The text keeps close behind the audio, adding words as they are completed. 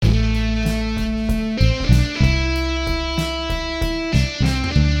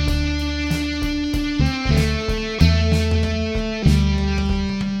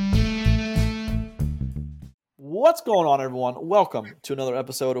What's going on, everyone? Welcome to another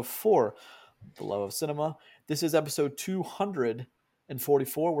episode of For the Love of Cinema. This is episode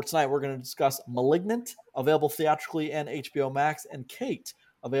 244, where tonight we're going to discuss Malignant, available theatrically and HBO Max, and Kate,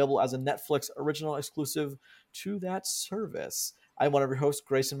 available as a Netflix original exclusive to that service. I'm one of your hosts,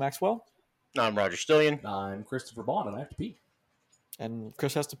 Grayson Maxwell. I'm Roger Stillion. I'm Christopher Bond, and I have to pee. And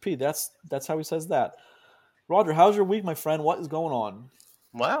Chris has to pee. That's how he says that. Roger, how's your week, my friend? What is going on?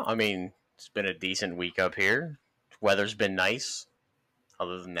 Well, I mean, it's been a decent week up here. Weather's been nice.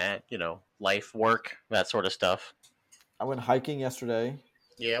 Other than that, life, work, that sort of stuff. I went hiking yesterday.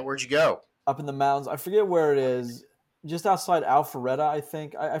 Yeah, where'd you go? Up in the mountains. I forget where it is. Just outside Alpharetta, I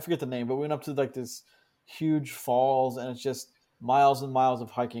think. I forget the name, but we went up to like this huge falls, and it's just miles and miles of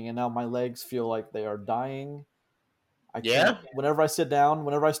hiking, and now my legs feel like they are dying. I can't. Whenever I sit down,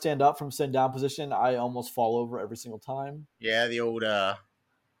 whenever I stand up from sitting down position, I almost fall over every single time. Yeah, the old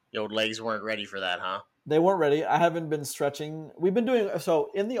legs weren't ready for that, huh? They weren't ready. I haven't been stretching. We've been doing so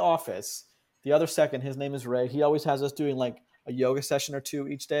in the office. The other second, his name is Ray. He always has us doing like a yoga session or two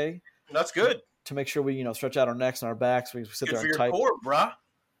each day. That's good. To make sure we, stretch out our necks and our backs. We sit good there for and your type. core, bruh.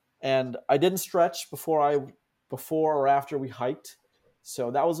 And I didn't stretch before or after we hiked.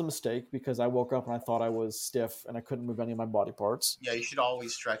 So that was a mistake because I woke up and I thought I was stiff and I couldn't move any of my body parts. Yeah, you should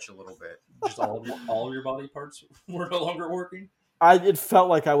always stretch a little bit. Just all of your body parts were no longer working? It felt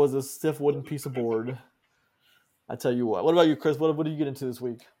like I was a stiff wooden piece of board. I tell you what. What about you, Chris? What did you get into this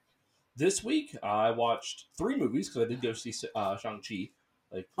week? This week, I watched 3 movies because I did go see Shang-Chi.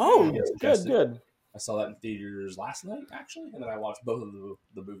 Good. I saw that in theaters last night, actually, and then I watched both of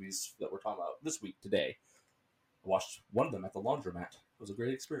the movies that we're talking about this week today. I watched one of them at the laundromat. It was a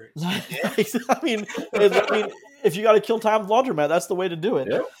great experience. I mean, if you got to kill time with laundromat, that's the way to do it.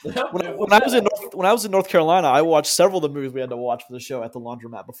 Yep. When I was in North Carolina, I watched several of the movies we had to watch for the show at the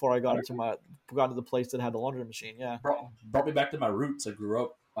laundromat before I got into the place that had the laundry machine. Yeah, brought me back to my roots. I grew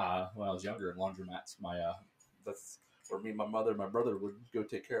up when I was younger in laundromats. That's where me and my mother and my brother would go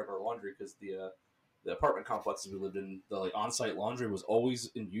take care of our laundry because the apartment complexes we lived in, the on-site laundry was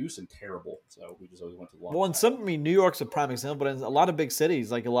always in use and terrible. So we just always went to the laundry. Well, New York's a prime example, but in a lot of big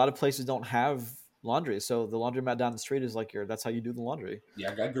cities, like a lot of places don't have laundry. So the laundromat down the street is like that's how you do the laundry.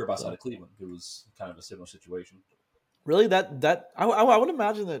 Yeah, I grew up outside of Cleveland. It was kind of a similar situation. Really? I would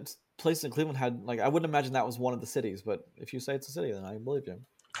imagine that places in Cleveland had, I wouldn't imagine that was one of the cities, but if you say it's a city, then I believe you.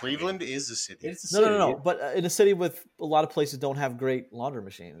 Cleveland is a city. It's a city. No. But in a city with a lot of places don't have great laundry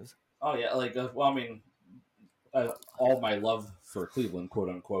machines. Oh yeah, all my love for Cleveland, quote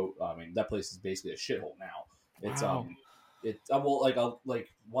unquote. I mean, that place is basically a shithole now. It's Wow. like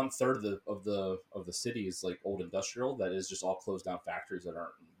 1/3 of the city is like old industrial that is just all closed down factories that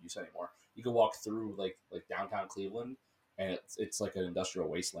aren't in use anymore. You can walk through like downtown Cleveland, and it's like an industrial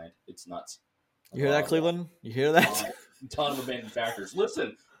wasteland. It's nuts. You hear that, Cleveland? You hear that? Ton of abandoned factories.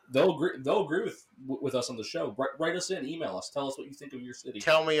 Listen, they'll agree with us on the show. Write us in, email us, tell us what you think of your city.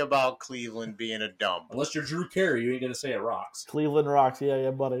 Tell me about Cleveland being a dump. Unless you're Drew Carey, you ain't gonna say it rocks. Cleveland rocks,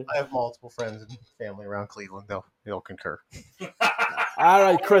 yeah, buddy. I have multiple friends and family around Cleveland. They'll concur. All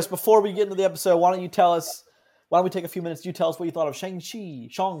right, Chris. Before we get into the episode, why don't we take a few minutes? You tell us what you thought of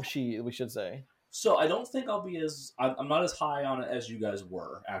Shang-Chi, we should say. So I don't think I'm not as high on it as you guys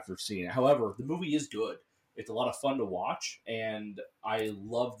were after seeing it. However, the movie is good. It's a lot of fun to watch, and I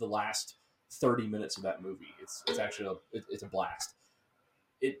love the last 30 minutes of that movie. It's actually it's a blast.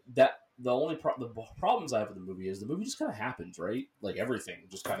 The problems I have with the movie is the movie just kind of happens, right? Like everything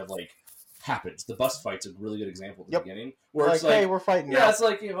just kind of like happens. The bus fight's a really good example at the beginning, where it's like, hey, we're fighting. Yeah, it's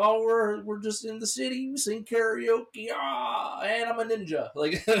like we're just in the city, we sing karaoke, and I'm a ninja.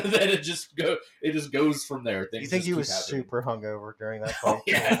 Like then it just goes from there. Things you think he was happening. super hungover during that fight?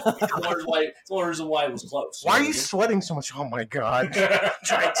 Yeah, it's one reason why it was close. Why are you sweating so much? Oh my god,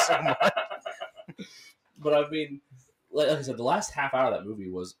 drank so much. But I mean, like I said, the last half hour of that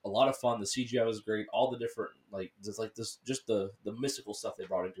movie was a lot of fun. The CGI was great. All the different just the mystical stuff they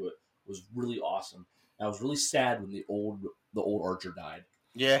brought into it was really awesome. And I was really sad when the old Archer died.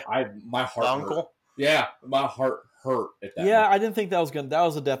 Yeah, my heart hurt. Uncle. Yeah, my heart hurt at that. Yeah, moment. I didn't think that was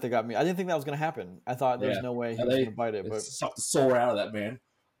the death that got me. I didn't think that was gonna happen. I thought there's no way he was gonna bite it. But sucked the soul out of that man.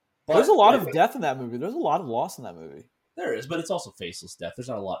 But there's a lot of death in that movie. There's a lot of loss in that movie. There is, but it's also faceless death. There's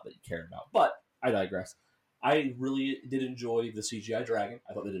not a lot that you care about. But I digress. I really did enjoy the CGI dragon.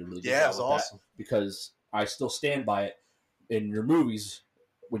 I thought they did a really good job with awesome. that because I still stand by it. In your movies,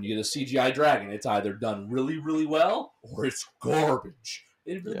 when you get a CGI dragon, it's either done really, really well or it's garbage.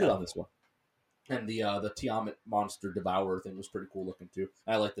 They did really good on this one. And the Tiamat monster devourer thing was pretty cool looking too.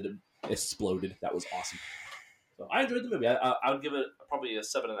 I liked that it exploded. That was awesome. So I enjoyed the movie. I would give it probably a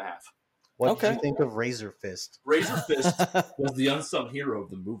 7.5. What did Okay. you think of Razor Fist? Razor Fist was the unsung hero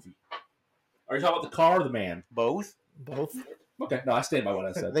of the movie. Are you talking about the car or the man? Both? Both. Okay, no, I stand by what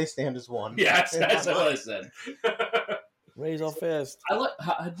I said. They stand as one. Yeah, In that's my what I mind. said. Raise our fist. I like.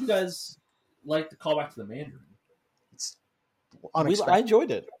 How did you guys like the callback to the Mandarin? It's I unexpected. enjoyed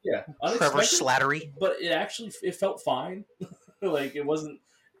it. Yeah, Trevor unexpected, Slattery. but it felt fine. Like it wasn't.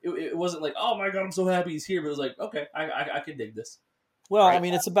 It wasn't like, oh my god, I'm so happy he's here. But it was like, okay, I can dig this. Well, I Right.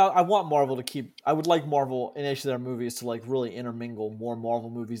 mean, it's about. I want Marvel to keep. I would like Marvel in each of their movies to like really intermingle more Marvel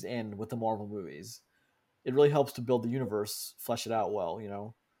movies in with the Marvel movies. It really helps to build the universe, flesh it out well, you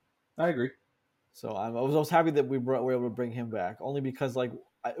know. I agree. So I was happy that we were able to bring him back, only because like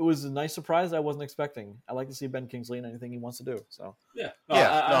it was a nice surprise I wasn't expecting. I like to see Ben Kingsley in anything he wants to do. So Yeah,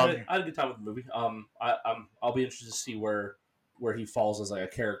 Yeah, I had a good time with the movie. I'll be interested to see where he falls as like a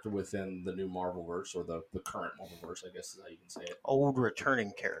character within the new Marvel verse or the current Marvel verse, I guess is how you can say it. Old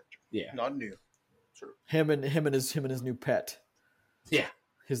returning character. Yeah, Not new. true. him and his new pet, Yeah,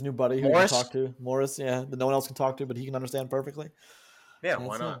 his new buddy who he Morris? can talk to, Morris. Yeah, that no one else can talk to, but he can understand perfectly. Yeah, That's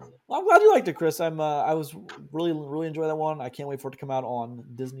why not? it. Well, I'm glad you liked it, Chris. I was really enjoying that one. I can't wait for it to come out on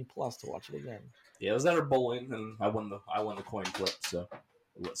Disney Plus to watch it again. yeah. It was at bowling, and I won the coin flip, so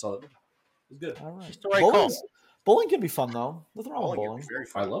it was good. All right, It's the right call. Bowling can be fun though. Nothing wrong with Bowling bowling. is very I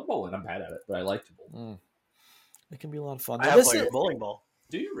fun. love bowling. I'm bad at it, but I like to bowl. It can be a lot of fun. I Now, have this played is- a bowling ball.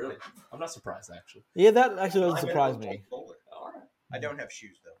 Do you really? I'm not surprised actually. yeah, that actually doesn't I'm surprise an me. adult bowler. All right. I don't have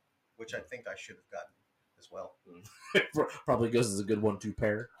shoes though, which I think I should have gotten as well. Probably goes as a good 1-2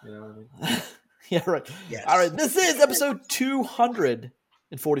 pair. You know what I mean? Yeah, right. Yes. All right, this is episode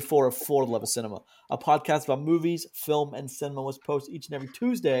 244 of For the Love of Cinema, a podcast about movies, film, and cinema, which posts each and every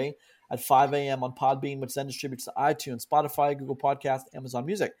Tuesday at 5 a.m. on Podbean, which then distributes to iTunes, Spotify, Google Podcasts, Amazon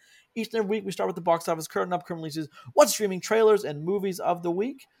Music. Each and every week, we start with the box office curtain, upcoming releases, what's streaming trailers, and movies of the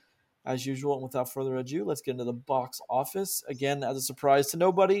week. As usual, and without further ado, let's get into the box office. Again, as a surprise to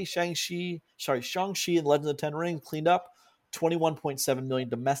nobody, Shang-Chi and Legend of the Ten Rings cleaned up $21.7 million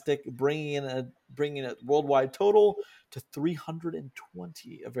domestic, bringing it worldwide total to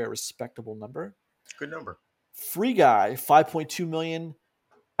 320, a very respectable number. Good number. Free Guy, 5.2 million,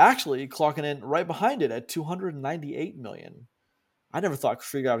 actually clocking in right behind it at 298 million. I never thought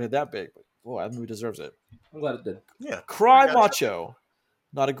Free Guy would hit that big, but boy, that movie deserves it. I'm glad it did. Yeah. Cry Free Guy. Macho.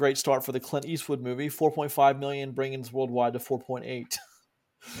 Not a great start for the Clint Eastwood movie. 4.5 million, bringing it worldwide to 4.8.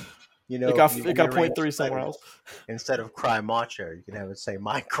 You know, It got you 0.3 somewhere rearrange else. Instead of cry macho, you can have it say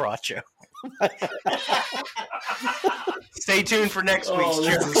my crotcho. Stay tuned for next week's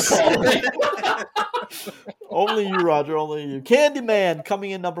this jokes. is Only you, Roger. Only you. Candyman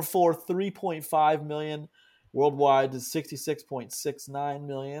coming in number 4, 3.5 million worldwide to 66.69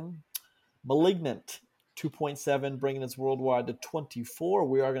 million. Malignant, 2.7, bringing its worldwide to 24.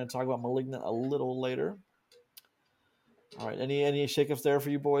 We are going to talk about Malignant a little later. All right. Any shakeups there for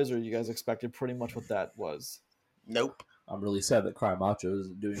you boys, or you guys expected pretty much what that was? Nope. I'm really sad that Cry Macho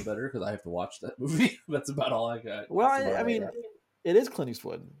isn't doing better because I have to watch that movie. That's about all I got. Well, That's about I all mean, got. it is Clint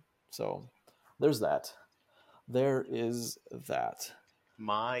Eastwood, so there's that. There is that.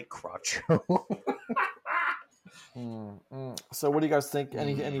 My crotcho. So, what do you guys think?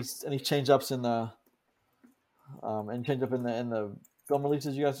 Any change ups in the any change up in the film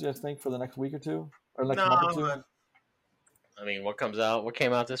releases you guys think for the next week or two or next month or two? I mean, what comes out? What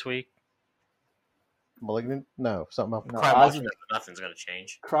came out this week? Malignant? No, something else. No, Cry Eyes Macho, of- nothing's gonna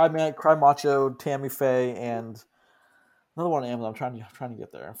change. Cry Macho, Tammy Faye, and another one on Amazon. I'm trying to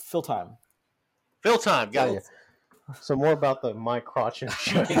get there. Fill Time. Fill time, Yeah, go. yeah. So more about the my crotcho.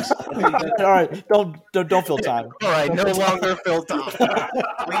 All right, don't fill time. All right, no longer fill time.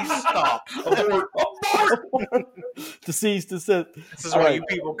 Please stop. Abort! Abort! Deceased. This is This is All what right. you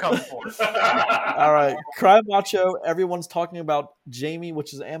people come for. All right, Cry Macho. Everyone's talking about Jamie,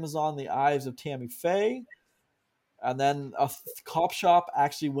 which is Amazon. The Eyes of Tammy Faye, and then Cop Shop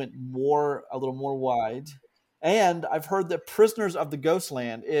actually went a little more wide. And I've heard that Prisoners of the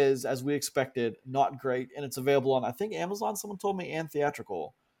Ghostland is, as we expected, not great, and it's available on I think Amazon. Someone told me, and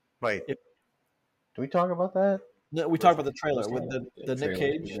theatrical. Wait, If- do we talk about that? No, we talked about the trailer with the Nick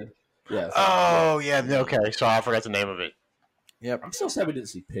Cage. Yeah. Oh yeah, okay. So I forgot the name of it. Yep. I'm still sad we didn't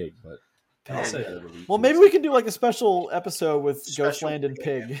see Pig, but I'll say that every week. Well, maybe we can do like a special episode with Special Ghostland and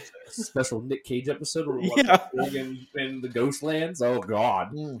Pig. special Nick Cage episode where we watch Yeah. Pig in the Ghostlands. Oh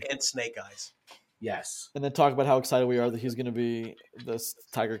God, And Snake Eyes. yes. And then talk about how excited we are that he's going to be this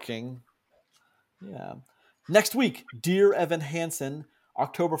Tiger King. Yeah. Next week, Dear Evan Hansen,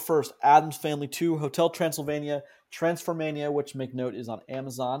 October 1st, Addams Family 2, Hotel Transylvania, Transformania, which make note is on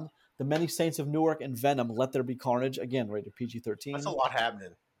Amazon, The Many Saints of Newark, and Venom, Let There Be Carnage, again rated PG-13. That's a lot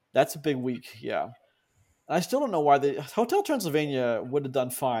happening. That's a big week, yeah. And I still don't know why the Hotel Transylvania would have done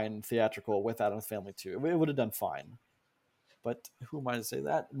fine theatrical with Addams Family 2. It would have done fine. But who am I to say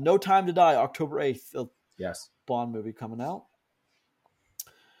that? No Time to Die, October 8th, a Yes. Bond movie coming out.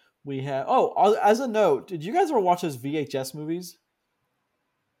 We have as a note, did you guys ever watch those VHS movies?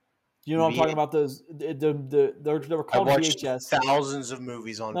 You know what I'm talking about? Those they were I called watched VHS. thousands of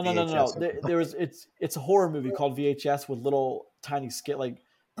movies on VHS. No. There was it's a horror movie called VHS with little tiny skit like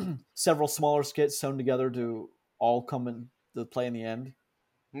several smaller skits sewn together to all come into play in the end.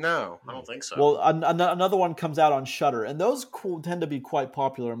 No, I don't think so. Well, another one comes out on Shudder, and those tend to be quite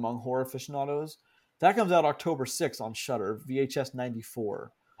popular among horror aficionados. That comes out October 6th on Shudder, VHS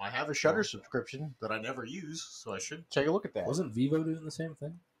 94. I have a Shudder subscription that I never use, so I should take a look at that. Wasn't Vivo doing the same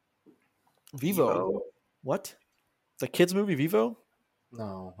thing? Vivo? What? The kids movie Vivo?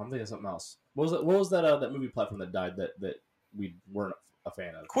 No, I'm thinking of something else. What was that movie platform that died that we weren't a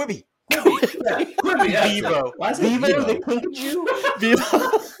fan of? Quibi. Quibi, yeah. Vivo. Why is it Vivo, Vivo? the Kinkajou?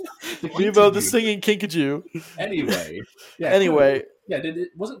 Vivo, the singing Kinkajou. Anyway. Anyway. Quibi.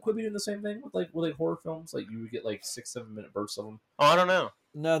 Wasn't Quibi doing the same thing with horror films? Like you would get like 6-7 minute bursts of them. Oh, I don't know.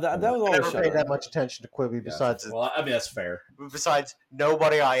 No, that was I always never Shudder. paid that much attention to Quibi. Besides, well, I mean that's fair. Besides,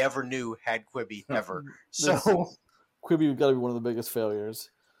 nobody I ever knew had Quibi ever. So Quibi got to be one of the biggest failures.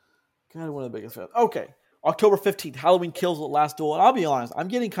 Okay, October 15th, Halloween Kills at Last Duel. And I'll be honest, I'm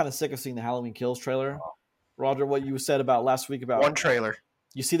getting kind of sick of seeing the Halloween Kills trailer. Roger, what you said about last week about one trailer.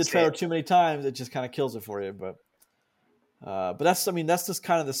 You see the trailer too many times, it just kind of kills it for you. But that's just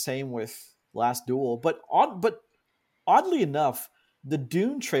kind of the same with Last Duel. But oddly enough, the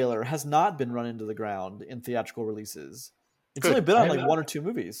Dune trailer has not been run into the ground in theatrical releases. It's only been on like one or two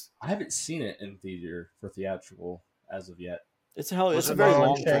movies. I haven't seen it in theater for theatrical as of yet. It's a very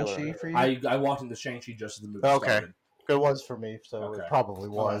long trailer. For you? I walked into Shang-Chi just as the movie started. Good ones for me, so it probably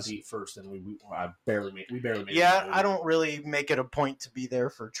was. I eat first, and we barely made. Yeah, I don't really make it a point to be there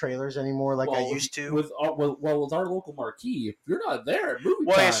for trailers anymore, like I used to. With our local marquee, if you're not there at movie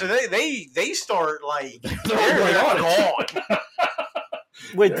time, yeah, so they start like they're gone.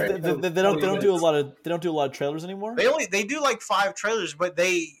 Wait, they don't do a lot of trailers anymore. They do like 5 trailers, but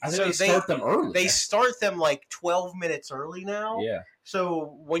they start them early. They start them like 12 minutes early now. Yeah.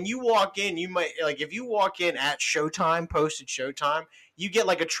 So when you walk in, you might if you walk in at showtime, posted showtime, you get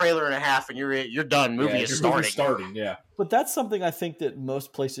like a trailer and a half, and you're done. Movie is starting. Yeah. But that's something I think that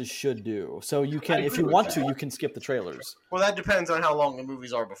most places should do. So you can, if you want to, you can skip the trailers. Well, that depends on how long the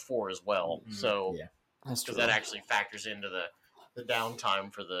movies are before as well. Mm-hmm. So yeah, that's true. Because that actually factors into the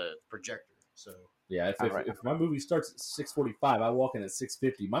downtime for the projector. So yeah, if my movie starts at 6:45, I walk in at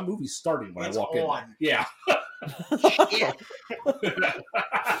 6:50. My movie's starting when I walk in. Yeah.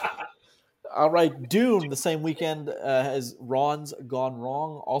 All right, Dune the same weekend as Ron's Gone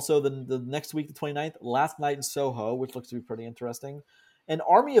Wrong. Also, the next week, the 29th, Last Night in Soho, which looks to be pretty interesting. And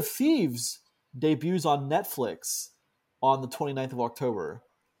Army of Thieves debuts on Netflix on the 29th of October.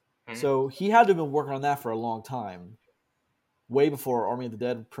 Mm-hmm. So he had to have been working on that for a long time, way before Army of the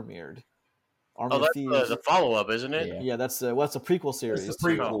Dead premiered. That's the follow-up, isn't it? Yeah, that's a prequel series. It's the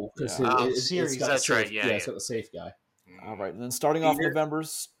prequel. Series, that's right. Yeah, it's got the safe guy. All right, and then starting off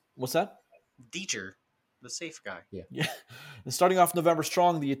November's... What's that? Dieter, the safe guy. Yeah. And starting off November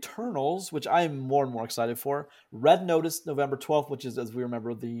strong, The Eternals, which I am more and more excited for. Red Notice, November 12th, which is, as we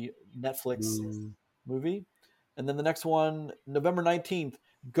remember, the Netflix movie. And then the next one, November 19th,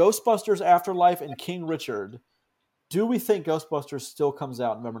 Ghostbusters Afterlife and King Richard. Do we think Ghostbusters still comes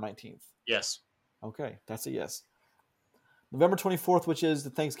out November 19th? Yes. Okay, that's a yes. November 24th, which is the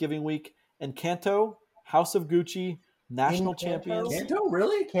Thanksgiving week, Encanto, House of Gucci, National Champions. Kanto,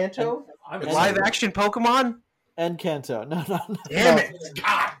 really? Kanto? Live action Pokemon? Encanto. No. Damn it.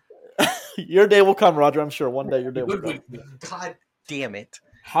 God. Your day will come, Roger. I'm sure one day your day will come. God damn it.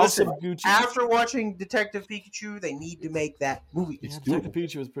 House of Gucci. After watching Detective Pikachu, they need to make that movie. Yeah, Detective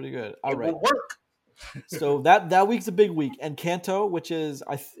Pikachu was pretty good. All right. It will work. So that week's a big week. Encanto, which is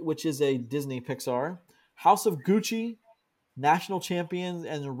a Disney Pixar. House of Gucci, National Champions,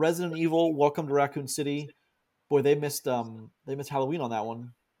 and Resident Evil, Welcome to Raccoon City. Boy, they missed Halloween on that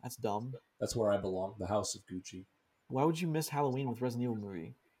one. That's dumb. That's where I belong, the House of Gucci. Why would you miss Halloween with Resident Evil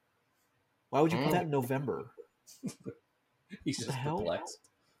movie? Why would you put that in November? He's just perplexed.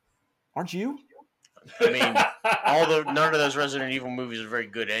 Aren't you? I mean, none of those Resident Evil movies are very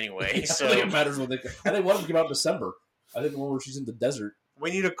good anyway. So I think it matters when I think one of them came out in December. I think the one where she's in the desert. We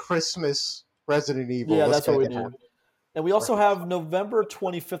need a Christmas Resident Evil. Yeah, that's what we need. And we also have November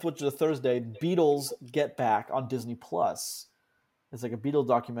 25th, which is a Thursday, Beatles Get Back on Disney+. It's like a Beatles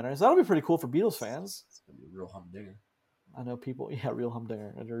documentary. So that'll be pretty cool for Beatles fans. It's going to be a real humdinger. I know people. Yeah, Real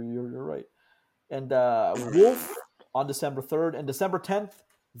Humdinger. You're right. And Wolf on December 3rd and December 10th.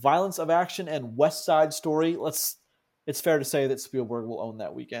 Violence of Action and West Side Story. It's fair to say that Spielberg will own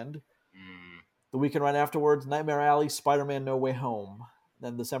that weekend. The weekend right afterwards, Nightmare Alley, Spider-Man No Way Home.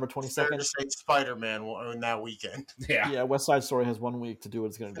 Then December It's fair 22nd. to say Spider-Man will own that weekend. Yeah, West Side Story has 1 week to do what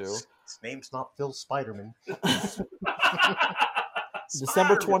it's going to do. His name's not Phil Spiderman.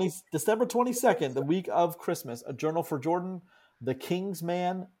 December 22nd, the week of Christmas, A Journal for Jordan, The King's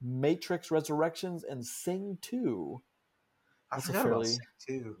Man, Matrix Resurrections, and Sing 2. I forgot about Sing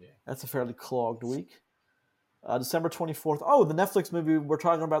too. That's a fairly clogged week. December 24th. Oh, the Netflix movie we're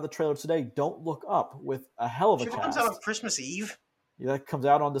talking about the trailer today, Don't Look Up, with a hell of a It cast. comes out on Christmas Eve. Yeah, that comes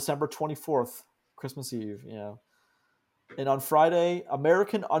out on December 24th, Christmas Eve. Yeah. And on Friday,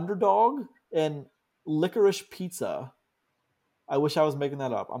 American Underdog and Licorice Pizza. I wish I was making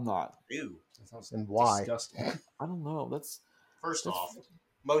that up. I'm not. Ew. That sounds And why? disgusting. I don't know. First That's- off,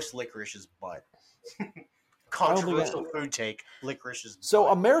 most licorice is butt. I don't think Controversial food take. Licorice is So,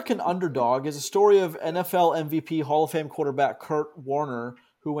 butt. American Underdog is a story of NFL MVP Hall of Fame quarterback Kurt Warner,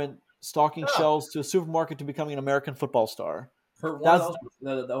 who went stocking shelves to a supermarket to becoming an American football star. Kurt That's-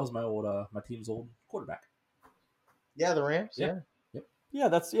 Warner, that was my old my team's old quarterback. Yeah, the Rams. Yeah. Yeah,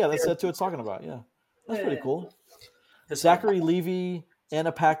 that's who it's talking about. Yeah, that's pretty cool. His Zachary Levi,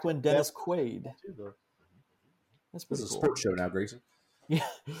 Anna Paquin, Dennis Quaid. That's This pretty is a cool. sports show now, Grayson. Yeah.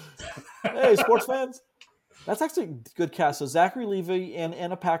 Hey, sports fans. That's actually a good cast. So Zachary Levi and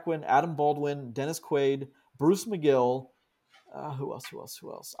Anna Paquin, Adam Baldwin, Dennis Quaid, Bruce McGill. Who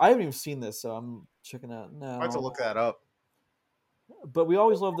else? I haven't even seen this, so I'm checking out now. I have to look that up. But we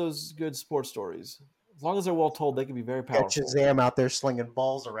always love those good sports stories. As long as they're well told, they can be very Got powerful. Shazam out there slinging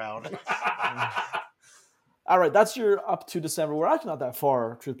balls around. All right, that's your up to December. We're actually not that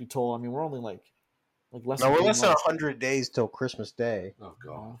far, truth be told. I mean, we're only like less No, than we're 3 less than months. 100 days till Christmas Day. Oh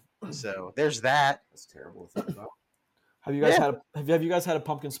god, So there's that. that's terrible to think about. Have you guys have you guys had a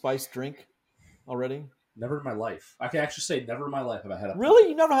pumpkin spice drink already? Never in my life. I can actually say never in my life have I had a Really?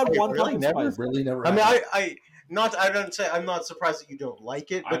 You never had Wait, one really? pumpkin Never? spice? really never. I had mean, one. I'm not surprised that you don't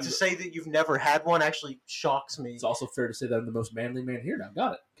like it, but I'm- to say that you've never had one actually shocks me. It's also fair to say that I'm the most manly man here now.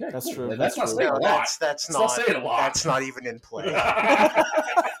 Got it. Okay, That's cool. true. And that's not That's saying No, a lot. that's It's not saying a lot. That's not even in play. I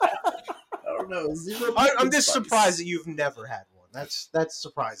don't know. Zero I'm pumpkin just spice. surprised that you've never had one. That's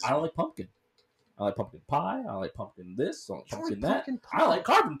surprising. I don't like pumpkin. I like pumpkin pie. I like pumpkin this. I like You don't pumpkin like that. pumpkin I pie? like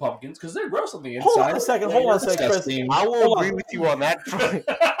carbon pumpkins because they're gross on the inside. Hold on a second, Chris. Disgusting. I will Hold agree on. with you on that.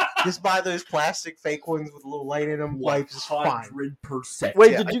 Just buy those plastic fake ones with a little light in them. Life is fine. 100%.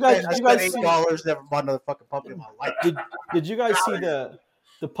 Wait, Yeah, did you I guys spent see $8, never bought another fucking pumpkin in my life. did you guys see the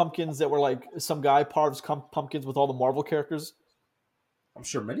pumpkins that were like some guy carves pumpkins with all the Marvel characters? I'm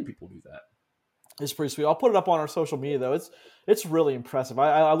sure many people do that. It's pretty sweet. I'll put it up on our social media though. It's really impressive.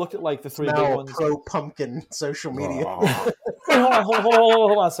 I looked at like the three big Now ones. pro pumpkin social media. Oh. Wait,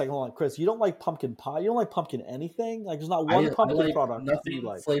 hold on a second. Hold on, Chris. You don't like pumpkin pie? You don't like pumpkin anything? Like there's not one I pumpkin like product you nothing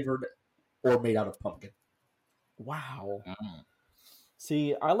like. flavored or made out of pumpkin. Wow.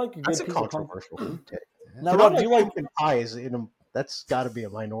 See, I like a good That's a piece of pumpkin. controversial food take. Now, But Rob, I do you like? pumpkin pie is in a, that's got to be a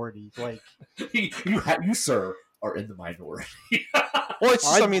minority. Like, you sir, are in the minority. well, it's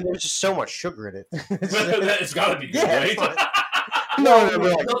just, I mean, there's just so much sugar in it. It's got to be good, Yeah, right? it's fine. No,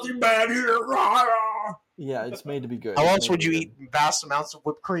 like, Nothing bad here. Yeah, it's made to be good. how It's else made would to you be eat vast amounts of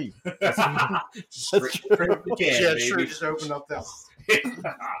whipped cream? Straight from the can, Yeah, baby. sure, just open up that.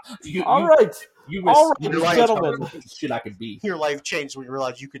 you, good. All you, right, you all was- right, you're like, gentlemen. shit I can be. Your life changed when you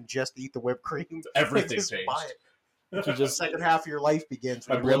realize you can just eat the whipped cream. Everything Just changed. buy it. You The just second half of your life begins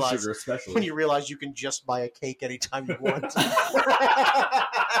My when you blood realize sugar, especially. when you realize you can just buy a cake anytime you want.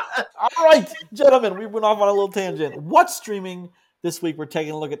 all right, gentlemen. We went off on a little tangent. What's streaming this week? We're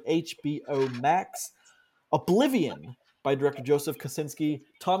taking a look at HBO Max. Oblivion by director Joseph Kosinski,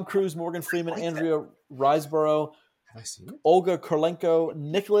 Tom Cruise, Morgan Freeman, Andrea Riseborough, Have I seen it? Olga Kurylenko,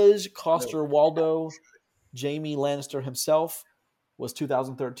 Nicholas Coster-Waldau, Jamie Lannister himself. Was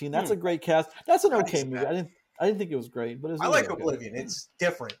 2013. That's a great cast. That's an okay movie. I didn't think it was great, but it was I really like okay. Oblivion. It's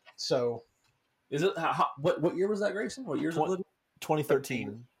different. So Is it? What year was that, Grayson? What year is it?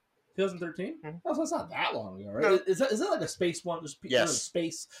 2013. 2013? Mhm. Oh, so that's not that long ago, right? No. Is that like a space one? There's people in Yes.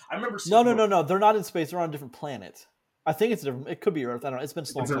 space. I remember seeing No. They're not in space. They're on a different planet. I think it's a different. It could be Earth. I don't know. It's been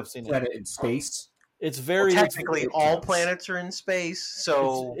so long since I've seen it. planet in space. It's very technically, it's- all planets are in space.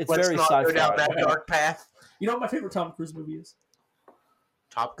 So It's let's very not go sci-fi. down that dark path. You know what my favorite Tom Cruise movie is?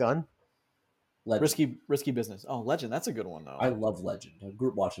 Top Gun. Legend. risky business. Oh, Legend. That's a good one though. I love Legend. I grew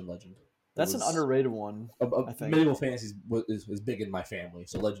up watching Legend. That's an was- underrated one. I think. Medieval fantasy is big in my family,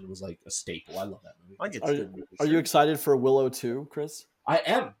 so Legend was like a staple. I love that movie. I get Are, you. are you excited for Willow 2, Chris? I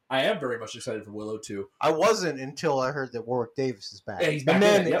am very much excited for Willow 2. I wasn't until I heard that Warwick Davis is back. Yeah, he's back And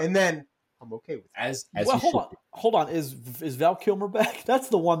then, in it, yep. and then I'm okay with it. As Well, he should be. hold on. Is Val Kilmer back? That's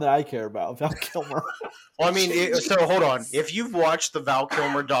the one that I care about. Val Kilmer. Well, I mean, so hold on. If you've watched the Val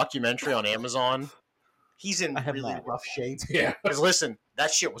Kilmer documentary on Amazon, He's in I have really not. rough shape. Yeah. because listen,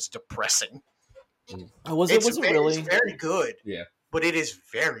 that shit was depressing. Was it really? It's very good. Yeah. But it is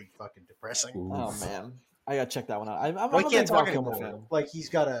very fucking depressing. Oh man, I gotta check that one out. I'm Well, a he big can't Val talk Kilmer anymore. fan. Like he's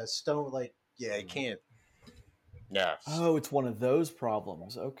got a stone. Like Yeah, he can't. Yeah. Oh, it's one of those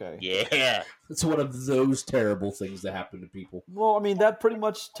problems. Okay. Yeah. It's one of those terrible things that happen to people. Well, I mean, that pretty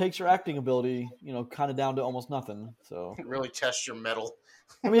much takes your acting ability, kind of down to almost nothing. So, Really test your metal.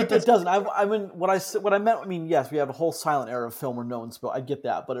 I mean, it doesn't. I mean, what I meant. I mean, yes, we have a whole silent era of film where no one spoke. I get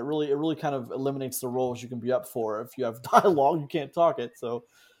that, but it really kind of eliminates the roles you can be up for. If you have dialogue, you can't talk it. So,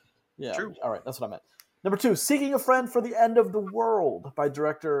 yeah. True. All right, that's what I meant. Number 2, Seeking a Friend for the End of the World by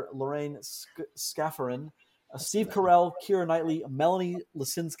director Lorraine Schaffern. Steve Carell, Keira Knightley, Melanie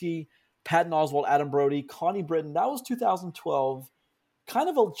Lisinski, Patton Oswalt, Adam Brody, Connie Britton. That was 2012. Kind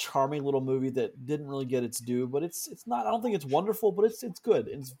of a charming little movie that didn't really get its due, but it's not. I don't think it's wonderful, but it's good.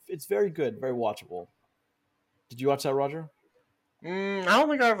 It's very good, very watchable. Did you watch that, Roger? I don't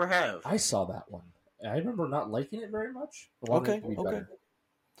think I ever have. I saw that one. I remember not liking it very much. But wanting it to be Okay. better.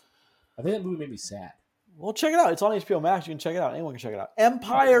 I think that movie made me sad. Well, check it out. It's on HBO Max. You can check it out. Anyone can check it out.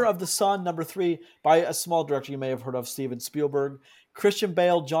 Empire of the Sun, number 3, by a small director you may have heard of, Steven Spielberg. Christian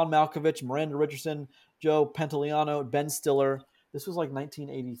Bale, John Malkovich, Miranda Richardson, Joe Pantoliano, Ben Stiller. This was like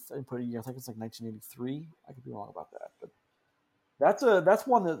 1980. I think it's like 1983. I could be wrong about that, but that's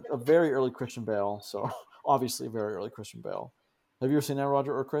one that a very early Christian Bale. So obviously, very early Christian Bale. Have you ever seen that,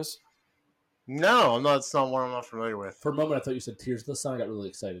 Roger or Chris? No, it's not one I'm not familiar with. For a moment, I thought you said Tears of the Sun. I got really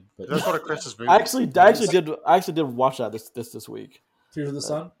excited. But That's one of Chris's movies. I actually did watch that this week. Tears of the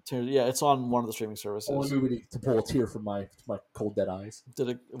Sun? Yeah, it's on one of the streaming services. Only movie to pull a tear from my cold dead eyes.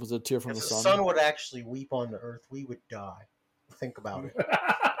 It was a tear from if the the sun. sun would actually weep on the earth, we would die. Think about it.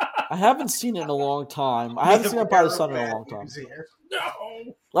 I haven't seen it in a long time. I haven't seen Empire of the Sun in a long time.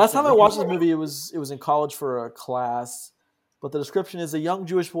 No! Last time I watched this movie, it was in college for a class. But the description is a young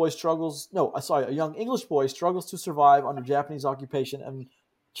English boy struggles to survive under Japanese occupation in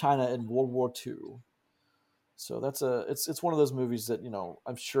China in World War II. So it's one of those movies that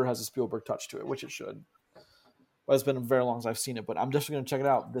I'm sure has a Spielberg touch to it, which it should. But it's been very long since I've seen it. But I'm just going to check it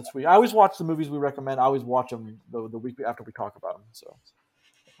out this week. I always watch the movies we recommend. I always watch them the week after we talk about them. So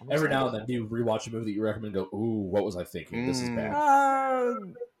Every now and then, do you rewatch a movie that you recommend and go, ooh, what was I thinking? This is bad.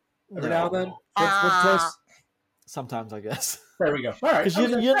 Every now and then? What's close? Sometimes, I guess. There we go. All right.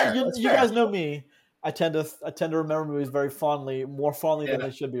 Because you guys know me. I tend to remember movies very fondly, more fondly than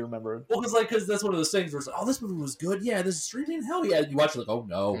they should be remembered. Well, because that's one of those things where it's like, oh, this movie was good. Yeah, this is streaming. Hell yeah. And you watch it like, oh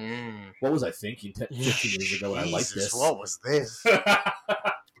no, what was I thinking 15 years ago when I liked this? What was this?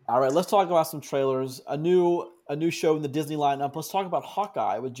 All right, let's talk about some trailers. A new show in the Disney lineup. Let's talk about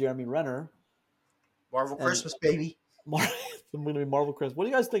Hawkeye with Jeremy Renner. Marvel Christmas, baby. I'm going to be Marvel Chris. What do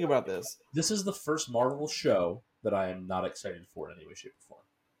you guys think about this? This is the first Marvel show that I am not excited for in any way, shape, or form.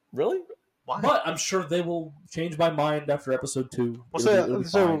 Really? Why? But I'm sure they will change my mind after episode 2. Well,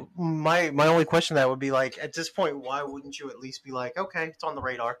 so my only question to that would be like, at this point, why wouldn't you at least be like, okay, it's on the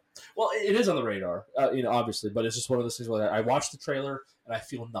radar? Well, it is on the radar, obviously, but it's just one of those things where I watch the trailer and I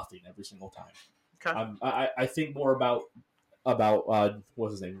feel nothing every single time. Okay. I think more about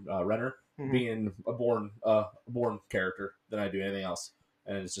what's his name, Renner, being a born character than I do anything else,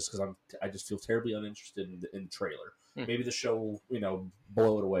 and it's just because I just feel terribly uninterested in the trailer. Maybe the show will,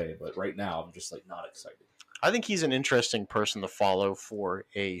 blow it away, but right now I'm just like not excited. I think he's an interesting person to follow for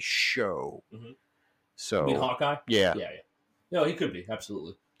a show. Mm-hmm. So, You mean Hawkeye? yeah. No, he could be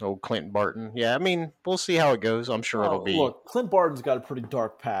absolutely. Old Clinton Barton. Yeah, I mean, we'll see how it goes. I'm sure it'll be. Look, Clint Barton's got a pretty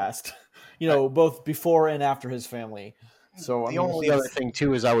dark past, both before and after his family. So The only other thing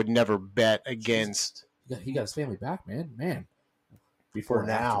too is I would never bet against. He got his family back, man. For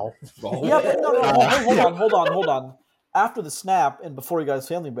now. Yeah, but no. Hold on. After the snap and before he got his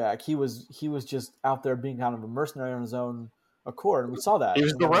family back, he was just out there being kind of a mercenary on his own accord, and we saw that. He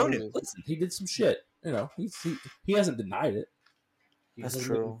was the Ronin. Listen, he did some shit. He hasn't denied it. That's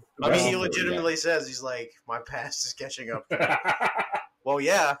true. I mean, he legitimately says, he's like, my past is catching up. Well,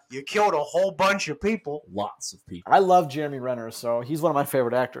 yeah, you killed a whole bunch of people. Lots of people. I love Jeremy Renner, so he's one of my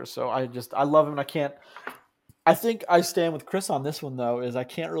favorite actors. So I love him, and I think I stand with Chris on this one, though, is I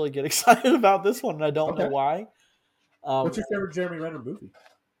can't really get excited about this one, and I don't know why. What's your favorite Jeremy Renner movie?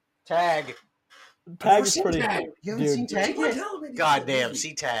 Tag. Tag is pretty. Tag. You haven't Dude. seen Tag Why yet? tell me God this damn, movie?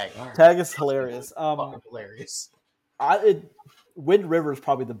 see Tag. All right. Tag is hilarious. Fucking hilarious. Wind River is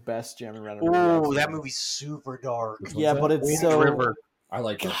probably the best Jeremy Renner movie. I've Ooh, seen. that movie's super dark. Which Yeah, one's but that? it's Wind so. River. I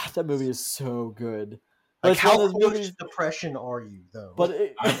like that. God, that movie is so good. But Like, it's one how of those close movies. to depression are you, though? But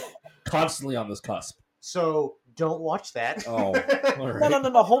it, I'm constantly on this cusp. So, don't watch that. Oh, all no, right.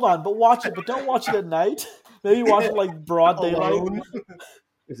 no. Hold on, but watch it. But don't watch it at night. Maybe watch it like broad daylight. Alone?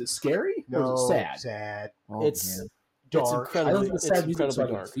 Is it scary or No, is it sad? sad. Oh, It's man. it's Dark. I incredibly listen to sad music so incredibly I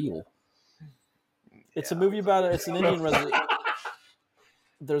can dark. feel. It's a movie about it's an Indian reservation.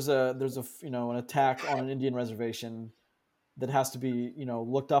 There's an attack on an Indian reservation that has to be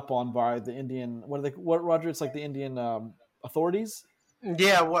looked up on by the Indian Roger? It's like the Indian authorities.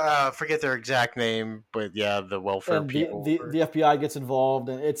 Yeah, forget their exact name, but yeah, the welfare And people. the FBI gets involved,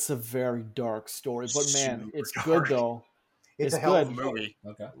 and it's a very dark story. But man, Super it's dark. good though. It's a it's hell of a good. movie.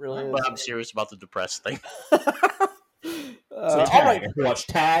 Okay. It really But is. I'm serious about the depressed thing. So All Tag. right. Watch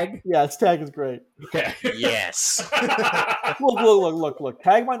Tag. Yeah, Tag is great. Okay. Yes. Look.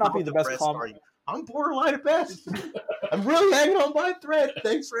 Tag might not How be the best depressed com. are you? I'm borderline at best. I'm really hanging on by a thread.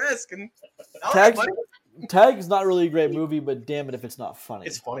 Thanks for asking. All right, Tag buddy. Tag is not really a great movie, but damn it if it's not funny.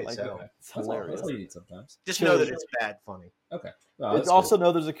 It's funny as hell. It's hilarious. That's what you need sometimes. Just know that it's bad funny. Okay. It's also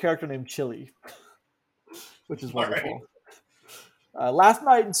know there's a character named Chili, which is All right. wonderful. Last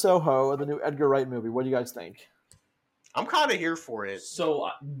Night in Soho, the new Edgar Wright movie. What do you guys think? I'm kind of here for it. So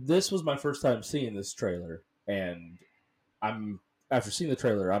this was my first time seeing this trailer, and I'm after seeing the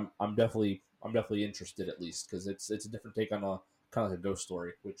trailer, I'm definitely interested at least because it's a different take on a kind of like a ghost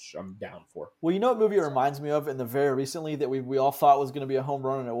story, which I'm down for. Well, you know what movie it reminds me of in the very recently that we all thought was going to be a home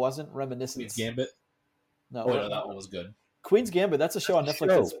run and it wasn't? Reminiscence. Queen's Gambit. No, Oh, no, that one was good. Queen's Gambit. That's a show on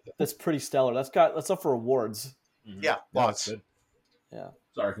Netflix that's pretty stellar. That's up for awards. Mhm. Yeah, No, lots. that's good. Yeah.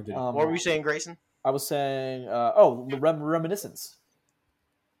 Sorry, continue. What were you saying, Grayson? I was saying, Reminiscence.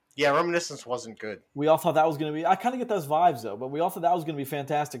 Yeah, Reminiscence wasn't good. We all thought that was going to be. I kind of get those vibes though, but we all thought that was going to be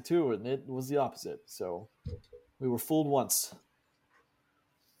fantastic too, and it was the opposite. So we were fooled once.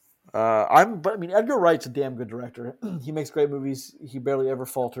 But I mean, Edgar Wright's a damn good director. He makes great movies. He barely ever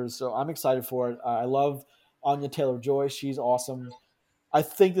falters. So I'm excited for it. I love Anya Taylor-Joy. She's awesome. I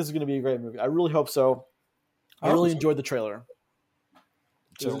think this is going to be a great movie. I really hope so. I really enjoyed the trailer.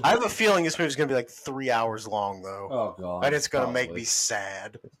 So I have a feeling this movie's going to be like 3 hours long, though. Oh god. And it's going to make Probably. me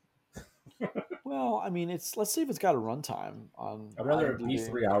sad. well, I mean, let's see if it's got a runtime on. I'd rather it be IMDb.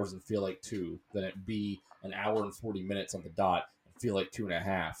 3 hours and feel like 2 than it be an hour and 40 minutes on the dot and feel like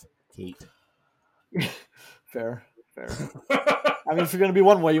 2.5. Kate. Fair. I mean, if you're going to be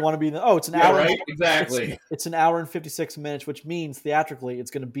one way, you want to be it's an Yeah, hour. right? Exactly. It's an hour and 56 minutes, which means theatrically it's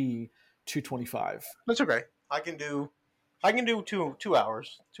going to be 225. That's okay. I can do 2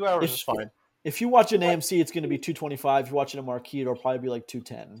 hours. 2 hours is fine. If you watch an AMC, it's going to be 225. If you're watching a Marquee, it'll probably be like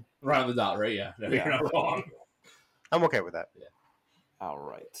 210. Right on the dot, right? Yeah. No, Yeah. You're not wrong. I'm okay with that. All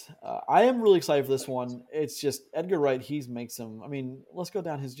right. I am really excited for this one. It's just Edgar Wright. He's makes some. I mean, let's go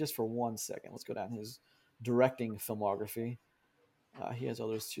down his just for 1 second. Let's go down his directing filmography. He has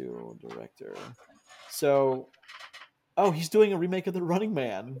others too. Director. So, he's doing a remake of The Running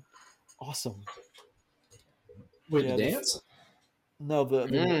Man. Awesome. Wait, Yeah, the dance? No,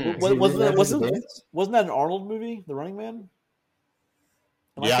 Dance? wasn't that an Arnold movie, The Running Man?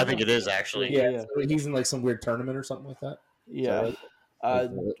 Am Yeah, I thinking think it is actually. Yeah. Yeah. So he's in like some weird tournament or something like that. Yeah. Is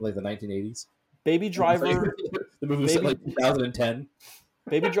like the 1980s. Baby Driver. The movie was set in like 2010.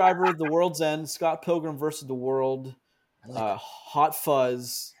 Baby Driver, The World's End, Scott Pilgrim versus the World, Hot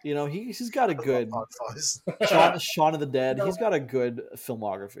Fuzz. You know, he's got a good Hot Fuzz. Shaun of the Dead. He's got a good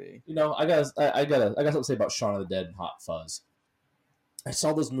filmography. You know, I got something to say about Shaun of the Dead and Hot Fuzz. I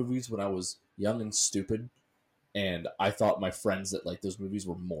saw those movies when I was young and stupid, and I thought my friends that like those movies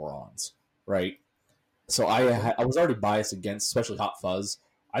were morons, right? So I was already biased against, especially Hot Fuzz.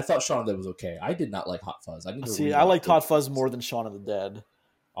 I thought Shaun of the Dead was okay. I did not like Hot Fuzz. I need to See, rewatch I like those. Hot Fuzz more than Shaun of the Dead,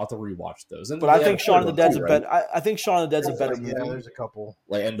 I'll have to rewatch those. And but I they think have Shaun of the good Dead's ones, a right? better. I think Shaun of the Dead's a better Yeah, movie. there's a couple.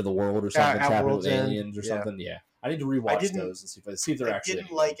 Like End of the World or something, At Trapping with World's End. Aliens or Yeah. something. Yeah, I need to rewatch didn't- those and see if they're I actually. didn't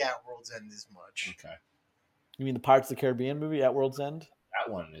any like good. At World's End as much. Okay, You mean the Pirates of the Caribbean movie at World's End?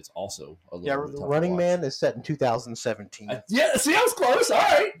 that one is also a little Yeah, bit The tough to Running watch. Man is set in 2017. Yeah, see, I was close. All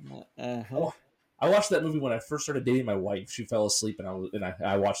right. Uh-huh. I watched that movie when I first started dating my wife. She fell asleep, and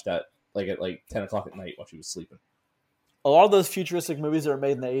I watched that like at 10 o'clock at night while she was sleeping. A lot of those futuristic movies that are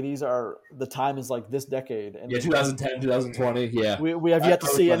made in the 80s are the time is like this decade, and Yeah, 2010, 2020. Yeah, we have yet to I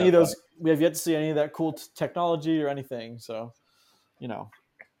see always any of find that those. We have yet to see any of that cool technology or anything. So,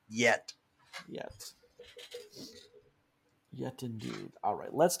 yet. Yet. Yet indeed. All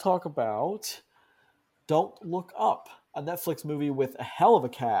right, let's talk about Don't Look Up, a Netflix movie with a hell of a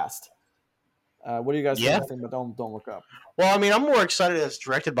cast. What do you guys Yeah. think about Don't Look Up? Well, I mean, I'm more excited that it's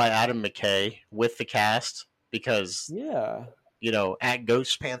directed by Adam McKay with the cast because, Yeah. at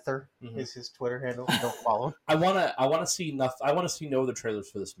Ghost Panther Mhm. is his Twitter handle. Don't follow him. I wanna see nothing. I want to see no other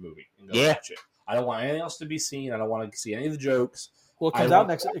trailers for this movie and go Yeah. watch it. I don't want anything else to be seen. I don't want to see any of the jokes. Well, it I comes out want-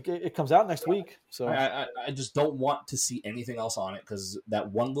 next. It comes out next week. So I just don't want to see anything else on it because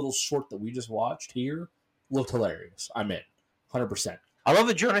that one little short that we just watched here looked hilarious. I'm in, 100%. I love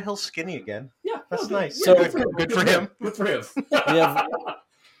that Jonah Hill's skinny again. Yeah, That's no, nice. So- Good for him. Good for him. we have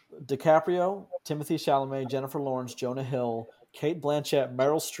DiCaprio, Timothy Chalamet, Jennifer Lawrence, Jonah Hill, Kate Blanchett,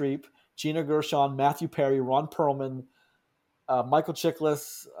 Meryl Streep, Gina Gershon, Matthew Perry, Ron Perlman, Michael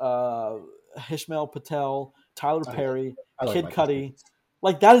Chiklis, Ishmael Patel, Tyler Perry, I like Kid Michael Cudi. Chiklis.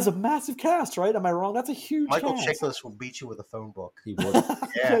 Like, that is a massive cast, right? Am I wrong? That's a huge Michael cast. Chiklis will beat you with a phone book. He would. Yeah,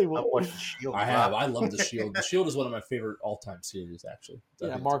 Okay, I well, watched The Shield. I have. I love The Shield. The Shield is one of my favorite all-time series, actually. I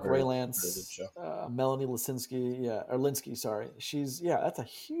yeah, think Mark it's a very Rylance, good show. Melanie Lisinski, or Linsky, sorry. That's a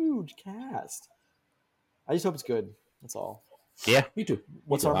huge cast. I just hope it's good. That's all. Me too.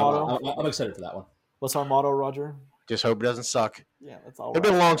 What's Me our too. motto? I'm excited for that one. What's our motto, Roger? just hope it doesn't suck. Yeah, that's all. It's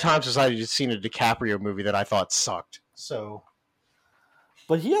been a long time since I've seen a DiCaprio movie that I thought sucked. So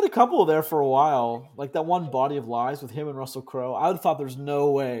But he had a couple there for a while, like that one Body of Lies with him and Russell Crowe. I would have thought there's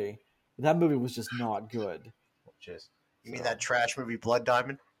no way that movie was just not good. just you mean that trash movie Blood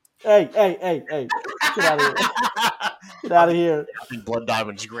Diamond? Hey, get out of here! Get out of here! I think Blood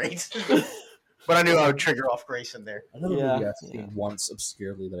Diamond's great. But I knew I would trigger off Grayson there. Another Yeah, movie I've yeah. seen once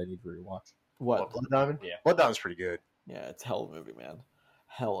obscurely that I need to rewatch. What? Blood Diamond? Yeah. Blood Diamond's pretty good. Yeah, it's a hell of a movie, man.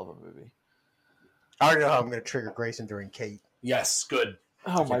 Hell of a movie. I already know how I'm going to trigger Grayson during Kate. Yes, good.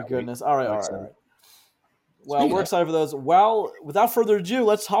 Oh my Can't goodness! All right, I'm all excited. right. Well, Speaking we're of- excited for those. Well, without further ado,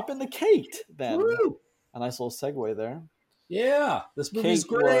 let's hop into Kate then. Woo! A nice little segue there. Yeah, this movie's Kate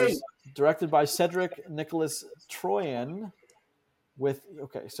great. was directed by Cedric Nicholas Troyan.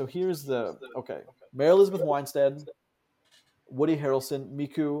 So here's Mary Elizabeth Winstead, Woody Harrelson,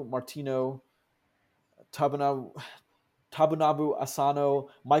 Miku Martino, Tabunabu Asano,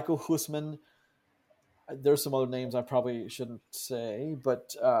 Michael Hussman. There's some other names I probably shouldn't say,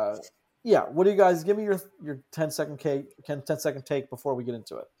 but yeah. What do you guys give me your 10-second take before we get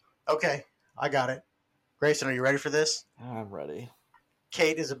into it? Okay, I got it. Grayson, are you ready for this? I'm ready.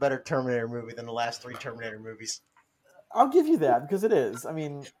 Kate is a better Terminator movie than the last 3 Terminator movies. I'll give you that because it is. I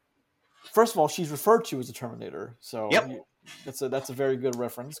mean, first of all, she's referred to as a Terminator, so Yep. that's a very good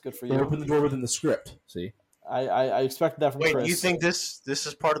reference. Good for They you. opened the door within the script. See, I expected that from Wait, Chris. you think this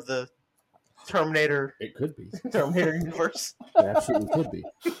is part of the Terminator it could be. universe? It absolutely could be.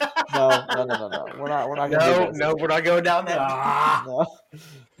 No. We're not going to do this. No, we're not going down that. No.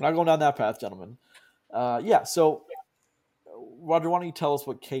 We're not going down that path, gentlemen. Yeah. So, Roger, why don't you tell us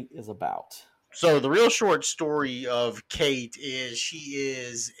what Kate is about? So the real short story of Kate is she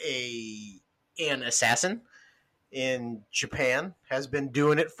is an assassin in Japan, has been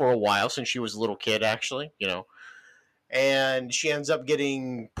doing it for a while since she was a little kid, actually, and she ends up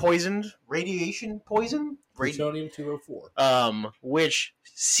getting poisoned, radiation poison, Plutonium 204. which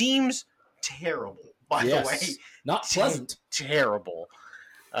seems terrible, by the way. Not pleasant. Terrible.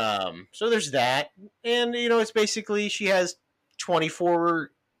 So there's that, and it's basically she has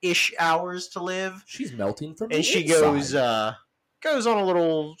 24-ish hours to live, She's melting from and the she inside. goes on a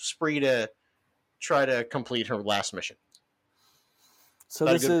little spree to try to complete her last mission. So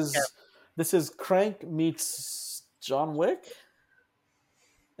Not a this is Crank meets John Wick,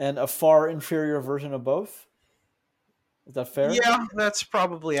 and a far inferior version of both. Is that fair? Yeah, that's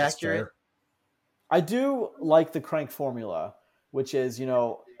probably That's accurate. fair. I do like the Crank formula, which is,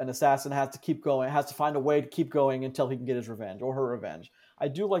 an assassin has to keep going, has to find a way to keep going until he can get his revenge or her revenge. I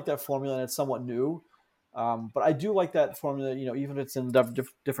do like that formula, and it's somewhat new. But I do like that formula, even if it's in a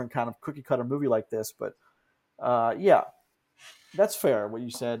different kind of cookie cutter movie like this. But yeah, that's fair what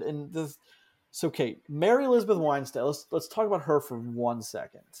you said. So Kate, Mary Elizabeth Winstead. Let's talk about her for 1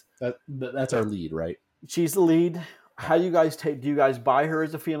 second. That's our lead, right? She's the lead. How do you guys do you guys buy her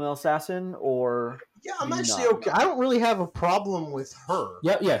as a female assassin, or Yeah, I'm Do you actually not? okay. I don't really have a problem with her.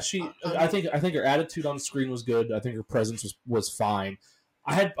 Yeah. I think her attitude on the screen was good. I think her presence was fine.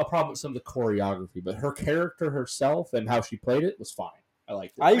 I had a problem with some of the choreography, but her character herself and how she played it was fine. I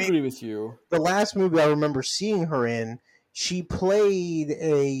liked it. I mean- agree with you. The last movie I remember seeing her in, she played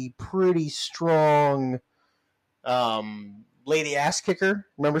a pretty strong lady ass kicker.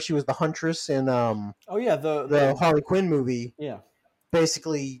 Remember, she was the huntress in Oh yeah, the Harley Quinn movie. yeah.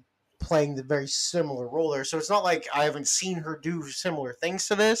 Basically playing the very similar role there. So it's not like I haven't seen her do similar things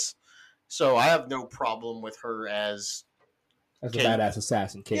to this. So I have no problem with her as a Kate. badass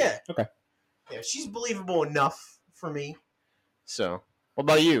assassin, Kate. Yeah. Okay. Yeah, she's believable enough for me. So, what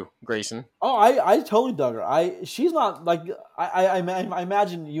about you, Grayson? Oh, I totally dug her. She's not like I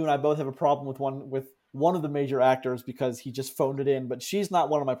imagine you and I both have a problem with one of the major actors because he just phoned it in, but she's not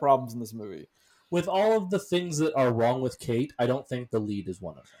one of my problems in this movie. With all of the things that are wrong with Kate, I don't think the lead is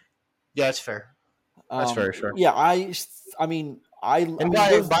one of them. Yeah, that's fair. That's very fair. Yeah, I mean,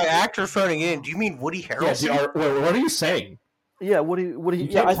 by actor phoning in, do you mean Woody Harrelson? Yeah, what are you saying? Yeah, Woody. You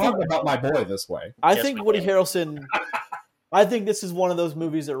Yeah, can't I talk think about my boy this way. I Yes, think we Woody can. Harrelson. I think this is one of those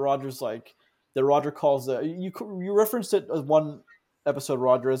movies that Roger calls you referenced it as one episode,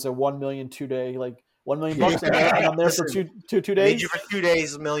 Roger, as a 1 million 2 day, like $1 million bucks, and I'm there for two Need days. you for 2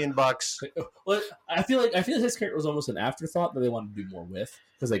 days, $1 million. Well, I feel like his character was almost an afterthought that they wanted to do more with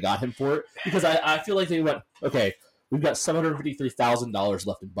because they got him for it. Because I feel like they went, okay, we've got $753,000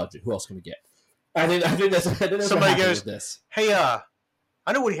 left in budget. Who else can we get? I think that's Somebody goes, with this. Hey, I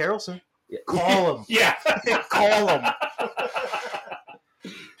know Woody Harrelson. Call him. Yeah. Call him.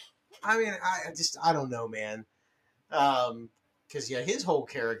 I mean, I don't know, man. Because his whole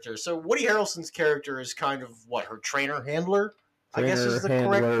character. So Woody Harrelson's character is kind of what, her trainer, handler, I guess is the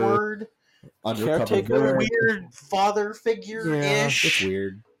correct word. Caretaker? Weird father figure ish. It's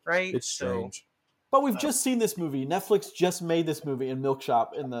weird. Right? It's strange. But we've just seen this movie. Netflix just made this movie in Milk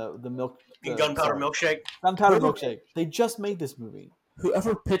Shop in the milk. Gunpowder Milkshake. Gunpowder Milkshake. They just made this movie.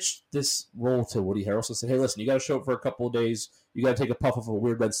 Whoever pitched this role to Woody Harrelson said, hey, listen, you got to show up for a couple of days. You got to take a puff of a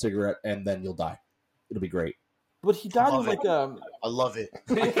weird red cigarette, and then you'll die. It'll be great. But he died of I love it.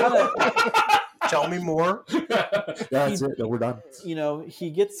 kinda, Tell me more. That's it. No, we're done. he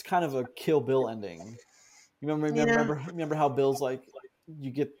gets kind of a Kill Bill ending. You remember how Bill's like,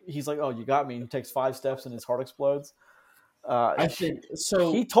 he's like, oh, you got me. And he takes 5 steps and his heart explodes. I think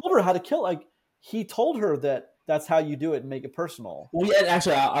so. He told her how to kill. Like he told her that's how you do it and make it personal. Well, yeah,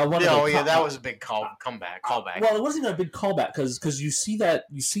 actually, I wanted. That was a big callback. Well, it wasn't even a big callback because you see that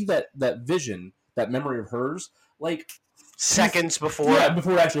vision, that memory of hers, like seconds before. Yeah,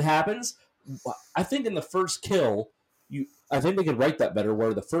 before it actually happens. I think in the first kill, I think they could write that better.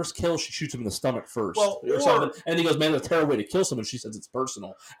 Where the first kill, she shoots him in the stomach first, and he goes, "Man, that's a terrible way to kill someone." She says it's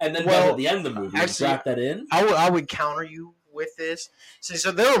personal, and then at the end of the movie, wrap that in. I would counter you with this.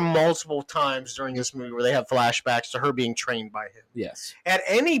 So there are multiple times during this movie where they have flashbacks to her being trained by him. Yes. At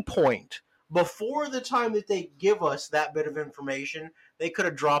any point before the time that they give us that bit of information, they could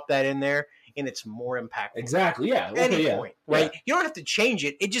have dropped that in there, and it's more impactful. Exactly. Yeah. Any point, right? Yeah. You don't have to change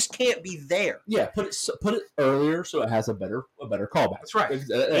it; it just can't be there. Yeah. Put it earlier so it has a better callback. That's right.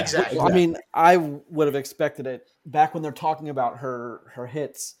 Exactly. I mean, I would have expected it back when they're talking about her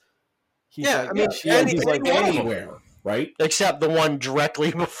hits. He's he's like anywhere, right? Except the one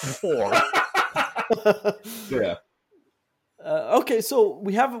directly before. Yeah. Okay, so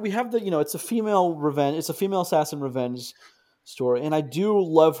we have the it's a female revenge. It's a female assassin revenge story, and I do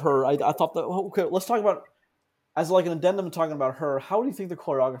love her. I thought that let's talk about as like an addendum to talking about her. How do you think the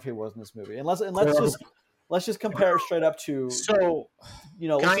choreography was in this movie? And let's just compare it straight up to Can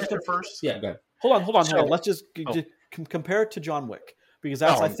I answer first? Yeah, go ahead. Hold on. Let's just compare it to John Wick because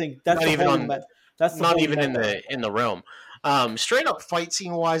I think that's not even in the realm. Straight up fight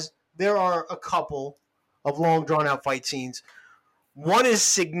scene wise, there are a couple of long drawn out fight scenes. One is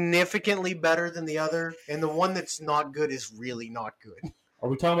significantly better than the other, and the one that's not good is really not good. Are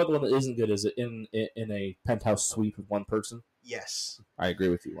we talking about the one that isn't good? Is it in a penthouse suite with one person? Yes. I agree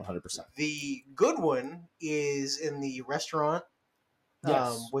with you 100%. The good one is in the restaurant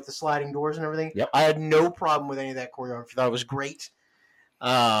with the sliding doors and everything. Yep. I had no problem with any of that choreography. I thought it was great.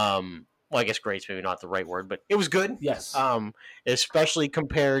 Well, I guess great's maybe not the right word, but it was good. Yes. Especially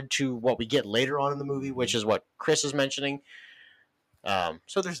compared to what we get later on in the movie, which is what Chris is mentioning.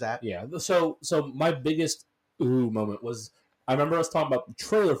 So there's that. Yeah. So my biggest ooh moment was I remember us talking about the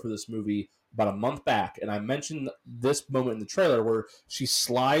trailer for this movie about a month back, and I mentioned this moment in the trailer where she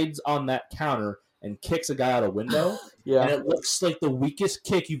slides on that counter and kicks a guy out a window. Yeah. And it looks like the weakest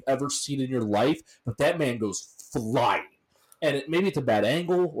kick you've ever seen in your life, but that man goes flying. And maybe it's a bad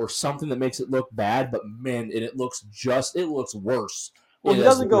angle or something that makes it look bad, but man, it looks worse. Well, he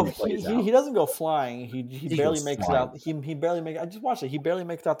doesn't go. He doesn't go flying. He barely makes it out. He barely makes. I just watched it. He barely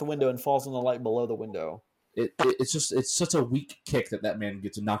makes it out the window and falls in the light below the window. It's such a weak kick that man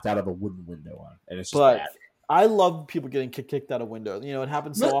gets knocked out of a wooden window on, and it's just bad. I love people getting kicked out of windows. It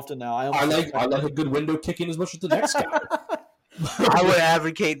happens so often now. I like a good window kicking as much as the next guy. I would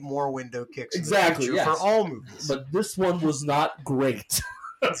advocate more window kicks exactly for all movies. But this one was not great.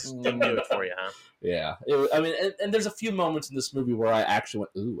 Didn't do it for you, huh? Yeah, and there's a few moments in this movie where I actually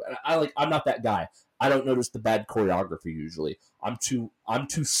went, ooh. And I'm not that guy. I don't notice the bad choreography usually. I'm too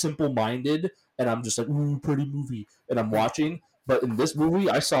simple minded, and I'm just like, ooh, pretty movie, and I'm watching. But in this movie,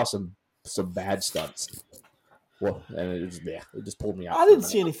 I saw some bad stunts. Well, and it just pulled me out. I didn't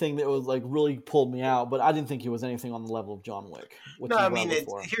see anything that was like really pulled me out, but I didn't think it was anything on the level of John Wick. No, I mean,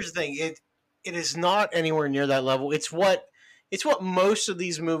 here's the thing: it is not anywhere near that level. It's what most of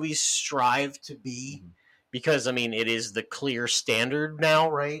these movies strive to be, because I mean, it is the clear standard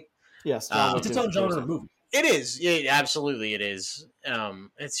now, right? Yes, it's its own genre of movie. It is, absolutely, it is.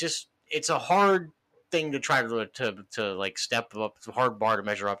 It's a hard thing to try to like step up. It's a hard bar to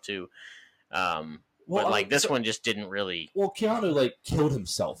measure up to. But like this one just didn't really. Well, Keanu like killed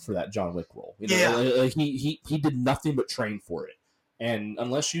himself for that John Wick role. He did nothing but train for it, and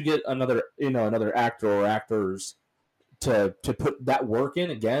unless you get another actor or actors to put that work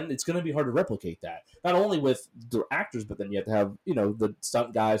in again, it's going to be hard to replicate that. Not only with the actors, but then you have to have the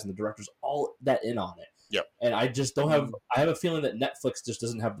stunt guys and the directors all that in on it. Yep. And I just don't have. I have a feeling that Netflix just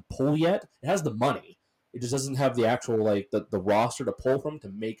doesn't have the pull yet. It has the money. It just doesn't have the actual the roster to pull from to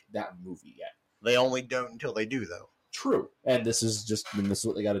make that movie yet. They only don't until they do, though. True. And this is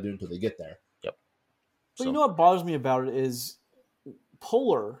what they got to do until they get there. Yep. But you know what bothers me about it is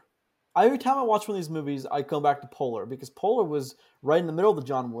Polar. Every time I watch one of these movies, I go back to Polar because Polar was right in the middle of the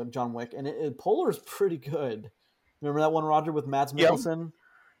John Wick, and Polar is pretty good. Remember that one, Roger, with Mads Mikkelsen?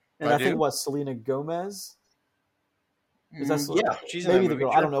 And I think Selena Gomez. She's maybe the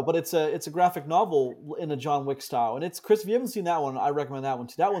girl. I don't know, but it's a graphic novel in a John Wick style, and it's Chris. If you haven't seen that one, I recommend that one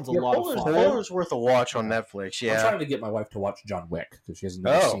too. That one's a lot of fun. Polar's worth a watch on Netflix. Yeah, I'm trying to get my wife to watch John Wick because she hasn't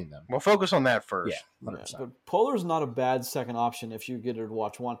never seen them. Well, focus on that first. Yeah, 100%. But Polar's not a bad second option if you get her to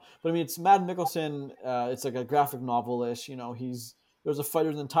watch one. But I mean, it's Mads Mikkelsen. It's like a graphic novel-ish. There's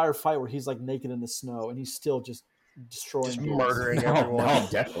an entire fight where he's like naked in the snow, and he's still just destroying, murdering everyone. No,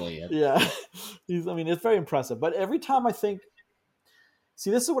 definitely. Yeah, it's very impressive. But every time I think. See,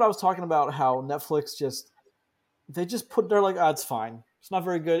 this is what I was talking about, how Netflix they're like, it's fine. It's not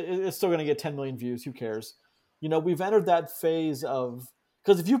very good. It's still going to get 10 million views. Who cares? We've entered that phase of,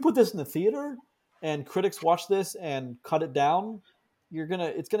 because if you put this in the theater and critics watch this and cut it down,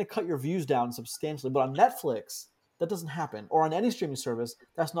 it's going to cut your views down substantially. But on Netflix, that doesn't happen. Or on any streaming service,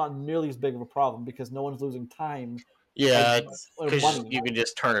 that's not nearly as big of a problem because no one's losing time. Yeah, because you can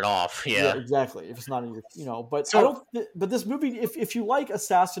just turn it off. Yeah, exactly. If it's not in your, but I don't. But this movie, if you like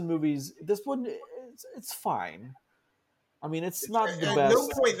assassin movies, this one, it's fine. I mean, it's not the best. At no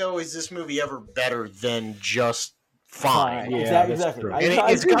point though is this movie ever better than just fine. Yeah, exactly.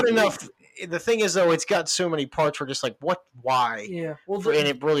 And it's got enough. The thing is though, it's got so many parts where just like what, why? Yeah. Well, and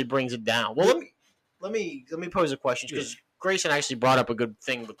it really brings it down. Well, let me pose a question because. Grayson actually brought up a good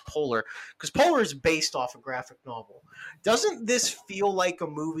thing with Polar, because Polar is based off a graphic novel. Doesn't this feel like a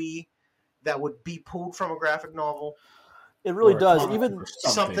movie that would be pulled from a graphic novel? It really does. Even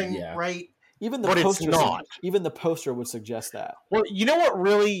something right? Even the but poster, it's not. Even the poster would suggest that. Well, you know what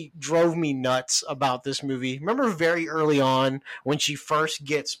really drove me nuts about this movie? Remember very early on when she first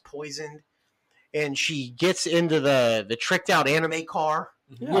gets poisoned and she gets into the tricked out anime car?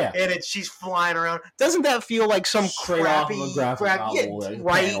 Yeah. And she's flying around. Doesn't that feel like some crappy graphic novel,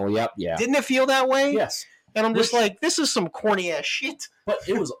 right? Panel. Yep, yeah. Didn't it feel that way? Yes. And I'm just like, this is some corny ass shit. But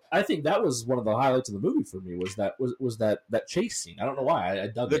it was. I think that was one of the highlights of the movie for me. Was that chase scene? I don't know why I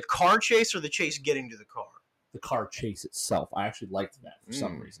dug the it. Car chase or the chase getting to the car. The car chase itself. I actually liked that for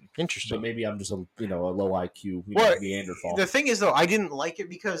some reason. Interesting. But maybe I'm just a low IQ Neanderthal. The thing is though, I didn't like it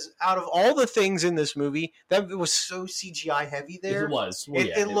because out of all the things in this movie, that it was so CGI heavy there. It was. Well,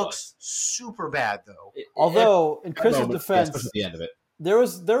 it looks super bad though. Although in Chris's defense, especially at the end of it. There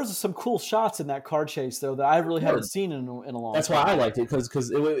was some cool shots in that car chase though that I really haven't seen in a long time. That's why I liked it because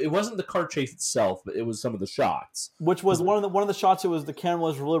it wasn't the car chase itself, but it was some of the shots. Which was one of the shots. It was the camera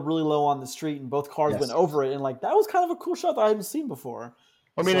was really low on the street and both cars went over it, and like that was kind of a cool shot that I hadn't seen before.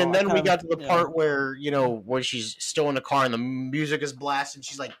 I mean, and then we got to the part where where she's still in the car and the music is blasting.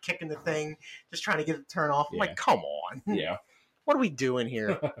 She's like kicking the thing, just trying to get it to turn off. I'm like, come on, what are we doing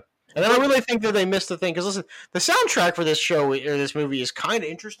here? And then I really think that they missed the thing because listen, the soundtrack for this show or this movie is kind of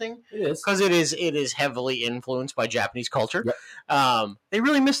interesting. It is because it is heavily influenced by Japanese culture. Yep. They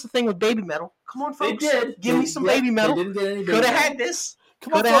really missed the thing with baby metal. Come on, folks, they did. Give me some baby metal. They didn't get any. Could have had this.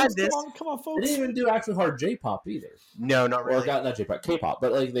 Come on, folks. Come on, folks. They didn't even do actually hard J-pop either. No, not really. Or not J-pop, K-pop,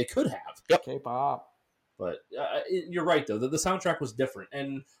 but like they could have. Yep. K-pop. But you're right though. The soundtrack was different,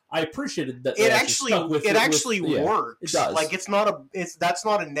 and I appreciated that. It actually works. It does. Like that's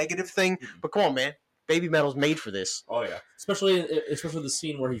not a negative thing. But come on, man, Baby Metal's made for this. Oh yeah, especially the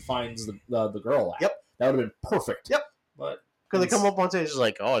scene where he finds the girl. At. Yep. That would have been perfect. Yep. But Because they come up on stage, it's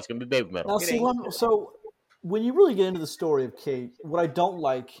like, oh, it's gonna be Baby Metal. Now, It see, ain't. so when you really get into the story of Kate, what I don't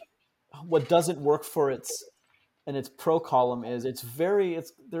like, what doesn't work for its pro column is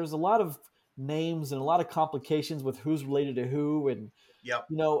there's a lot of names and a lot of complications with who's related to who, and Yep.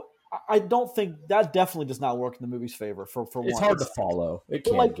 I don't think that definitely does not work in the movie's favor. For it's one, hard to follow. It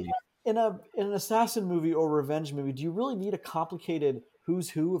can like be. in an assassin movie or revenge movie, do you really need a complicated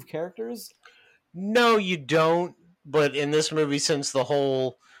who's who of characters? No, you don't. But in this movie, since the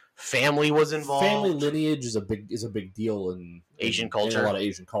whole family was involved, Family lineage is a big deal in Asian in culture. a lot of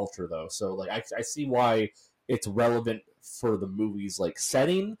Asian culture, though. So like I see why it's relevant for the movie's like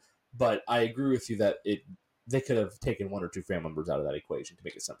setting, but I agree with you that they could have taken one or two family members out of that equation to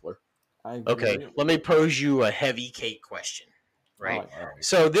make it simpler. I agree. Okay, let me pose you a heavy Kate question. Right. All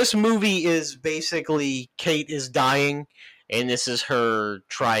So this movie is basically Kate is dying, and this is her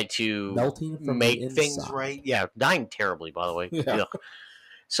try to Melting from make the things inside. right. Yeah, dying terribly, by the way. Yeah. Ugh.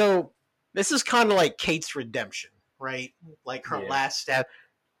 So this is kind of like Kate's redemption, right? Like her Yeah. last step.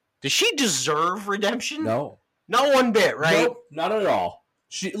 Does she deserve redemption? No, Not one bit, right? Nope, not at all.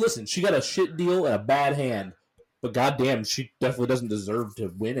 She got a shit deal and a bad hand, but goddamn, she definitely doesn't deserve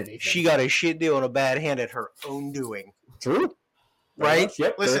to win anything. She got a shit deal and a bad hand at her own doing. True. Very Right? much,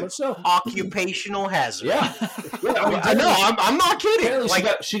 yep. Listen, Very much so. Occupational hazard. Yeah. Yeah, I know. I'm not kidding. Apparently,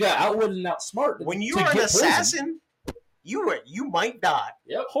 Like she got outwitted and outsmarted. when you to are an get poisoned. assassin, you might die.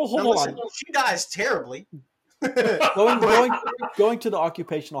 Yep. Hold Now, listen, on. she dies terribly. Going to the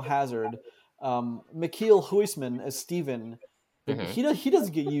occupational hazard, Mikhail Huisman as Steven, Mhm. he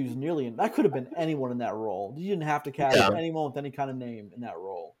doesn't get used nearly. That could have been anyone in that role. You didn't have to cast Yeah. anyone with any kind of name in that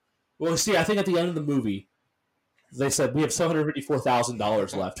role. Well, see, I think at the end of the movie, they said we have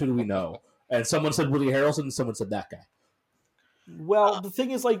 $754,000 left. Who do we know? And someone said Woody Harrelson, and someone said that guy. Well, the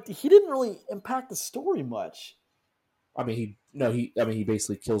thing is, like, he didn't really impact the story much. I mean, he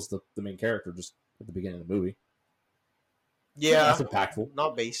basically kills the main character just at the beginning of the movie. Yeah, That's impactful.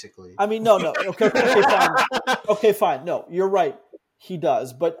 not basically. I mean, no. Okay, fine. Okay, fine. No, you're right. He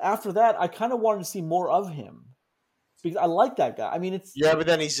does. But after that, I kind of wanted to see more of him. Because I like that guy. I mean, it's... Yeah, but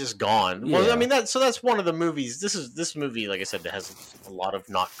then he's just gone. Well, Yeah. I mean, that's one of the movies. This movie, like I said, has a lot of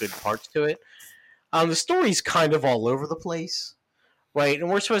not good parts to it. The story's kind of all over the place, right? And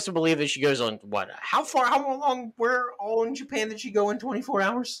we're supposed to believe that she goes on what? How long? Where all in Japan did she go in 24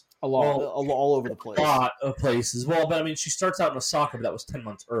 hours? all over the place. A lot of places. Well, but I mean, she starts out in Osaka, but that was 10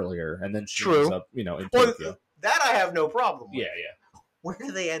 months earlier, and then she True. ends up, in Well, Tokyo. that I have no problem with. Yeah. Where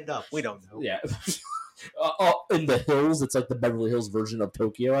do they end up? We don't know. Yeah. In the hills, it's like the Beverly Hills version of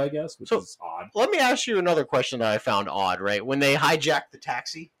Tokyo, I guess, which is odd. Let me ask you another question that I found odd, right? When they hijacked the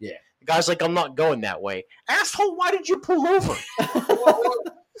taxi, Yeah. the guy's like, I'm not going that way. Asshole, why did you pull over?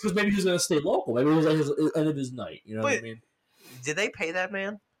 Because maybe he's going to stay local. Maybe it was like his end of his night. You know what I But- mean? Did they pay that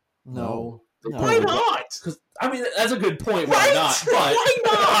man? No. Why not? Because I mean, that's a good point. Why Right? not? But Why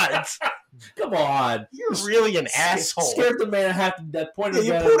not? come on, You're really an asshole. Scared the man half to death. Yeah, Pointed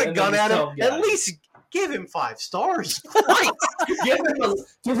you at put him, a and gun then at tell him. "Yeah." At least give him 5 stars. Right.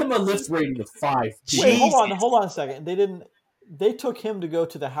 give him a lift rating of 5. Wait, Jesus. hold on a second. They took him to go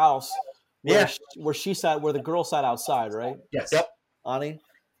to the house where, Yeah. where the girl sat outside, right? Yes. Yep. Ani?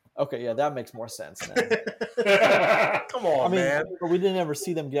 Okay, yeah, that makes more sense then. Come on, I mean, man. but we didn't ever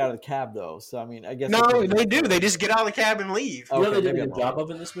see them get out of the cab, though. So, I mean, I guess... No, they do. They just get out of the cab and leave. Oh. You know what they Okay, did a maybe good I'm job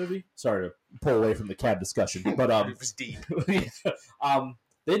of in this movie? Sorry to pull away from the cab discussion, but It was deep.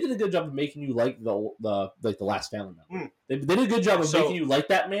 they did a good job of making you like the last family member. Mm. They did a good job of So- making you like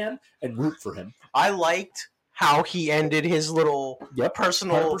that man and root for him. I liked how he ended his little Yep,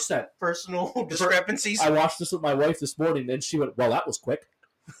 personal 100%. discrepancies. I watched this with my wife this morning, and she went, "Well, that was quick."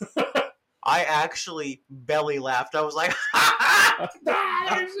 I actually belly laughed. I was like,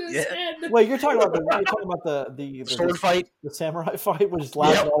 Yeah. Wait, you're talking about the sword fight. the samurai fight, which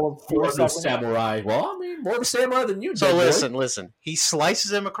lasted Yep. all of More 4 of a seconds? samurai. Well, I mean, more of a samurai than you. So big boy. listen. He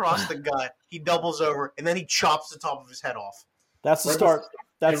slices him across the gut. He doubles over, and then he chops the top of his head off. That's the Right start.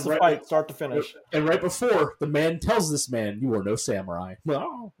 That's and the right- fight, start to finish. And right before, the man tells this man, "You are no samurai."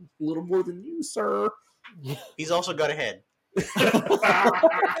 Well, a little more than you, sir. He's also got a head.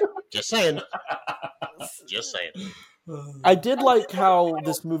 Just saying. Just saying. I did like how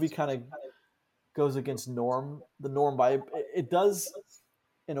this movie kind of goes against the norm by it does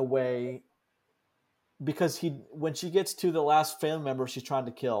in a way, because when she gets to the last family member she's trying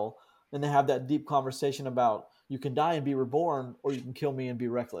to kill, and they have that deep conversation about you can die and be reborn, or you can kill me and be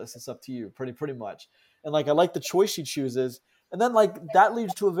reckless. It's up to you, pretty much. And like I like the choice she chooses And then like that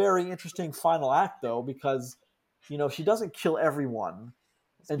leads to a very interesting final act though, because she doesn't kill everyone,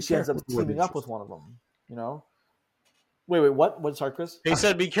 and she ends up teaming up with one of them. Wait, what? Sorry, Chris. He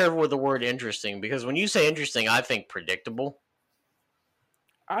said, "Be careful with the word interesting," because when you say interesting, I think predictable.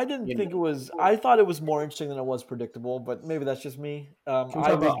 I didn't think it was. I thought it was more interesting than it was predictable, but maybe that's just me. Can we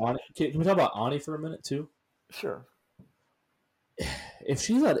talk about Ani for a minute too? Sure. If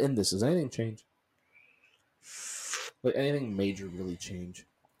she's not in this, does anything change? Like anything major really change?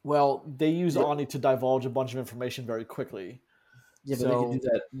 Well, they use Ani to divulge a bunch of information very quickly. Yeah, but they can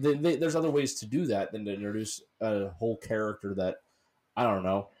do that. There's other ways to do that than to introduce a whole character that I don't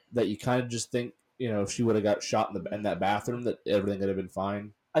know, that you kind of just think, if she would have got shot in that bathroom, that everything would have been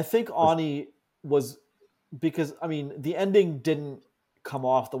fine. I think Ani was, because the ending didn't come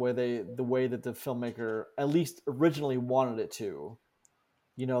off the way that the filmmaker at least originally wanted it to.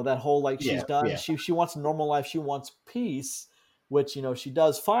 That whole she's done. Yeah. She wants a normal life. She wants peace, which she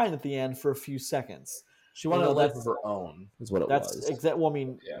does fine at the end for a few seconds. She wanted a life of her own, is what it was. Exactly.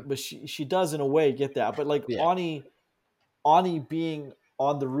 Well, but she does in a way get that. But Ani being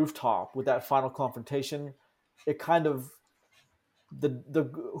on the rooftop with that final confrontation, it kind of the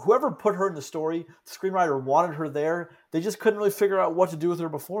whoever put her in the story, the screenwriter wanted her there. They just couldn't really figure out what to do with her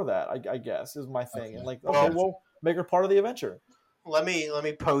before that. I guess is my thing. Okay. And we'll make her part of the adventure. Let me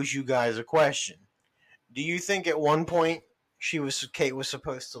pose you guys a question. Do you think at one point Kate was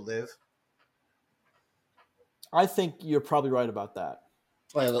supposed to live? I think you're probably right about that.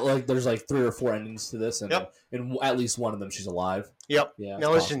 Like there's 3 or 4 endings to this, and in at least one of them she's alive. Yep. Yeah.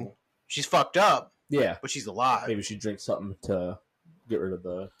 Now listen, she's fucked up. Yeah. But she's alive. Maybe she drinks something to get rid of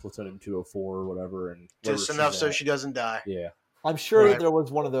the plutonium 204 or whatever, and just enough so she doesn't die. Yeah. I'm sure there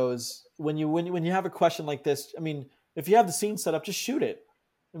was one of those when you have a question like this. If you have the scene set up, just shoot it.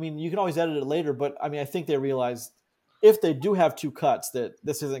 You can always edit it later, but I think they realized if they do have 2 cuts that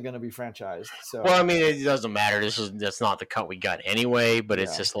this isn't going to be franchised. So it doesn't matter. That's not the cut we got anyway. But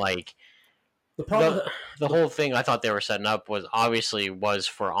it's just like the whole thing I thought they were setting up was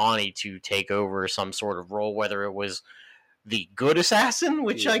for Ani to take over some sort of role, whether it was the good assassin,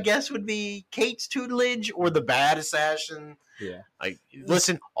 which I guess would be Kate's tutelage, or the bad assassin. Yeah.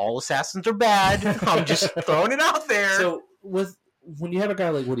 Listen, all assassins are bad. I'm just throwing it out there. So when you have a guy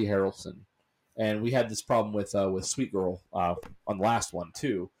like Woody Harrelson, and we had this problem with Sweet Girl on the last one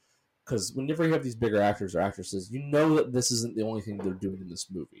too, because whenever you have these bigger actors or actresses, that this isn't the only thing they're doing in this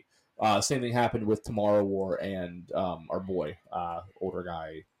movie. Same thing happened with Tomorrow War and our boy, older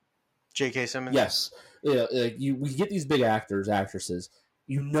guy, J.K. Simmons. Yes, we get these big actors, actresses.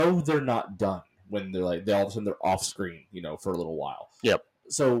 They're not done when they're all of a sudden they're off screen, for a little while. Yep.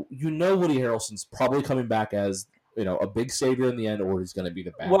 So Woody Harrelson's probably coming back as a big savior in the end, or he's going to be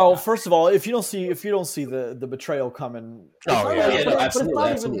the bad guy. First of all, if you don't see the betrayal coming,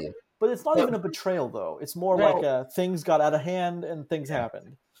 absolutely. But it's not even a betrayal though. It's more like things got out of hand and things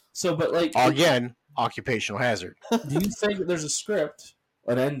happened. So, but again, occupational hazard. Do you think that there's a script,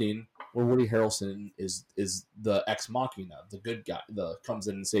 an ending where Woody Harrelson is the ex machina, the good guy, the comes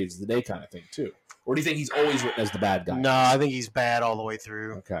in and saves the day kind of thing too? Or do you think he's always written as the bad guy? No, I think he's bad all the way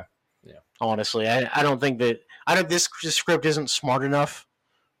through. Okay. Yeah. Honestly, I don't think that this script isn't smart enough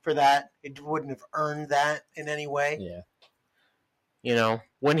for that. It wouldn't have earned that in any way. Yeah.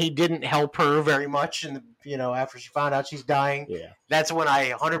 When he didn't help her very much, and after she found out she's dying, that's when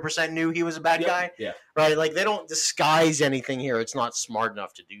I 100% knew he was a bad guy. Yeah. Right? They don't disguise anything here. It's not smart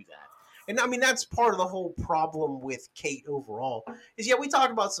enough to do that. And that's part of the whole problem with Kate overall. Is we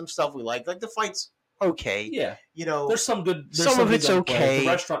talk about some stuff we like the fights. Okay. Yeah. There's some good. Some of it's okay. The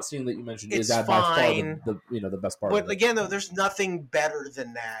restaurant scene that you mentioned is fine. by far the best part. But again, though, there's nothing better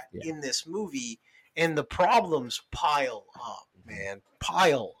than that in this movie, and the problems pile up, man.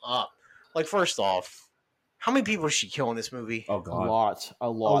 Pile up. First off, how many people did she kill in this movie? Oh God, a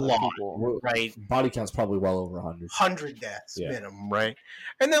lot of people. Right. Body count's probably well over 100. 100 deaths minimum, right?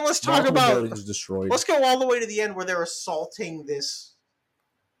 And then let's talk about. Buildings destroyed. Let's go all the way to the end where they're assaulting this.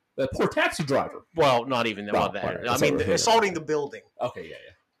 The poor taxi driver. Well, not even that. Right. Assaulting the building. Okay,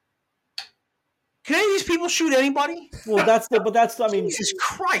 yeah. Can any of these people shoot anybody? Well, Jesus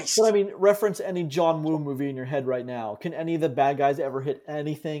Christ. But reference any John Woo movie in your head right now. Can any of the bad guys ever hit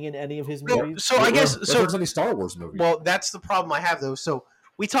anything in any of his movies? So I guess there's any Star Wars movie. Well, that's the problem I have though. So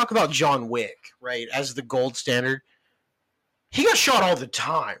we talk about John Wick, right, as the gold standard. He got shot all the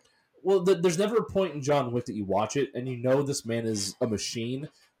time. Well, there's never a point in John Wick that you watch it and this man is a machine.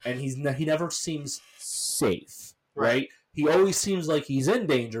 And he never seems safe, right? He always seems like he's in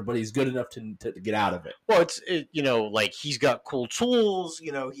danger, but he's good enough to get out of it. Well, he's got cool tools.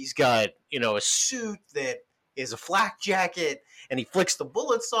 He's got a suit that is a flak jacket, and he flicks the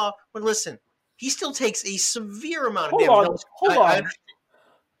bullets off. But listen, he still takes a severe amount of damage.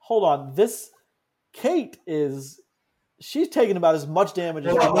 Hold on. This Kate she's taking about as much damage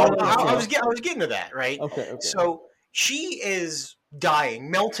as I was getting to that, right? Okay. So she is dying,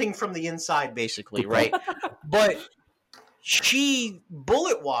 melting from the inside, basically, right? But she,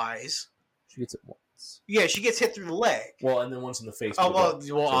 bullet-wise, She gets it once. yeah, she gets hit through the leg. Well, and then once in the face.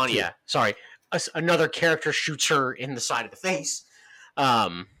 Anya. Sorry, another character shoots her in the side of the face.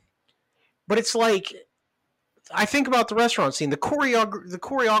 But it's like, I think about the restaurant scene, the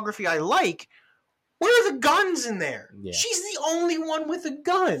choreography I like. Where are the guns in there? Yeah. She's the only one with a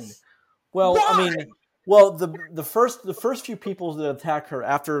gun. Well, Why? I mean, well, the first few people that attack her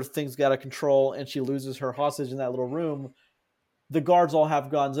after things got out of control and she loses her hostage in that little room, the guards all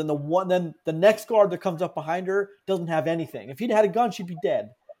have guns, and then the next guard that comes up behind her doesn't have anything. If he'd had a gun, she'd be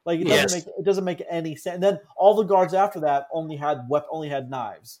dead. Like it doesn't make any sense. And then all the guards after that only had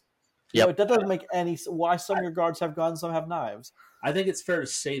knives. Yeah, that doesn't make any. Why some of your guards have guns, some have knives? I think it's fair to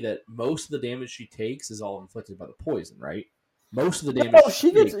say that most of the damage she takes is all inflicted by the poison, right? Most of the damage. No,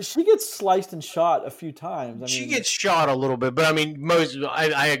 she gets sliced and shot a few times. She gets shot a little bit, but I mean,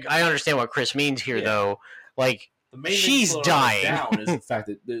 I understand what Chris means here, though. Like, the main she's thing dying. Down is the fact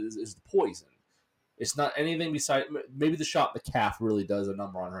that is the poison. It's not anything besides maybe the shot in the calf really does a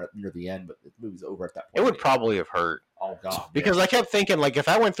number on her near the end, but the movie's over at that point. It would probably have hurt. Oh god! Because I kept thinking, like, if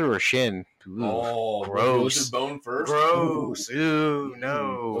I went through her shin, gross. Bone first. Gross. Ooh,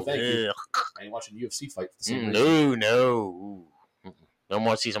 no. Well, thank you. I ain't watching UFC fight for the same reason. No. No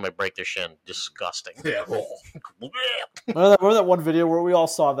more see somebody break their shin. Disgusting. Yeah. Remember that one video where we all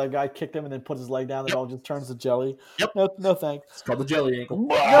saw that guy kicked him and then put his leg down and it all just turns to jelly? Yep. No thanks. It's called the jelly ankle.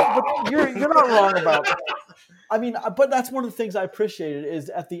 No, but you're not wrong about it. I mean, but that's one of the things I appreciated is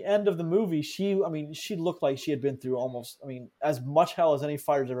at the end of the movie, she looked like she had been through almost, as much hell as any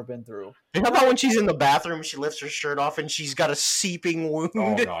fighter's ever been through. How about when she's in the bathroom, she lifts her shirt off and she's got a seeping wound?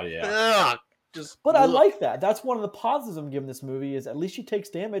 Oh god, yeah. But I like that. That's one of the positives I'm giving this movie is at least she takes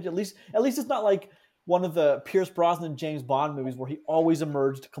damage. At least it's not like one of the Pierce Brosnan James Bond movies where he always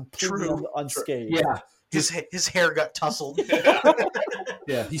emerged completely unscathed. Yeah. His hair got tousled.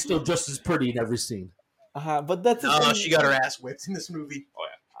 Yeah, he's still just as pretty in every scene. But that's she got her ass whipped in this movie. Oh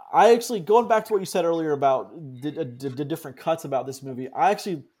yeah. I actually, going back to what you said earlier about the different cuts about this movie, I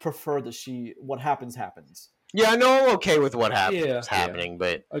actually prefer that what happens. Yeah, I know I'm okay with what happening,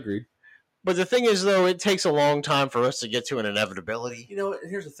 but agreed. But the thing is, though, it takes a long time for us to get to an inevitability. You know,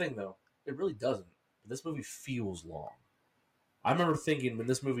 here's the thing, though. It really doesn't. This movie feels long. I remember thinking when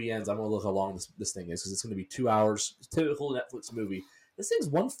this movie ends, I'm going to look how long this thing is because it's going to be 2 hours. Typical Netflix movie. This thing's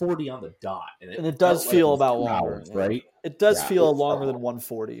 140 on the dot. And it does feel about longer. Hours, right? It does feel longer than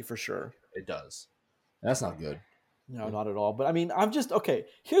 140 for sure. It does. That's not good. No, not at all. But I mean, I'm just, okay.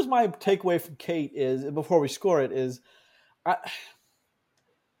 Here's my takeaway from Kate is, before we score it, is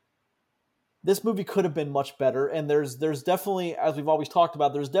this movie could have been much better, and there's definitely, as we've always talked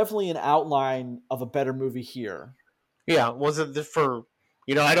about, there's definitely an outline of a better movie here. Yeah, was it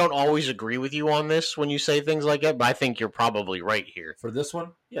I don't always agree with you on this when you say things like that, but I think you're probably right here. For this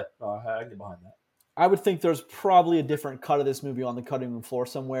one, yeah, I get behind that. I would think there's probably a different cut of this movie on the cutting room floor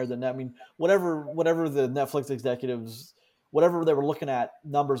somewhere than that. I mean, whatever the Netflix executives, whatever they were looking at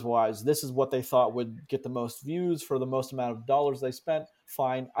numbers-wise, this is what they thought would get the most views for the most amount of dollars they spent.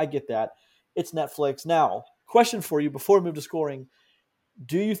 Fine, I get that. It's Netflix. Now, question for you before we move to scoring.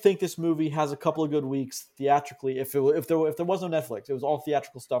 Do you think this movie has a couple of good weeks theatrically? If there was no Netflix, it was all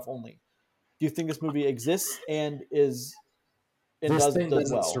theatrical stuff only. Do you think this movie exists and does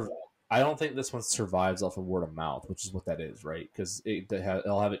well? I don't think this one survives off of word of mouth, which is what that is, right? Because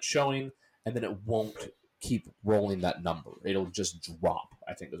it'll have it showing, and then it won't keep rolling that number. It'll just drop,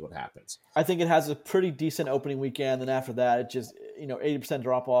 I think is what happens. I think it has a pretty decent opening weekend, and after that, it just 80%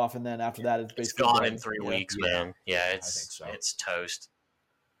 drop off, and then after that, it's basically gone in 3 weeks, man. Yeah, it's toast.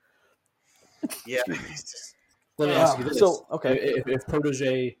 Yeah. Let me ask you this. So, okay. If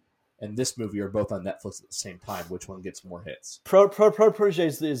Protégé and this movie are both on Netflix at the same time, which one gets more hits?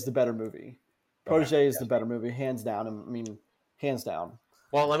 Protégé is the better movie. Protégé is the better movie, hands down. I mean, hands down.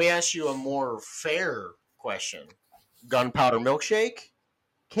 Well, let me ask you a more fair question. Gunpowder Milkshake?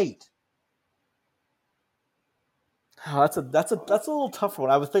 Kate. Oh, that's a little tough one.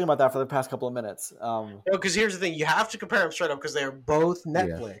 I was thinking about that for the past couple of minutes. Because here's the thing: you have to compare them straight up because they are both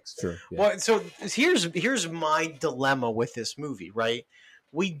Netflix. Yeah, true. Yeah. Well, so here's my dilemma with this movie. Right,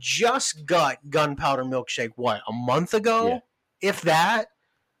 we just got Gunpowder Milkshake a month ago, if that.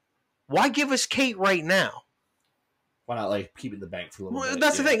 Why give us Kate right now? Why not keep it in the bank for a little bit?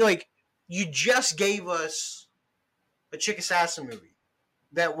 That's the thing. you just gave us a chick assassin movie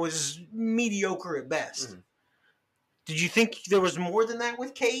that was mediocre at best. Mhm. Did you think there was more than that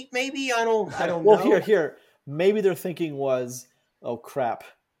with Kate? Maybe I don't Well, know. here, maybe their thinking was, oh crap,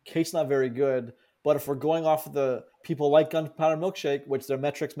 Kate's not very good. But if we're going off of the people like Gunpowder Milkshake, which their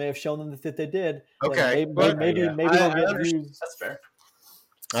metrics may have shown them that they did, then Okay, maybe yeah. they'll get understand. views. That's fair.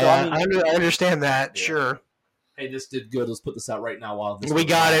 So I mean, I understand that. Yeah. Sure, Hey, this did good. Let's put this out right now while this we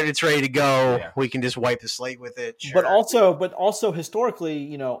got it. It's ready to go. Yeah. We can just wipe the slate with it. Sure. but also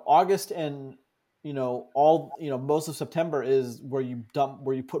historically, August and most of September is where you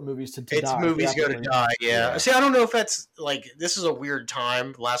put movies to it's die. movies go to theatrically. die. Yeah. Yeah. See, I don't know if that's like this is a weird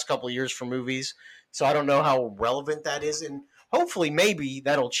time the last couple of years for movies, so I don't know how relevant that is, and hopefully maybe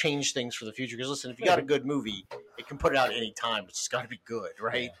that'll change things for the future. Because listen, if you got a good movie, it can put it out any time. It's just got to be good,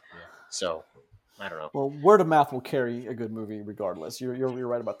 right? Yeah. So I don't know. Well, word of mouth will carry a good movie regardless. You're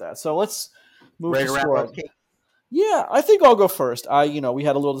right about that. So let's move Ready to to wrap score. up? Kate? Yeah, I think I'll go first. We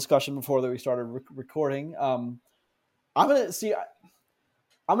had a little discussion before that we started recording. I'm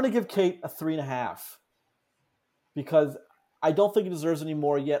gonna give Kate a 3.5 because I don't think it deserves any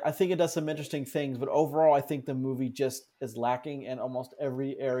more yet. I think it does some interesting things, but overall, I think the movie just is lacking in almost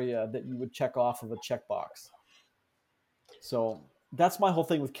every area that you would check off of a checkbox. So that's my whole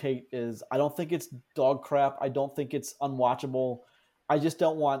thing with Kate is I don't think it's dog crap. I don't think it's unwatchable. I just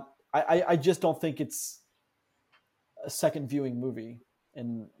don't want. I just don't think it's a second viewing movie,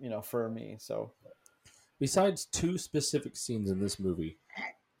 and for me. So Besides two specific scenes in this movie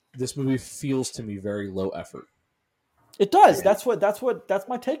feels to me very low effort. it does. Yeah. That's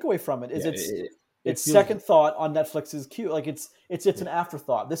my takeaway from it. Is Yeah, it's feels- second thought on Netflix's queue. Like it's an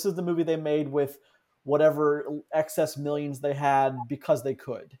afterthought. This is the movie they made with whatever excess millions they had because they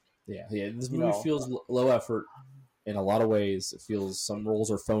could. Yeah. This movie feels low effort in a lot of ways. It feels some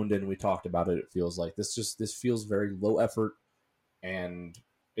roles are phoned in. We talked about it. It feels like this feels very low effort, and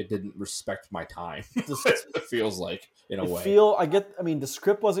it didn't respect my time. It feels like in a way. The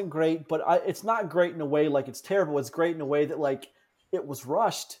script wasn't great, but it's not great in a way like it's terrible. It's great in a way that like it was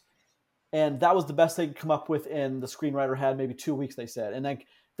rushed, and that was the best they could come up with. And the screenwriter had maybe 2 weeks, they said, and like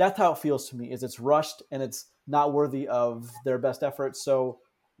that's how it feels to me. Is it's rushed and it's not worthy of their best effort. So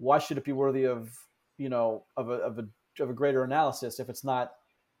why should it be worthy of a greater analysis if it's not?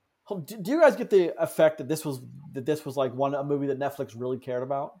 Do you guys get the effect that this was like a movie that Netflix really cared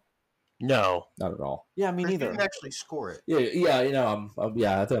about? No, Not at all. Yeah, me you neither. didn't actually score it. Yeah. I think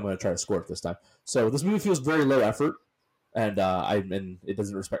I'm going to try to score it this time. So this movie feels very low effort, and it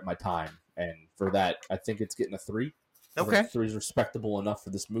doesn't respect my time. And for that, I think it's getting a 3. I Okay. think 3 is respectable enough for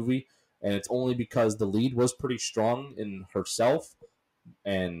this movie, and it's only because the lead was pretty strong in herself,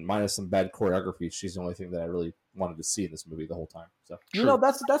 and minus some bad choreography, she's the only thing that I really wanted to see in this movie the whole time. So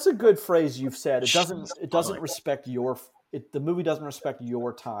That's a good phrase you've said. It doesn't Fine. respect the movie doesn't respect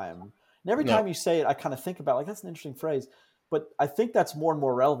your time. And every No. time you say it, I kind of think about like that's an interesting phrase. But I think that's more and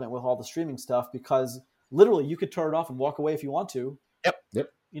more relevant with all the streaming stuff because literally you could turn it off and walk away if you want to. Yep.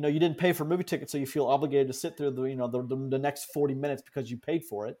 You didn't pay for movie tickets, so you feel obligated to sit through the next 40 minutes because you paid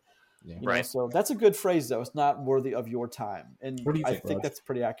for it. Yeah. Right. So that's a good phrase though. It's not worthy of your time. And What do you I think, think Raj? that's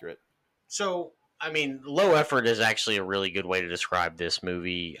pretty accurate. So, low effort is actually a really good way to describe this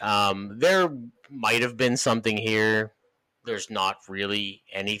movie. There might have been something here. There's not really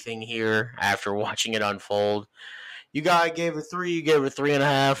anything here after watching it unfold. You guy gave it 3, you gave it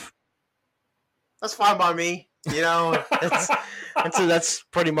 3.5. That's fine by me. That's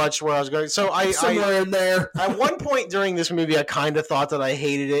pretty much where I was going. So Somewhere in there. at one point during this movie, I kind of thought that I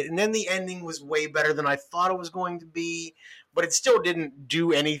hated it, and then the ending was way better than I thought it was going to be, but it still didn't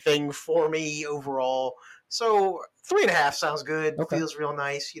do anything for me overall. So 3.5 sounds good. Okay. Feels real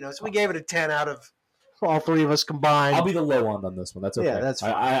nice. So we gave it a 10 out of all three of us combined. I'll be the low on this one. That's okay. Yeah, that's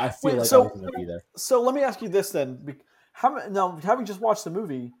fine. I feel Wait, like so- I was going to be there. So let me ask you this then. Now, having just watched the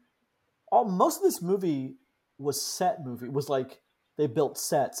movie, most of this movie was like they built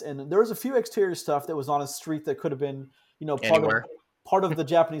sets, and there was a few exterior stuff that was on a street that could have been, Anywhere. part of the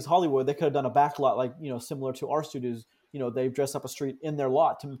Japanese Hollywood. They could have done a back lot, like similar to our studios. They've dressed up a street in their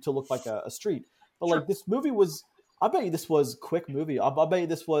lot to look like a street. But like this movie was, I bet you this was a quick movie. I bet you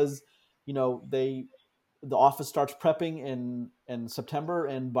this was, the office starts prepping in September,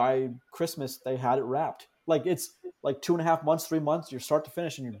 and by Christmas they had it wrapped. Like it's like 2.5 months, 3 months, you're start to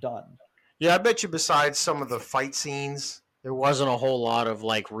finish, and you're done. Yeah, I bet you besides some of the fight scenes, there wasn't a whole lot of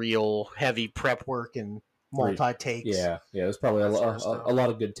like real heavy prep work and multi takes. Yeah. There's probably That sort of stuff. a lot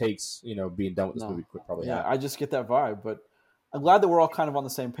of good takes, being done with this No. movie. Probably. Yeah, Yeah. I just get that vibe, but I'm glad that we're all kind of on the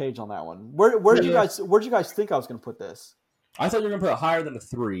same page on that one. Where did you guys think I was going to put this? I thought you were going to put it higher than a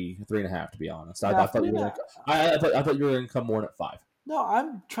 3.5, to be honest. I Nah, thought you were 3.5. I thought you were going to come more in at 5. No,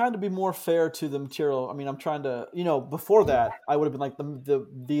 I'm trying to be more fair to the material. I mean, I'm trying to, before that, I would have been like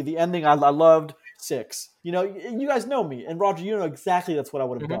the ending. I loved 6. You guys know me, and Roger, you know exactly that's what I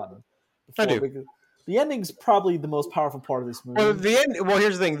would have done. I Before, do. because the ending's probably the most powerful part of this movie. Well, the end. Well,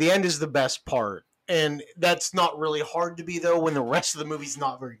 here's the thing: the end is the best part, and that's not really hard to be though. When the rest of the movie's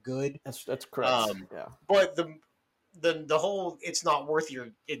not very good. That's correct. Yeah. But the whole it's not worth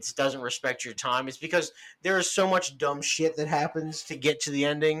it doesn't respect your time is because there is so much dumb shit that happens to get to the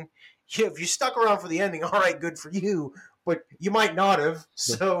ending. If you stuck around for the ending, all right, good for you. But you might not have. The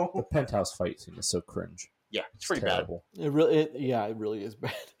So penthouse fight scene is so cringe. yeah, it's pretty terrible. It really is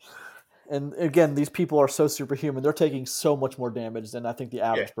bad. And again, these people are so superhuman. They're taking so much more damage than I think the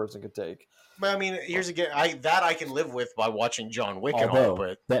average person could take. But I mean, here's again, I can live with by watching John Wick and all. Although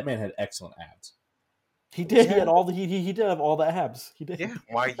But that man had excellent abs. He did. Yeah. He had all the he did have all the abs. He did. yeah,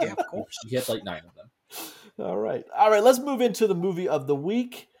 why? Yeah, of course. He had like 9 of them. All right. Let's move into the movie of the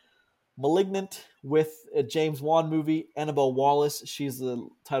week, *Malignant*, with a James Wan movie. Annabelle Wallis, she's the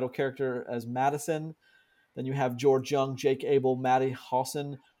title character as Madison. Then you have George Young, Jake Abel, Maddie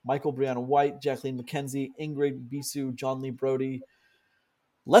Hawson, Michael Brianna White, Jacqueline McKenzie, Ingrid Bisu, John Lee Brody.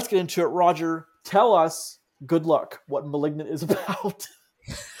 Let's get into it. Roger, tell us, good luck, what *Malignant* is about.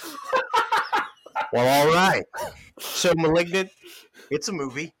 Well, all right. So, *Malignant*, it's a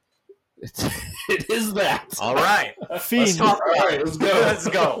movie. It is that. All right. Fiend. Let's talk All about right, it. let's go. Let's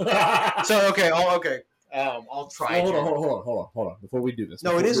go. So, okay. I'll try. Hold to. on. Before we do this.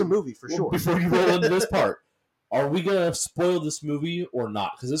 No, it is a movie for sure. Before you roll into this part, are we gonna spoil this movie or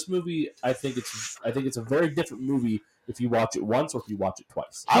not? Because this movie, I think it's a very different movie if you watch it once or if you watch it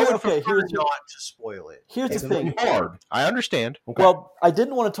twice. I would Okay, prefer not to spoil it. Here's It's the gonna thing. be hard. I understand. Okay. Well, I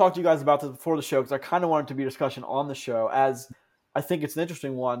didn't want to talk to you guys about this before the show because I kind of wanted to be a discussion on the show, as I think it's an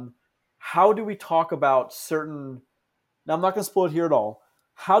interesting one. How do we talk about certain? Now, I'm not going to spoil it here at all.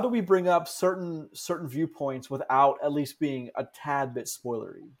 How do we bring up certain viewpoints without at least being a tad bit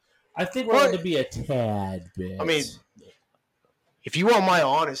spoilery? I think we're going to be a tad bit. I mean, if you want my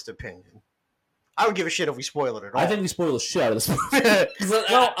honest opinion, I don't give a shit if we spoil it at all. I think we spoil the shit out of this movie.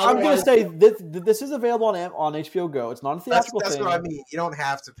 Well, I'm going to say this is available on HBO Go. It's not a theatrical that's thing. what I mean. You don't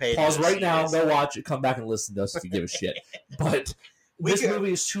have to pay. Pause this. right now, Yes. go watch it, come back and listen to us if you give a shit. But this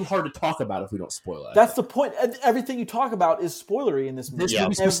movie is too hard to talk about if we don't spoil it. That's the point. Everything you talk about is spoilery in this movie. This movie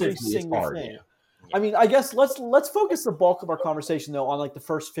Every specifically is single hard. thing. I mean, I guess let's focus the bulk of our conversation though on like the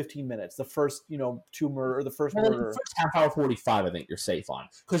first 15 minutes, the first two murder or the first Well, murder. the first half hour 45, I think you're safe on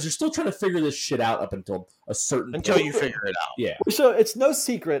because you're still trying to figure this shit out up until a certain Until point. you figure it out. Yeah, So it's no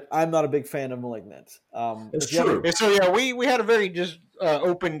secret I'm not a big fan of *Malignant*. it's if you haven't- true. And so yeah, we had a very just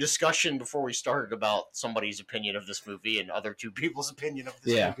open discussion before we started about somebody's opinion of this movie and other two people's opinion of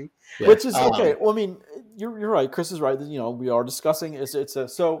this Yeah. movie. Yeah. Which is okay. Well, I mean, you're right. Chris is right. We are discussing.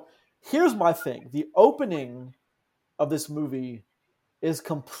 So here's my thing. The opening of this movie is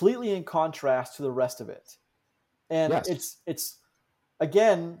completely in contrast to the rest of it, and Yes. it's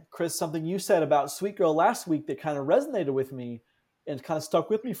again, Chris, something you said about Sweet Girl last week that kind of resonated with me and kind of stuck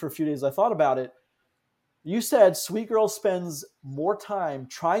with me for a few days. I thought about it. You said Sweet Girl spends more time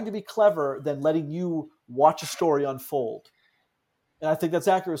trying to be clever than letting you watch a story unfold. And I think that's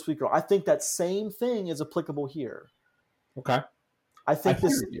accurate with Sweet Girl. I think that same thing is applicable here. Okay. I think agree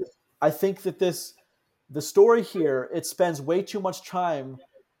this with you. I think that the story here, it spends way too much time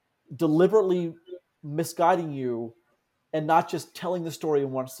deliberately misguiding you and not just telling the story it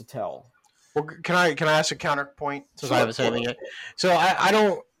wants to tell. Well, can I ask a counterpoint since Sure. I haven't said anything yet? So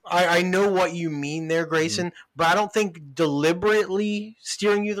I know what you mean there, Grayson, but I don't think deliberately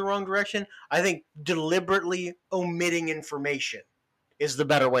steering you the wrong direction. I think deliberately omitting information is the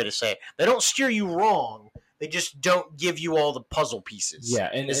better way to say it. They don't steer you wrong. They just don't give you all the puzzle pieces. Yeah,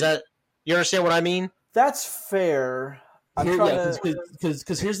 and that you understand what I mean? That's fair.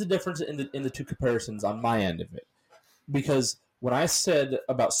 Because here's the difference in the two comparisons on my end of it. Because what I said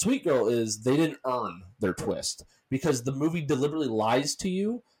about Sweet Girl is they didn't earn their twist because the movie deliberately lies to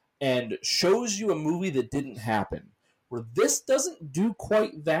you and shows you a movie that didn't happen. Where this doesn't do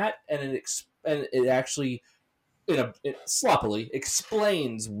quite that, and it actually it sloppily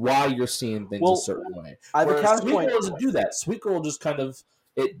explains why you're seeing things a certain way. I have a Whereas Sweet counterpoint. Girl doesn't do that. Sweet Girl just kind of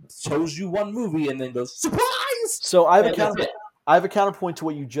it shows you one movie and then goes surprise. So I have And that's it. I have a counterpoint to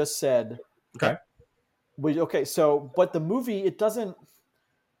what you just said. Okay. Okay, so but the movie it does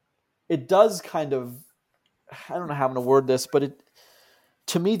kind of, I don't know how I'm going to word this, but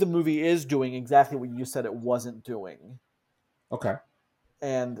to me the movie is doing exactly what you said it wasn't doing. Okay.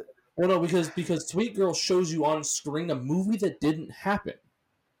 And Well, no, because Sweet Girl shows you on screen a movie that didn't happen.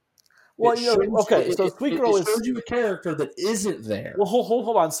 Well, It shows, okay, so Sweet Girl it shows you a character that isn't there. Well,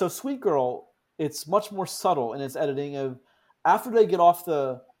 hold on. So Sweet Girl, it's much more subtle in its editing of after they get out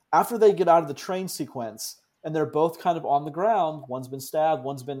of the train sequence and they're both kind of on the ground. One's been stabbed,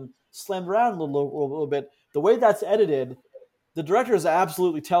 one's been slammed around a little bit. The way that's edited, the director is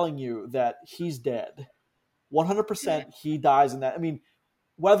absolutely telling you that he's dead. 100% he dies in that. I mean,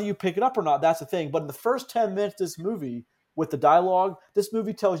 whether you pick it up or not, that's the thing. But in the first 10 minutes of this movie, with the dialogue, this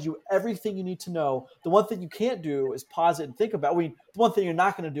movie tells you everything you need to know. The one thing you can't do is pause it and think about. I mean, the one thing you're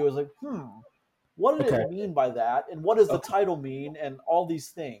not going to do is like, what did it mean by that? And what does the title mean? And all these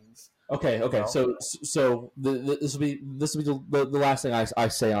things. Okay. So this will be the last thing I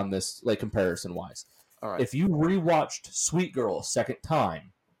say on this, like comparison wise. All right. If you rewatched Sweet Girl a second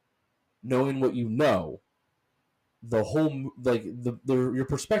time, knowing what you know, the whole your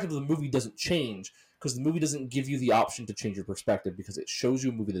perspective of the movie doesn't change because the movie doesn't give you the option to change your perspective because it shows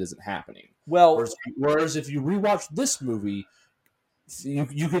you a movie that isn't happening. Well, whereas if you rewatch this movie, you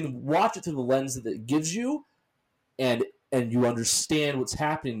can watch it through the lens that it gives you, and you understand what's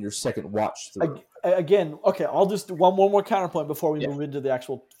happening in your second watch through. Again, okay, I'll just do one more counterpoint before we move into the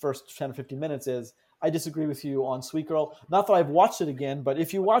actual first 10 or 15 minutes is I disagree with you on Sweet Girl. Not that I've watched it again, but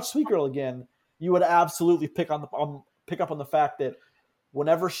if you watch Sweet Girl again, you would absolutely pick up on the fact that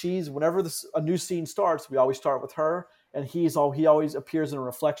whenever a new scene starts, we always start with her, and he always appears in a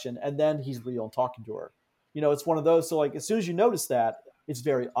reflection, and then he's real and talking to her. It's one of those. So like as soon as you notice that, it's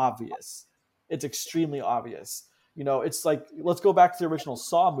very obvious. It's extremely obvious. It's like let's go back to the original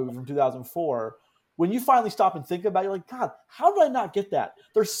Saw movie from 2004. When you finally stop and think about it, you're like, God, how did I not get that?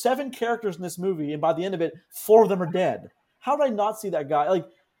 There's 7 characters in this movie, and by the end of it, 4 of them are dead. How did I not see that guy? Like,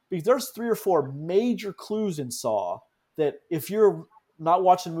 because there's 3 or 4 major clues in Saw that if you're not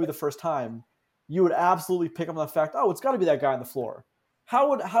watching the movie the first time, you would absolutely pick up on the fact, oh, it's got to be that guy on the floor.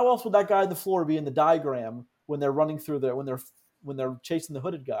 How else would that guy on the floor be in the diagram when they're running through when they're chasing the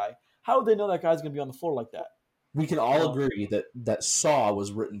hooded guy? How would they know that guy's going to be on the floor like that? We can all agree that Saw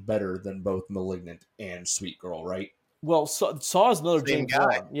was written better than both Malignant and Sweet Girl, right? Well, Saw is another Same James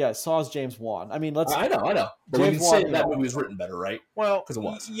guy. Wan. Yeah, Saw is James Wan. I mean, I know. But we can say that movie was written better, right? Well, 'Cause it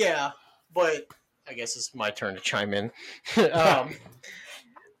was. Yeah, but I guess it's my turn to chime in.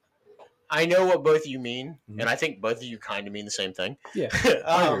 I know what both of you mean, and I think both of you kind of mean the same thing. Yeah,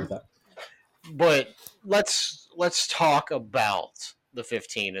 I agree with that. But let's talk about the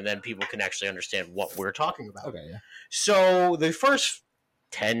 15, and then people can actually understand what we're talking about. Okay, yeah. So the first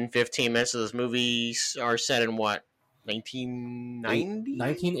 10, 15 minutes of this movie are set in what, 1990?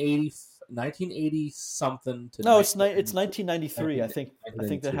 1980 something to No, it's 1993. I think that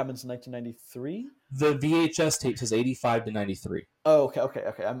 1992. happens in 1993. The VHS tape says 85 to 93. Oh, okay.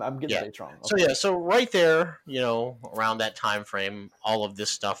 I'm getting the dates wrong. Okay. So right there, around that time frame, all of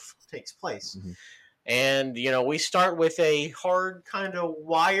this stuff takes place. Mhm. And, we start with a hard kind of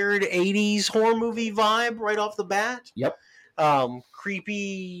wired 80s horror movie vibe right off the bat. Yep.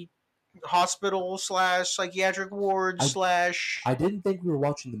 Creepy hospital / psychiatric ward / I didn't think we were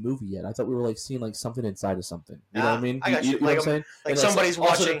watching the movie yet. I thought we were like seeing like something inside of something. You know what I mean? I got you. know what I'm saying? Like And somebody's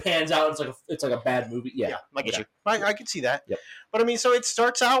also watching. it pans out. It's like a bad movie. Yeah, I get you. I can see that. Yep. But I mean, so it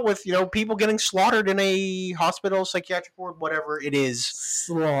starts out with people getting slaughtered in a hospital, psychiatric ward, whatever it is.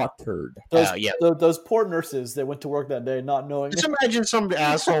 Slaughtered. Those poor nurses that went to work that day not knowing. Just imagine some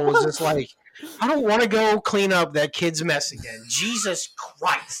asshole was just like, I don't want to go clean up that kid's mess again. Jesus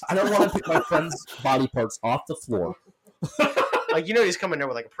Christ! I don't want to pick my friend's body parts off the floor. Like he's coming there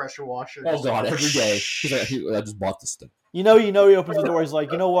with like a pressure washer. Oh God, every day. He's like, I just bought this thing. He opens the door. He's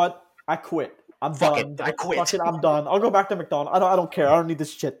like, you know what? I quit. I'm Fuck done. it. I quit. Fuck it. I'm done. I'll go back to McDonald's. I don't care. I don't need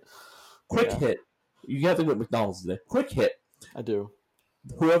this shit. Quick hit. You have to go to McDonald's today. Quick hit. I do.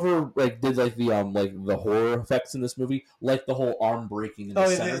 Whoever did the horror effects in this movie, like the whole arm breaking in the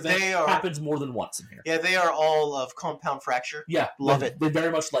center thing, happens more than once in here. Yeah, they are all of compound fracture. Yeah, love it. They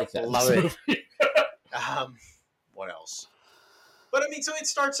very much like that. Love it. What else? But I mean, so it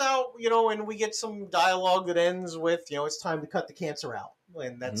starts out, and we get some dialogue that ends with, it's time to cut the cancer out,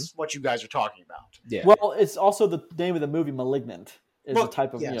 and that's what you guys are talking about. Yeah. Well, it's also the name of the movie, Malignant, is the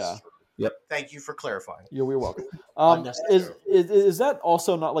type of Yep. Thank you for clarifying. You're welcome. Is that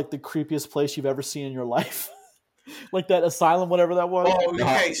also not like the creepiest place you've ever seen in your life? Like that asylum, whatever that was? Oh,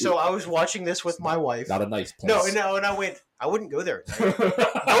 okay. So I was watching this with my wife. Not a nice place. No, and I went, I wouldn't go there. Go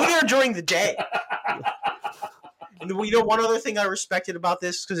there during the day. And one other thing I respected about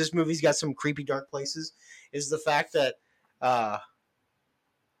this, because this movie's got some creepy, dark places, is the fact that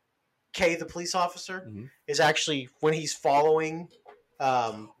Kay, the police officer, is actually, when he's following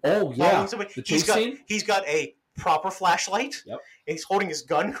Oh yeah, somebody. the chase scene. He's got a proper flashlight. Yep. And he's holding his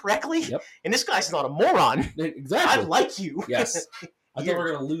gun correctly. Yep. And this guy's not a moron. Exactly. I like you. Yes. I thought we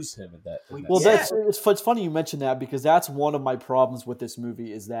were gonna lose him in that. Well, Yeah. it's funny you mentioned that because that's one of my problems with this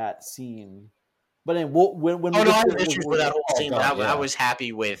movie is that scene. But then when I we have get to- issues with that whole scene, God, but yeah. I was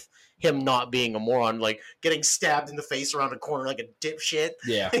happy with him not being a moron, like getting stabbed in the face around a corner like a dipshit.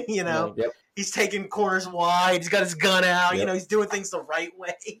 Yeah. You know, Yep. he's taking corners wide. He's got his gun out. Yep. You know, he's doing things the right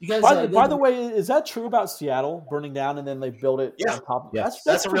way. You guys, by the way, is that true about Seattle burning down and then they build it Yeah. on top? Yeah.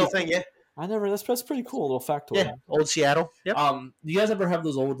 That's a real pretty thing. Yeah. I never. That's pretty cool. A little factoid. Yeah. Old Seattle. Yep. you guys ever have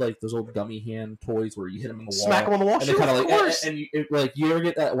those old dummy hand toys where you hit them in the wall, Smack him on the wall. and they Sure, kind of of like, course. and you ever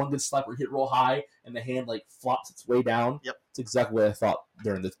get that one good slap where you hit real high and the hand like flops its way down? Yep. It's exactly what I thought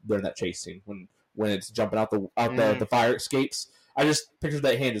during that chase scene when it's jumping out the fire escapes. I just pictured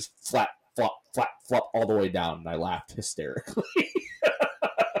that hand just flop all the way down, and I laughed hysterically.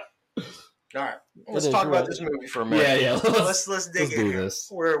 All right. Let's talk about this movie for a minute. Yeah. Let's dig let's in do here. this.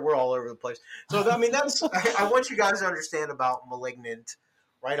 We're all over the place. So I mean, that's I want you guys to understand about Malignant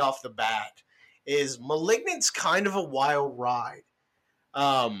right off the bat. Is Malignant's kind of a wild ride.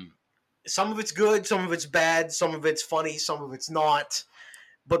 Some of it's good, some of it's bad, some of it's funny, some of it's not.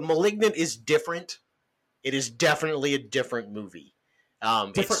 But Malignant is different. It is definitely a different movie.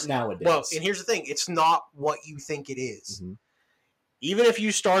 Different nowadays. Well, and here's the thing: it's not what you think it is. Mm-hmm. Even if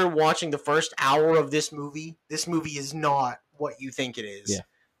you started watching the first hour of this movie is not what you think it is. Yeah.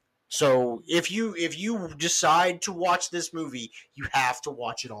 So if you decide to watch this movie, you have to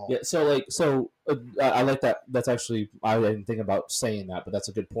watch it all. Yeah. So I like that. That's actually I didn't think about saying that, but that's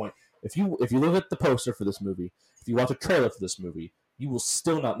a good point. If you look at the poster for this movie, if you watch a trailer for this movie, you will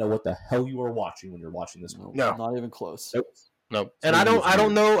still not know what the hell you are watching when you're watching this movie. No. Not even close. Nope. No. And I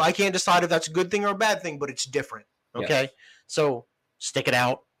don't know. I can't decide if that's a good thing or a bad thing, but it's different. Okay. Yeah. So stick it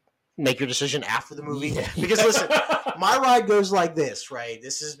out. Make your decision after the movie. Yeah. Because listen, my ride goes like this, right?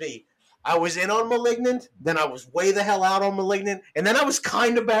 This is me. I was in on Malignant, then I was way the hell out on Malignant, and then I was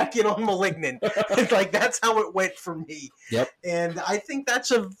kind of back in on Malignant. Like, that's how it went for me. Yep. And I think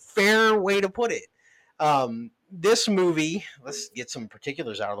that's a fair way to put it. This movie, let's get some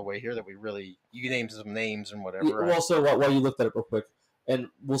particulars out of the way here that you named some names and whatever. Well, so while you looked at it real quick, and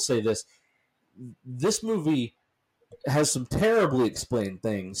we'll say this movie has some terribly explained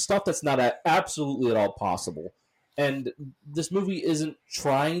things, stuff that's not absolutely at all possible. And this movie isn't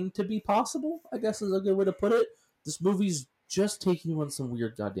trying to be possible, I guess is a good way to put it. This movie's just taking you on some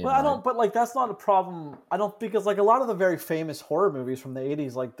weird goddamn But that's not a problem. I don't, because like a lot of the very famous horror movies from the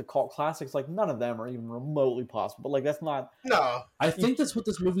 80s, like the cult classics, like none of them are even remotely possible. But like that's not. No. I think that's what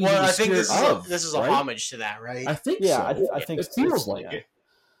this movie Well, is I think this is a right? homage to that, right? I think Yeah, so. I think it feels like yeah. it.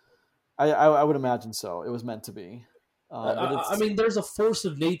 I would imagine so. It was meant to be. I mean, there's a force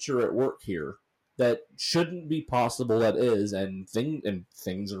of nature at work here that shouldn't be possible. That is, and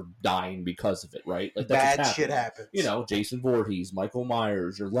things are dying because of it, right? Like that's Bad shit happens. You know, Jason Voorhees, Michael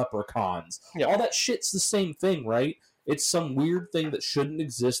Myers, your leprechauns, Yeah. all that shit's the same thing, right? It's some weird thing that shouldn't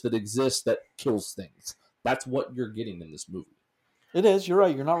exist that exists that kills things. That's what you're getting in this movie. It is. You're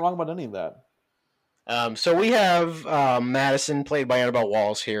right. You're not wrong about any of that. So we have Madison, played by Annabelle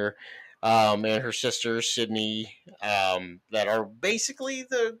Walls here, and her sister Sydney, that are basically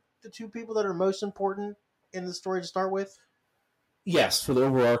the two people that are most important in the story to start with. Yes, for the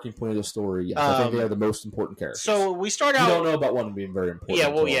overarching point of the story, yes, I think they are the most important characters. So we start you out. don't know about one being very important. Yeah,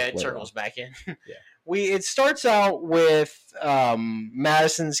 well, until yeah, it later circles on. back in. Yeah. It starts out with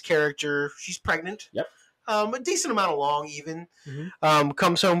Madison's character. She's pregnant. Yep. A decent amount along, even. Mhm.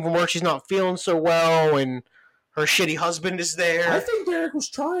 Comes home from work. She's not feeling so well, and her shitty husband is there. I think Derek was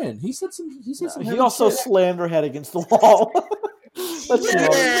trying. He said some. He heavy also shit. slammed her head against the wall.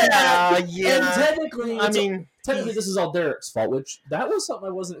 yeah. And technically, I mean, technically, this is all Derek's fault, which that was something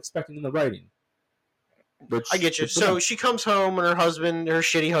I wasn't expecting in the writing. I get you. So she comes home, and her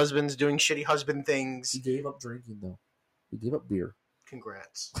shitty husband's doing shitty husband things. he gave up drinking, though. He gave up beer.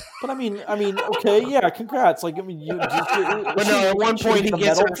 Congrats. But I mean, okay, yeah, congrats. Like, I mean, But no, at one point he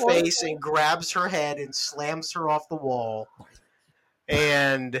gets her medal for it? face and grabs her head and slams her off the wall.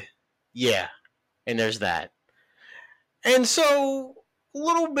 And yeah, and there's that. And so a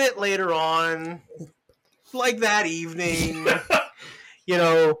little bit later on, like that evening,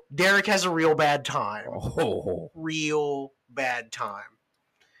 Derek has a real bad time. Oh, Real bad time.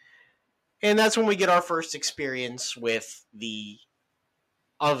 And that's when we get our first experience with the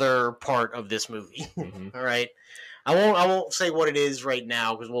other part of this movie. Mhm. All right. I won't say what it is right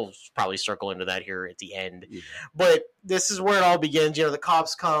now because we'll probably circle into that here at the end. Yeah. But this is where it all begins. The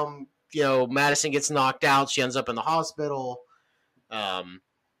cops come. Madison gets knocked out. She ends up in the hospital. Bad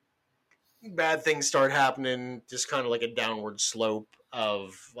things start happening, just kind of like a downward slope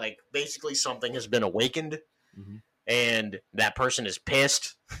of like basically something has been awakened, Mm-hmm. and that person is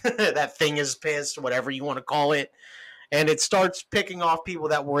pissed. That thing is pissed, whatever you want to call it. And it starts picking off people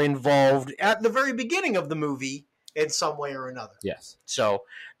that were involved at the very beginning of the movie in some way or another. Yes. So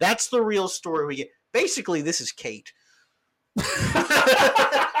that's the real story we get. Basically, this is Kate.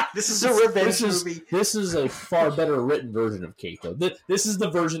 This is a revenge movie. This is a far better written version of Kate, though. This is the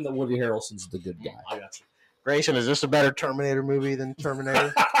version that Woody Harrelson's the good guy. I got you. Grayson, is this a better Terminator movie than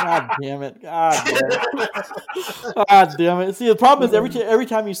Terminator? God damn it! God damn it! God damn it! See, the problem is every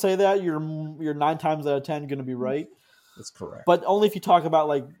time you say that, you're 9 times out of 10 going to be right. That's correct. But only if you talk about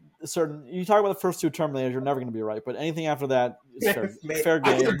like you talk about the first 2 Terminators, you're never going to be right. But anything after that is fair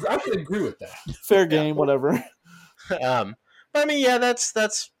game. I can agree with that. Fair game, whatever. I mean, yeah,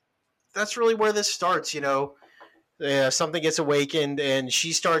 that's really where this starts. You know, something gets awakened, and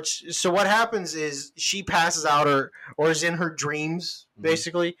she starts. So what happens is she passes out, or is in her dreams,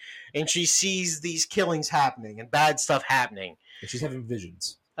 basically, and she sees these killings happening and bad stuff happening. And she's having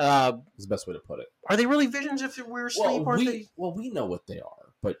visions. Is the best way to put it. Are they really visions if we're asleep? Well, we know what they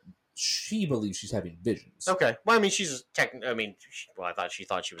are, but she believes she's having visions. Okay. Well, I mean, I thought she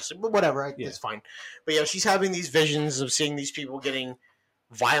was asleep, but whatever. It's fine. But yeah, she's having these visions of seeing these people getting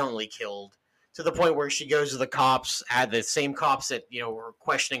violently killed to the point where she goes to the cops, the same cops that were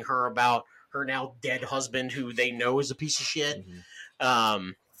questioning her about her now dead husband, who they know is a piece of shit.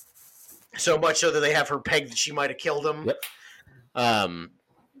 Mm-hmm. So much so that they have her pegged that she might have killed him. Yep.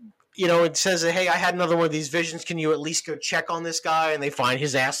 It says that, hey, I had another one of these visions. Can you at least go check on this guy? And they find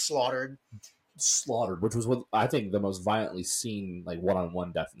his ass slaughtered. Which was what I think the most violently seen, like,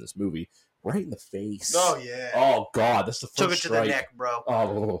 one-on-one death in this movie. Right in the face. Oh, yeah. Oh, God. That's the first Took it strike. to the neck, bro.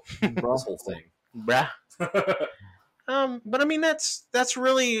 Oh, this whole thing. Bruh. But I mean, that's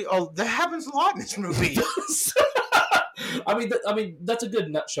really... Oh, that happens a lot in this movie. I mean, that's a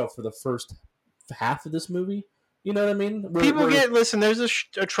good nutshell for the first half of this movie. You know what I mean? Listen, there's a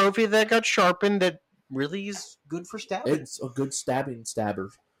trophy that got sharpened that really is good for stabbing. It's a good stabbing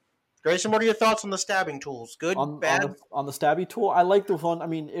stabber. Grayson, what are your thoughts on the stabbing tools? Good, bad? On the stabby tool, I like the one. I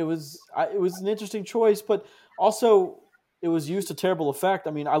mean, it was an interesting choice, but also it was used to terrible effect.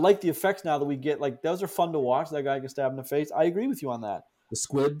 I mean, I like the effects now that we get. Like, those are fun to watch. That guy gets stabbed in the face. I agree with you on that. The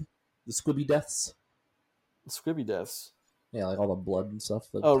squibby deaths. The squibby deaths. Yeah, like all the blood and stuff.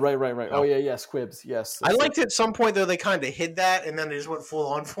 Oh, right. Oh, yeah, squibs. Yes. I liked it at some point, though, they kind of hid that, and then they just went full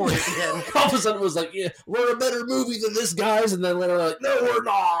on for it at the end. All of a sudden, it was like, yeah, we're a better movie than this, guys. And then later, like, no, we're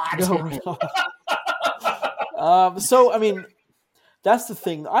not. No, we're not. So, I mean, that's the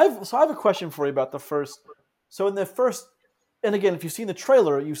thing. I have a question for you about the first. So, in the first, and again, if you've seen the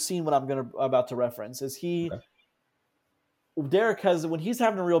trailer, you've seen what I'm about to reference. Is he... Okay. Derek when he's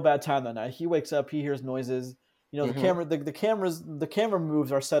having a real bad time that night, he wakes up, he hears noises. The camera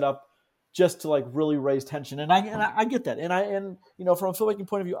moves are set up just to like really raise tension, and I get that, and from a filmmaking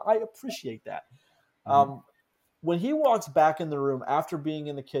point of view, I appreciate that. Mm-hmm. When he walks back in the room after being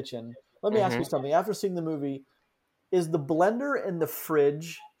in the kitchen, let me ask you something. After seeing the movie, is the blender and the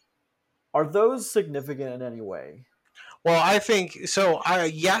fridge, are those significant in any way? Well, I think so.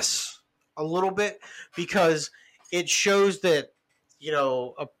 Yes, a little bit, because it shows that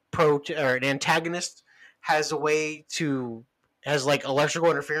a or an antagonist has like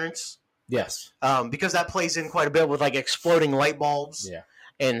electrical interference. Yes. Because that plays in quite a bit with like exploding light bulbs. Yeah.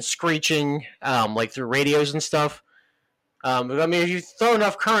 And screeching, like through radios and stuff. I mean, if you throw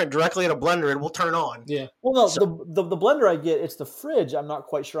enough current directly at a blender, it will turn on. Yeah. Well, no, the blender I get, it's the fridge. I'm not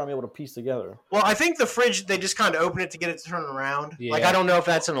quite sure I'm able to piece together. Well, I think the fridge, they just kind of open it to get it to turn around. Yeah. Like, I don't know if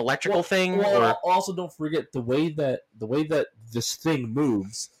that's an electrical thing. Well, also don't forget the way that this thing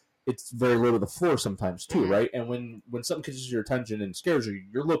moves. It's very low to the floor sometimes too, right? And when something catches your attention and scares you,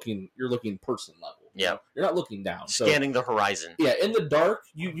 you're looking person level. Yeah, you're not looking down, scanning the horizon. Yeah, in the dark,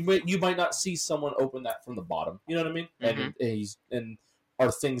 you might not see someone open that from the bottom. You know what I mean? Mm-hmm. And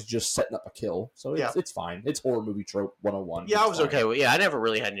are things just setting up a kill? So it's fine. It's horror movie trope 101. Yeah, I was okay with. Yeah, I never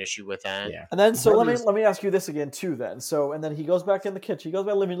really had an issue with that. Yeah, and then so let me ask you this again too. Then and then he goes back in the kitchen. He goes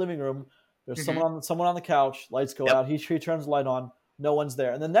back to the living room. There's someone on the couch. Lights go out. He turns the light on. No one's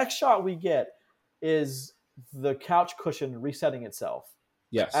there. And the next shot we get is the couch cushion resetting itself.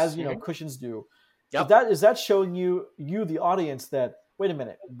 Yes. As cushions do. Yep. Is that showing you the audience that, wait a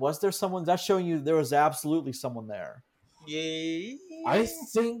minute, was there someone? That's showing you there was absolutely someone there. Yeah. I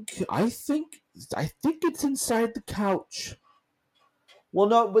think it's inside the couch. Well,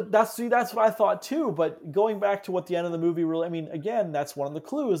 no, but that's what I thought too. But going back to what the end of the movie really, I mean, again, that's one of the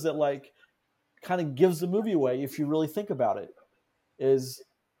clues that like kind of gives the movie away if you really think about it. is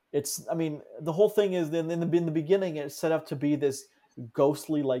it's. I mean, the whole thing is in the beginning it's set up to be this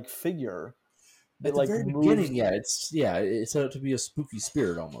ghostly like figure that At the like very moves. beginning, it's set up to be a spooky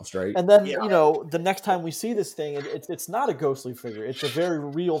spirit almost, right? And then Yeah. the next time we see this thing, it's not a ghostly figure. It's a very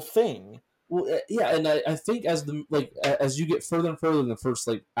real thing. Well, yeah, and I think as you get further and further in the first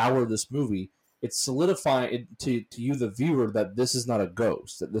like hour of this movie, it's solidifying to you the viewer that this is not a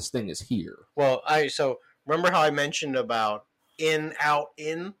ghost, that this thing is here. Well, so remember how I mentioned about in, out,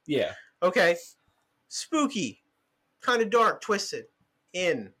 in? Yeah, Okay. Spooky. Kind of dark, twisted.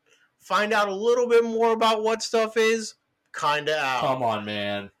 In. Find out a little bit more about what stuff is. Kind of out. come on,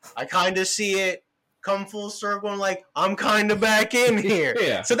 man. I kind of see it come full circle and like, I'm kind of back in here.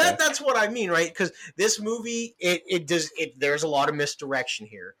 Yeah. So that's what I mean, right? Because this movie, there's a lot of misdirection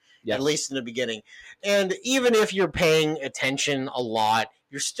here. Yes. At least in the beginning. And even if you're paying attention a lot,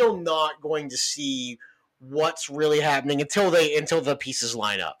 you're still not going to see what's really happening until the pieces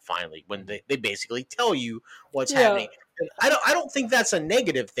line up finally, when they basically tell you what's happening. And I don't think that's a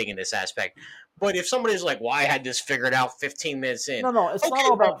negative thing in this aspect. But if somebody's like, well, I had this figured out 15 minutes in. No, it's not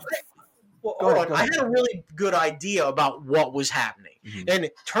all about. Well, Go hold ahead, on. I had a really good idea about what was happening. Mhm. And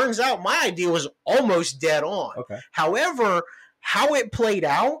it turns out my idea was almost dead on. Okay. However, how it played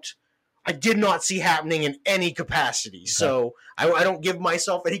out, I did not see happening in any capacity. So I don't give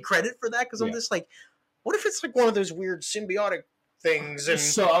myself any credit for that because I'm just like, what if it's like one of those weird symbiotic things? And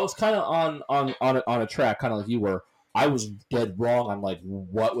So I was kind of on a track, kind of like you were. I was dead wrong on like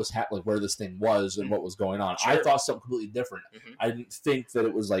what was happening, like where this thing was and what was going on. Sure. I thought something completely different. Mhm. I didn't think that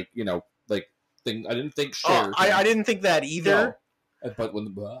it was like like thing. I didn't think shared. I didn't think that either. No. But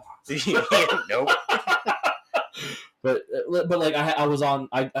when Nope. but like I was on.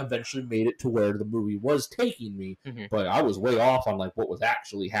 I eventually made it to where the movie was taking me, Mhm. but I was way off on like what was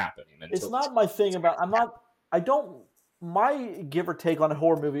actually happening. It's not my thing about. I don't. My give or take on a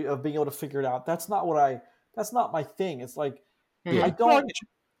horror movie of being able to figure it out. That's not my thing. It's like Yeah.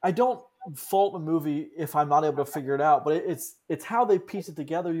 I don't fault a movie if I'm not able to figure it out, but it's how they piece it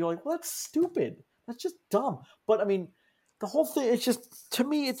together. You're like, well, that's stupid. That's just dumb. But I mean, the whole thing. It's just, to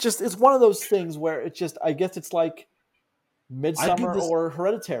me, it's one of those things where it's just. I guess it's like Midsummer or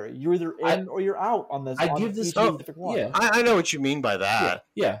Hereditary. You're either in or you're out on this. I on give this each specific one. yeah. I know what you mean by that.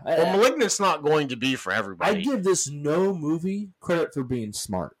 Yeah. Well, Malignant's not going to be for I everybody. give this no movie credit for being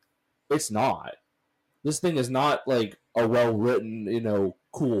smart. It's not. This thing is not like a well-written,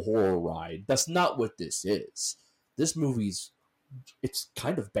 cool horror ride. That's not what this is. This movie's, it's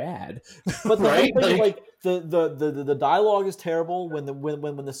kind of bad. But the right? whole thing, like the dialogue is terrible. When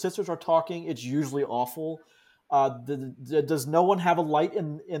the sisters are talking, it's usually awful. Does no one have a light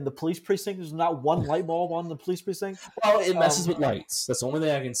in the police precinct? There's not one light bulb on the police precinct. Well, it messes with lights. That's the only thing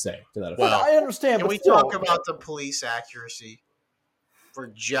I can say to that effect. Well, I understand. Can but we still, talk about the police accuracy for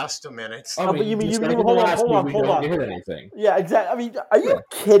just a minute? but you mean just like hold in the on, last hold on, movie, hold don't on. hit anything. Yeah, exactly. I mean, are you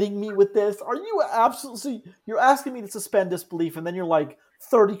kidding me with this? Are you absolutely? You're asking me to suspend disbelief, and then you're like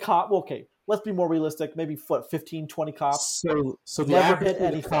 30 cops. Okay, let's be more realistic. Maybe 15, 20 cops. So the Never accuracy hit of the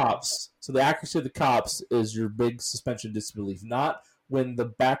anything. cops. So the accuracy of the cops is your big suspension of disbelief, not when the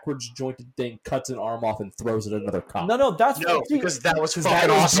backwards jointed thing cuts an arm off and throws it at another cop. No, that's No, see, because that was Because fucking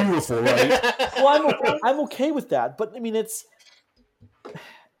that is awesome. beautiful, right? well, I'm okay with that, but I mean, it's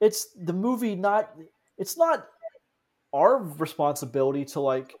the movie. It's not our responsibility to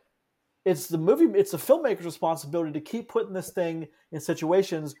like. It's the movie. It's the filmmaker's responsibility to keep putting this thing in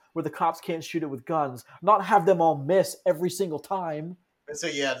situations where the cops can't shoot it with guns, not have them all miss every single time. So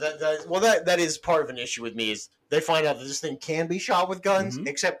yeah, that is part of an issue with me is they find out that this thing can be shot with guns, Mhm.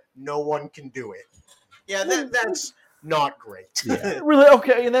 except no one can do it. Yeah, that's not great. Yeah. Really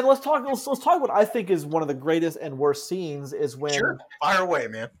okay, and then let's talk what I think is one of the greatest and worst scenes is when Sure, fire away,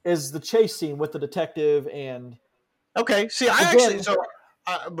 man. is the chase scene with the detective and Okay, see, Again-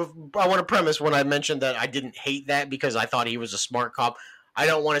 I want to premise when I mentioned that I didn't hate that because I thought he was a smart cop. I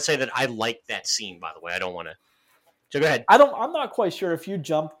don't want to say that I liked that scene. By the way, I don't want to. So go ahead. I'm not quite sure if you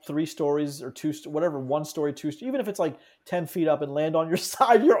jump 3 stories or 2 whatever 1 story 2 even if it's like 10 feet up and land on your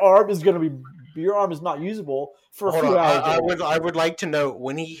side, your arm is not usable for a Hold few on. hours. I would like to know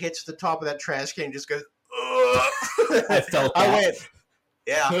when he hits the top of that trash can, just goes. Ugh. I felt I that. went.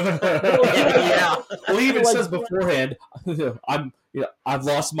 Yeah. yeah. Well, he even Like- says beforehand, I've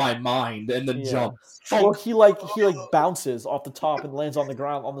lost my mind, and then Yeah. jumps. Well, he bounces off the top and lands on the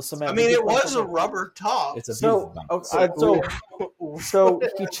ground on the cement. I mean, He it just was a rubber top. It's a So, beautiful bounce. so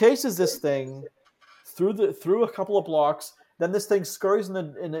he chases this thing through a couple of blocks. Then this thing scurries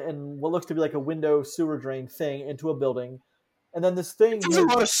in what looks to be like a window sewer drain thing into a building, and then this thing. There's a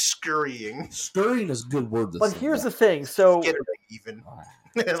lot of scurrying. Scurrying is a good word. But here's the thing. So Skittering. even.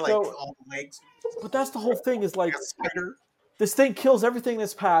 So- all the legs. But that's the whole thing is like Like a spider. this thing kills everything in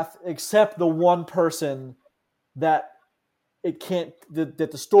its path except the one person that it can't that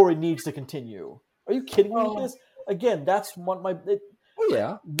the story needs to continue. Are you kidding me with this? Again, that's one my. Oh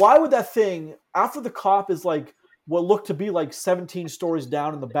yeah. Why would that thing after the cop is like what looked to be like 17 stories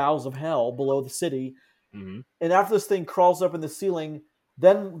down in the bowels of hell below the city, Mm-hmm. and after this thing crawls up in the ceiling,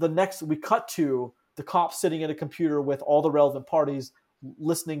 then the next we cut to the cop sitting at a computer with all the relevant parties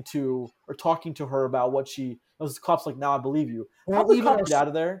listening to or talking to her about what she. Those cops like, now I believe you. How Well, the cop get out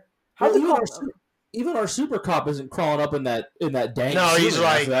of there? How Well, the even, cop? even our super cop isn't crawling up in that dank. No, he's ceiling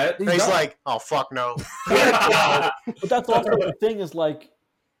like, after that. he's done. like, oh fuck no. But that's also the thing is like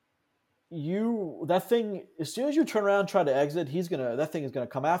that thing as soon as you turn around and try to exit, that thing is gonna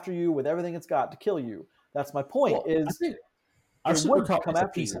come after you with everything it's got to kill you. That's my point. Well, I is think our it super would cop come is a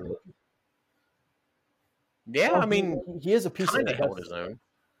after piece you. of it. Yeah, Well, I mean, he is a piece of kind it. of held That's- his own.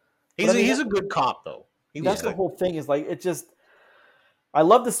 But I mean, He's a good cop though. That's the whole thing. Is like it just. I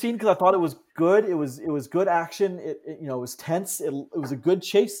love the scene because I thought it was good. It was good action. It was tense. It was a good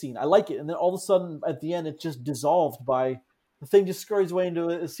chase scene. I like it. And then all of a sudden at the end, it just dissolved by the thing just scurries away into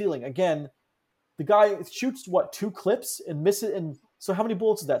a ceiling again. The guy shoots 2 clips and misses. And so how many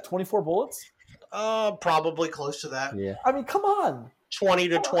bullets is that? 24 bullets. Probably close to that. Yeah. I mean, come on. 20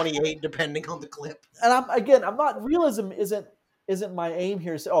 to 28, depending on the clip. And I'm not realism isn't my aim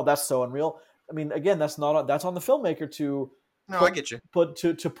here to say, oh, that's so unreal. I mean, again, that's on the filmmaker to. No, I get you. But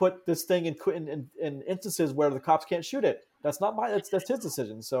to put this thing in instances where the cops can't shoot it, that's not my that's his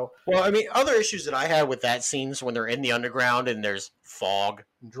decision. So Well, I mean, other issues that I had with that scene is when they're in the underground and there's fog,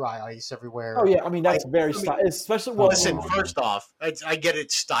 and dry ice everywhere. oh yeah, I mean that's very especially well. Listen, first off, I get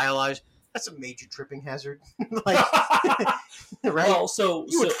it stylized. That's a major tripping hazard, like right? Well, so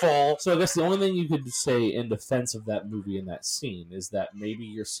You would fall. So I guess the only thing you could say in defense of that movie and that scene is that maybe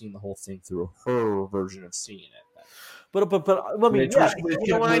you're seeing the whole thing through her version of seeing it. But I mean, yeah, You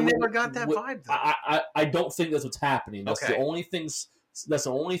know what? I never got that vibe. Though. I don't think that's what's happening. That's Okay. the only things. That's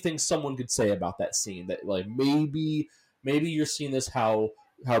the only thing someone could say about that scene. That like maybe you're seeing this how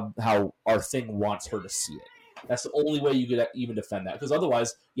our thing wants her to see it. That's the only way you could even defend that. Because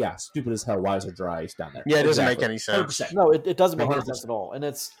otherwise, yeah, stupid as hell. Why is there dry ice down there? Yeah, it doesn't Exactly. make any sense. 100%. no, it doesn't make any 100%. sense at all. And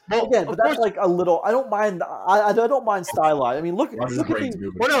it's Well, again, of but that's course- like a little. I don't mind. I don't mind stylized. I mean, look Roger's at brain's the.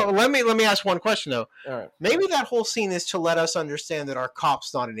 moving. Well, no. Let me ask one question though. All right. Maybe that whole scene is to let us understand that our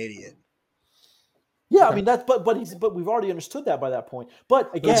cop's not an idiot. Yeah, I mean that's but we've already understood that by that point.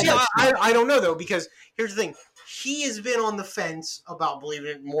 But again, See, I don't know though, because here's the thing: he has been on the fence about believing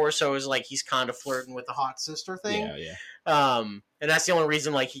it more so as like he's kind of flirting with the hot sister thing. Yeah. And that's the only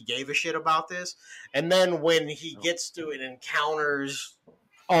reason like he gave a shit about this. And then when he gets to it, encounters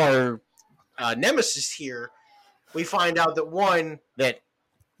our nemesis here, we find out that one, that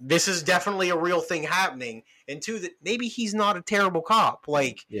this is definitely a real thing happening, and two, that maybe he's not a terrible cop.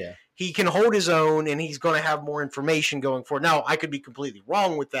 Like Yeah. he can hold his own, and he's going to have more information going forward. Now, I could be completely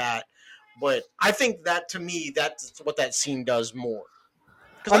wrong with that, but I think that to me, that's what that scene does more.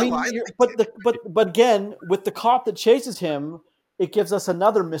 'Cause I mean, but again, with the cop that chases him, it gives us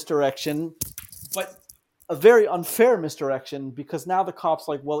another misdirection, but a very unfair misdirection because now the cop's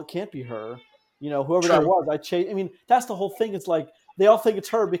like, well, it can't be her. You know, whoever that True. was, I chase. I mean, that's the whole thing. It's like they all think it's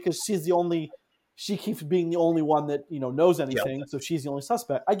her because she's the only. She keeps being the only one that knows anything, so she's the only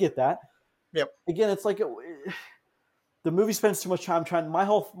suspect. I get that. Yep. Again, it's like the movie spends too much time trying. My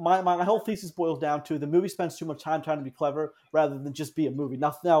whole thesis boils down to the movie spends too much time trying to be clever rather than just be a movie.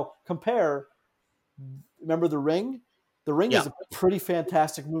 Now compare. Remember The Ring? The Ring is a pretty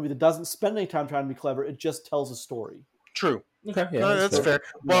fantastic movie that doesn't spend any time trying to be clever. It just tells a story. True. Okay. Yeah. No, that's fair.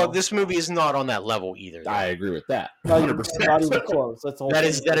 Well, this movie is not on that level either. though. I agree with that. Not even, 100%. not even close. That's the whole That thing.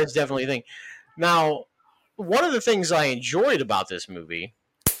 is definitely a thing. Now, one of the things I enjoyed about this movie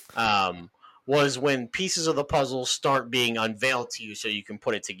was when pieces of the puzzle start being unveiled to you so you can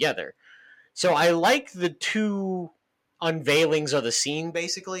put it together. So I like the two unveilings of the scene,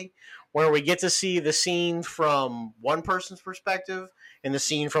 basically, where we get to see the scene from one person's perspective and the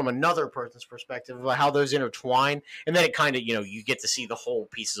scene from another person's perspective, about how those intertwine, and then it kind of, you get to see the whole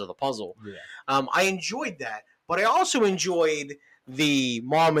pieces of the puzzle. Yeah. I enjoyed that, but I also enjoyed the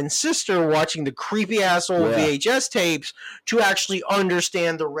mom and sister watching the creepy ass old VHS tapes to actually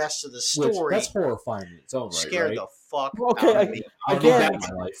understand the rest of the story. That's horrifying in its own right. Scared right? the fuck Okay, out of me. I don't Again- need that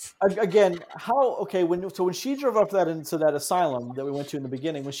in my life. Again, when she drove up into that asylum that we went to in the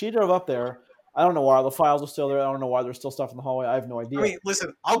beginning, when she drove up there, I don't know why the files are still there. I don't know why there's still stuff in the hallway. I have no idea. I mean,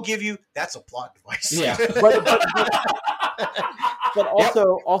 listen, I'll give you that's a plot device. Yeah. But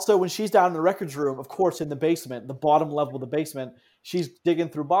also when she's down in the records room, of course, in the basement, the bottom level of the basement, she's digging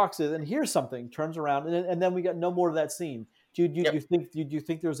through boxes and hears something, turns around, and then we got no more of that scene. Do you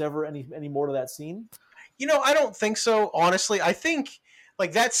think there was ever any more to that scene? I don't think so. Honestly, I think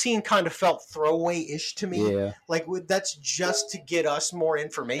like that scene kind of felt throwaway-ish to me. Yeah. Like that's just to get us more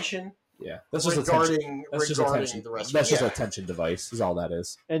information. Yeah, that's just regarding attention. the rest. That's just an an attention device. Is all that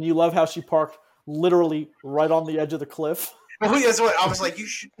is. And you love how she parked literally right on the edge of the cliff. Well, that's what I was like. You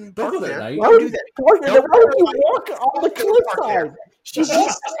shouldn't park there. Night. Why would you walk on the cliffside?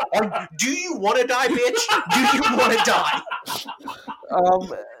 Do you want to die, bitch? Do you want to die?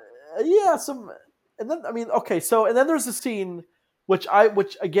 Yeah. And then there's a scene which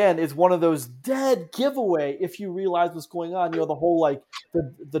again is one of those dead giveaway if you realize what's going on. The whole like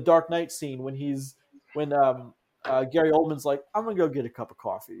the Dark Knight scene when Gary Oldman's like, I'm gonna go get a cup of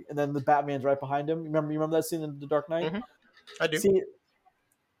coffee, and then the Batman's right behind him. You remember that scene in The Dark Knight? Mm-hmm. I do. See,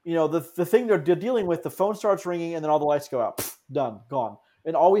 the thing they're dealing with, the phone starts ringing, and then all the lights go out. Pfft, done, gone,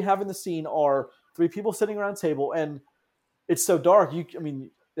 and all we have in the scene are three people sitting around a table, and it's so dark.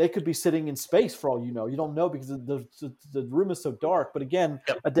 They could be sitting in space for all you know. You don't know because the room is so dark. But again,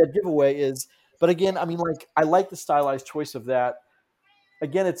 a dead giveaway is. But again, I like the stylized choice of that.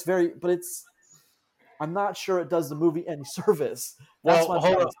 Again, I'm not sure it does the movie any service. That's what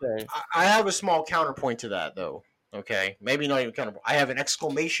I'm trying to say. I have a small counterpoint to that, though. Okay, maybe not even counterpoint. I have an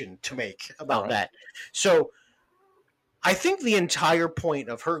exclamation to make about that. So, I think the entire point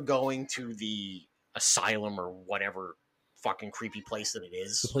of her going to the asylum or whatever fucking creepy place that it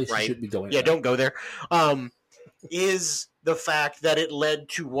is, The place you right? should be going. Yeah, don't go there. Is the fact that it led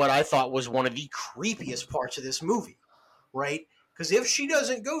to what I thought was one of the creepiest parts of this movie, right? Because if she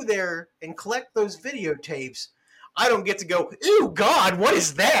doesn't go there and collect those videotapes, I don't get to go, ew, God, what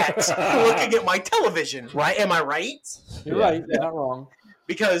is that? Looking at my television, right? Am I right? You're right. You're not wrong.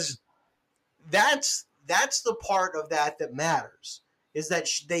 Because that's the part of that matters, is that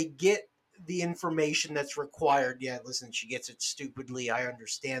they get the information that's required. Yeah, listen, she gets it stupidly. I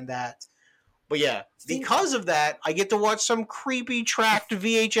understand that. But yeah, because of that, I get to watch some creepy tracked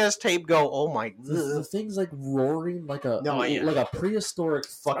VHS tape go, oh my... The thing's like roaring like a prehistoric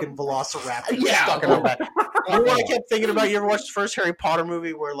fucking velociraptor. Yeah. Stuck in my back. You know what I kept thinking about? You ever watched the first Harry Potter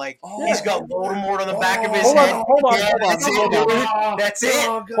movie where he's got Voldemort on the back of his head? Hold on. That's it.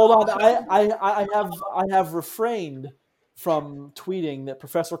 Hold on. I have refrained from tweeting that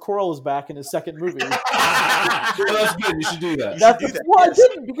Professor Quirrell is back in his second movie. That's good. You should do that. I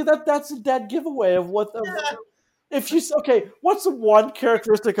didn't, because that's a dead giveaway of what. What's the one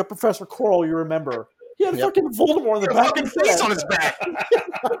characteristic of Professor Quirrell you remember? He had fucking Voldemort on the back of his head. Face on his back.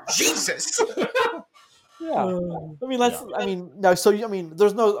 Jesus. Yeah. Now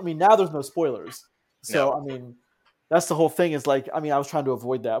there's no spoilers. So that's the whole thing. Is like, I was trying to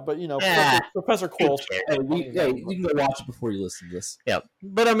avoid that, but Professor Quirrell. You can go watch it before you listen to this. Yeah,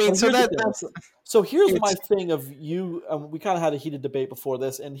 but so here's my thing of you. We kind of had a heated debate before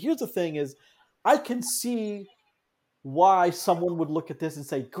this, and here's the thing: is I can see why someone would look at this and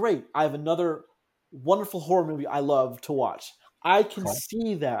say, "Great, I have another wonderful horror movie I love to watch." I can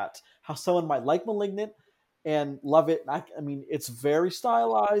see that how someone might like *Malignant* and love it. It's very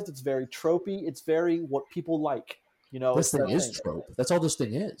stylized. It's very tropey. It's very what people like. This thing is trope. That's all this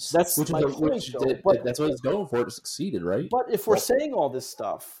thing is. That's that's what it's going for. It succeeded, right? But if we're saying all this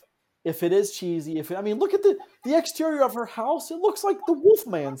stuff, if it is cheesy, look at the exterior of her house. It looks like the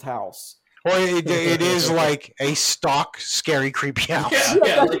Wolfman's house. Well, it is like a stock, scary, creepy house.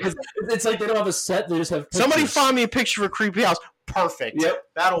 Yeah. It's like they don't have a set. They just have pictures. Somebody find me a picture of a creepy house. Perfect. Yep,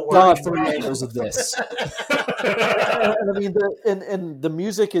 that'll work. 3 angles of this. And the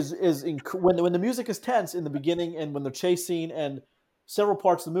music is when the music is tense in the beginning and when they're chase scene and several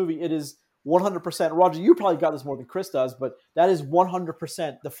parts of the movie, it is 100%. Roger, you probably got this more than Chris does, but that is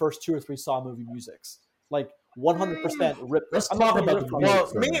 100% the first 2 or 3 Saw movie musics. Like 100% ripped. Let's talk about the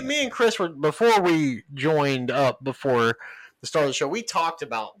Well, me and Chris were, before we joined up before the start of the show, we talked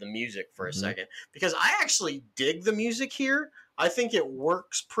about the music for a second, because I actually dig the music here. I think it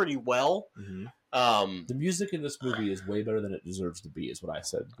works pretty well. Mm-hmm. The music in this movie is way better than it deserves to be, is what I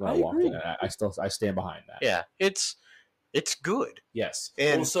said when I walked in. I stand behind that. Yeah, it's good. Yes,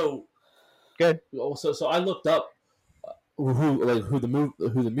 and so good. So I looked up who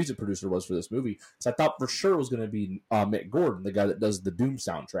the music producer was for this movie, because I thought for sure it was going to be Mick Gordon, the guy that does the Doom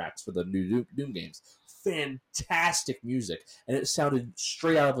soundtracks for the new Doom games. Fantastic music, and it sounded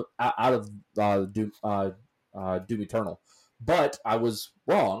straight out of Doom Eternal. But I was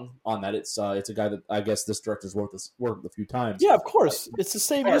wrong on that. It's a guy that I guess this director's worked a few times. Yeah, of course. It's the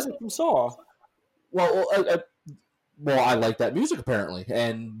same music from Saw. Well, well, I like that music apparently,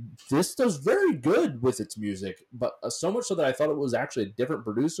 and this does very good with its music, but so much so that I thought it was actually a different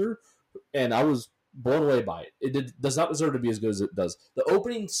producer, and I was blown away by it. Does not deserve to be as good as it does. The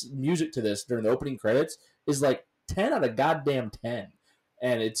opening music to this during the opening credits is like 10 out of goddamn 10.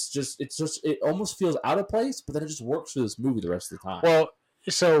 And it's just it almost feels out of place, but then it just works for this movie the rest of the time. Well,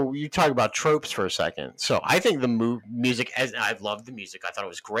 so you talk about tropes for a second. So I think the music, as I've loved the music, I thought it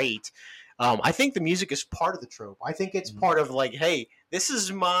was great. I think the music is part of the trope. I think it's part of like, hey, this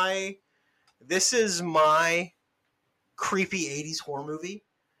is my creepy 80s horror movie,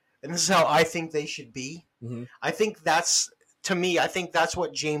 and this is how I think they should be. Mm-hmm. I think that's, to me, I think that's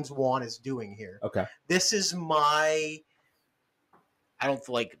what James Wan is doing here. Okay. This is my, I don't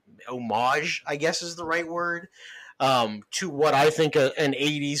feel like homage, I guess is the right word, to what I think an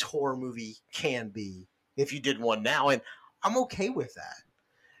 80s horror movie can be if you did one now. And I'm okay with that.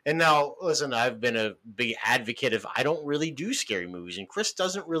 And now, listen, I've been a big advocate of I don't really do scary movies, and Chris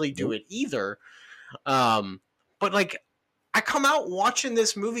doesn't really do it either. But, like, I come out watching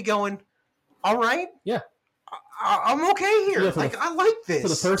this movie going, all right. Yeah. I'm okay here. Yeah, I like this. For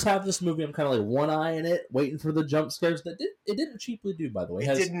the first half of this movie, I'm kind of like one eye in it, waiting for the jump scares. It didn't cheaply do, by the way.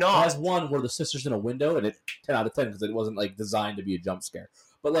 It did not. It has one where the sister's in a window, and it's 10 out of 10 because it wasn't like designed to be a jump scare.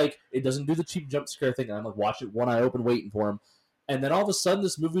 But like, it doesn't do the cheap jump scare thing. And I'm like, watch it, one eye open, waiting for him. And then all of a sudden,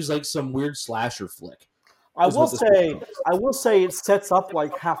 this movie's like some weird slasher flick. I will say it sets up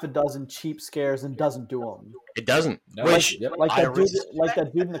like half a dozen cheap scares and doesn't do them. It doesn't. No, Which, like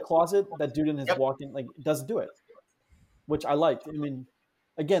that dude in the closet, that dude in his walk-in, like, it doesn't do it. Which I liked. I mean,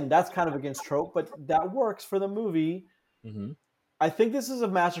 again, that's kind of against trope, but that works for the movie. Mm-hmm. I think this is a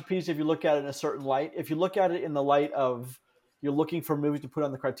masterpiece if you look at it in a certain light. If you look at it in the light of you're looking for movies to put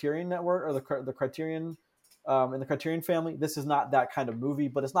on the Criterion Network or the Criterion in the Criterion family, this is not that kind of movie,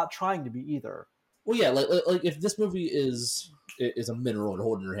 but it's not trying to be either. Well, yeah, like if this movie is a mineral to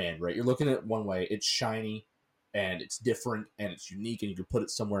hold in your hand, right? You're looking at it one way, it's shiny, and it's different, and it's unique, and you can put it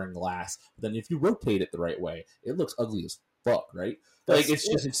somewhere in glass. But then if you rotate it the right way, it looks ugly as fuck, right? Like,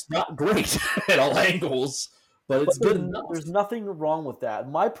 it's not great at all angles, but it's good enough. There's nothing wrong with that.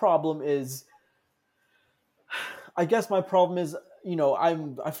 My problem is, I guess my problem is, you know,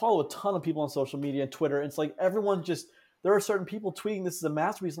 I follow a ton of people on social media and Twitter, and it's like everyone just, there are certain people tweeting this is a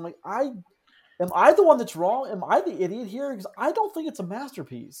masterpiece. I'm like, am I the one that's wrong? Am I the idiot here? Because I don't think it's a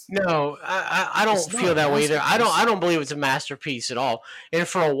masterpiece. No, I don't feel that way either. I don't believe it's a masterpiece at all. And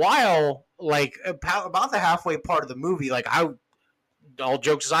for a while, like about the halfway part of the movie, like all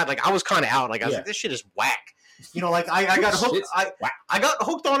jokes aside, like I was kind of out. Like I was like, this shit is whack. You know, like I got hooked. I got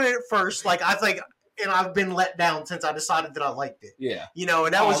hooked on it at first. Like I was like, and I've been let down since I decided that I liked it. Yeah, you know,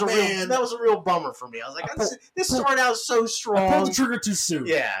 and that was a real bummer for me. I was like, this started out so strong. I pulled the trigger too soon.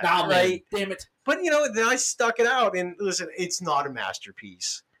 Yeah, right. Damn it. But, you know, then I stuck it out, and listen, it's not a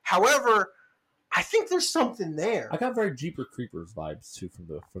masterpiece. However, I think there's something there. I got very Jeepers Creepers vibes too from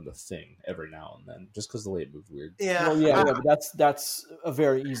the Thing every now and then, just because the way it moved weird. Yeah, well, yeah, but that's a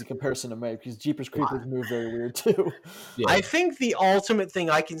very easy comparison to make because Jeepers Creepers move very weird too. Yeah. I think the ultimate thing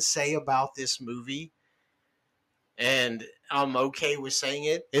I can say about this movie, and I'm okay with saying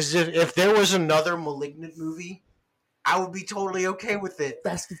it, is if there was another Malignant movie, I would be totally okay with it.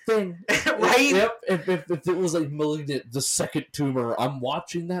 That's the thing, right? Yep. If it was like Malignant, the second tumor, I'm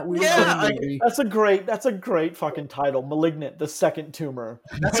watching that weird movie. That's a great fucking title. Malignant, the second tumor.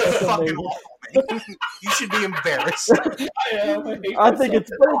 That's a fucking awful name. You should be embarrassed. I am. I think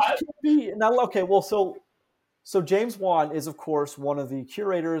it's, but it can be now. Okay, well, so James Wan is of course one of the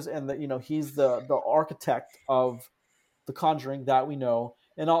curators, and he's the architect of The Conjuring that we know.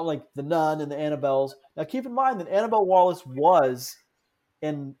 And all like the Nun and the Annabelles. Now, keep in mind that Annabelle Wallis was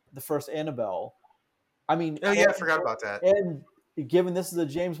in the first Annabelle. I mean, oh yeah, I forgot about that. And given this is a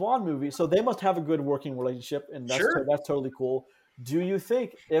James Wan movie, so they must have a good working relationship, and that's totally cool. Do you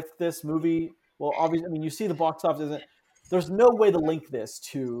think if this movie, well, obviously, I mean, you see the box office isn't. There's no way to link this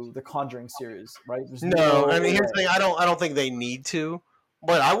to the Conjuring series, right? No, I mean, here's the thing. I don't think they need to,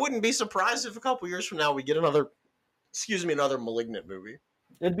 but I wouldn't be surprised if a couple years from now we get another Malignant movie.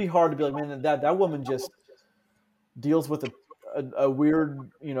 It'd be hard to be like, man, that woman just deals with a weird,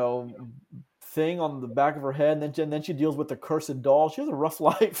 thing on the back of her head, and then she deals with the cursed doll. She has a rough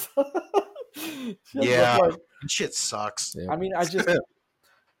life. Shit sucks. I mean, I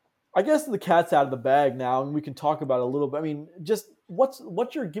guess the cat's out of the bag now, and we can talk about it a little bit. I mean, just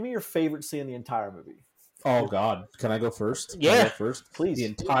give me your favorite scene in the entire movie. Oh God, can I go first? Yeah, first, please. The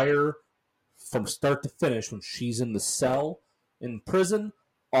entire, from start to finish, when she's in the cell in prison,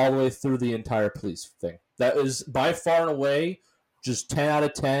 all the way through the entire police thing. That is by far and away just 10 out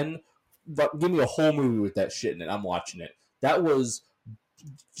of 10. give me a whole movie with that shit in it. I'm watching it. That was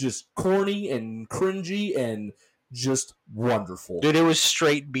just corny and cringy and just wonderful. Dude, it was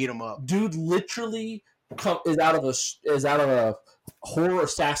straight beat 'em up. Dude literally is out of a horror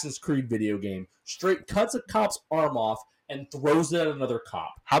Assassin's Creed video game. Straight cuts a cop's arm off and throws it at another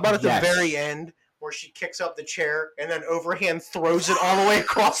cop. How about at the very end where she kicks up the chair and then overhand throws it all the way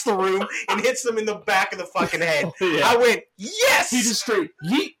across the room and hits them in the back of the fucking head? Yeah. I went, yes! He just straight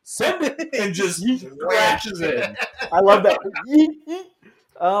yeet, send it, and just crashes in. I love that. Yeah.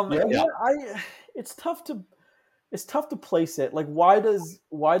 It's tough to place it. Like, why does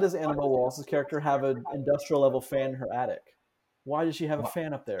Annabelle Wallis's character have an industrial level fan in her attic? Why does she have a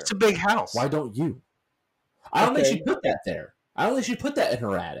fan up there? It's a big house. Why don't you? I don't think she put that there. I don't think she put that in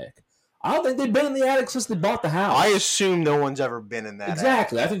her attic. I don't think they've been in the attic since they bought the house. I assume no one's ever been in that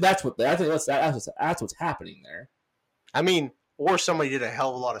exactly. attic. That's what's happening there. I mean, or somebody did a hell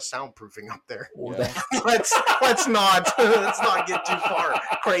of a lot of soundproofing up there. Yeah. let's not get too far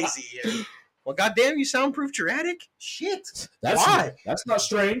crazy here. Well, goddamn, you soundproofed your attic? Shit. Why? That's not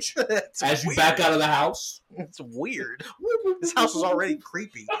strange. That's As you weird. back out of the house. It's weird. This house was already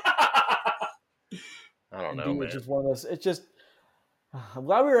creepy. I don't know, Dude, man. it's just one of those. It's just. I'm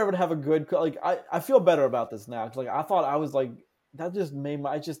glad we were able to have a good. Like, I feel better about this now. 'Cause, like, I thought I was like that. Just made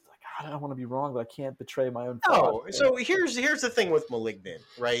my. I don't want to be wrong, but I can't betray my own. No, thoughts. so here's the thing with Malignant,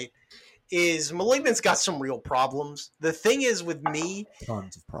 right? Is Malignant's got some real problems. The thing is with me,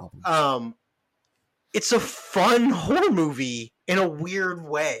 Tons of problems. it's a fun horror movie in a weird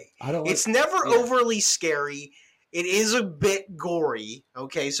way. It's never overly scary. It is a bit gory,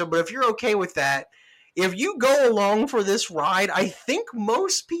 okay? So, but if you're okay with that, if you go along for this ride, I think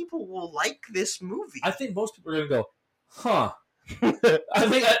most people will like this movie. I think most people are going to go, huh. I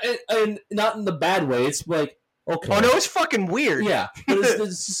think, and not in the bad way. It's like, okay. Oh, no, it's fucking weird. Yeah. But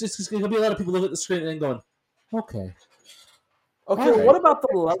it's going to be a lot of people looking at the screen and then going, okay. Okay, All right. what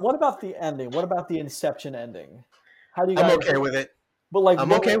about the ending? What about the Inception ending? How do you guys? I'm okay with it. But like,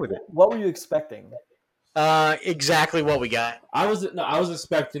 I'm okay with it. What were you expecting? Exactly what we got. I was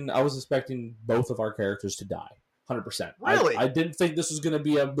expecting both of our characters to die. 100%. Really? I didn't think this was going to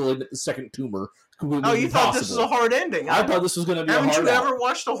be a Malignant the second tumor. Oh, you thought this was a hard ending? I thought this was going to be. Haven't a hard you ever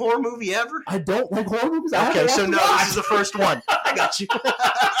watched a horror movie ever? I don't like horror movies. Okay, so no, this is the first one. I got you.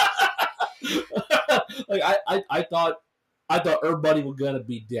 Like I thought everybody was going to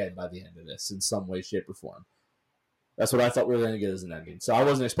be dead by the end of this in some way, shape, or form. That's what I thought we were going to get as an ending. So I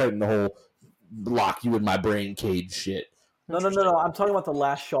wasn't expecting the whole lock you in my brain cage shit. No. I'm talking about the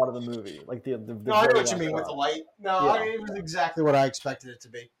last shot of the movie, like the No, I know what you mean with the light. No, Yeah. it was exactly what I expected it to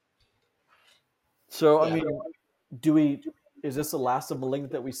be. So Yeah. I mean, is this the last of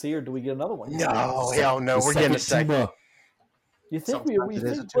Malignant that we see, or do we get another one? No, hell no. The We're getting a second second. tumor. You think Sometimes it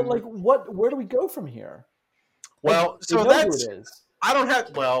is a but like, where do we go from here? Well, Like, so we know who that's. it is. I don't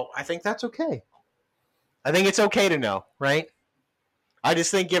have. Well, I think that's okay. I think it's okay to know, right? I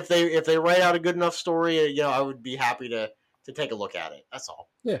just think if they write out a good enough story, I would be happy to take a look at it. That's all.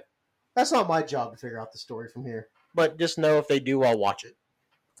 Yeah. That's not my job to figure out the story from here. But just know if they do, I'll watch it.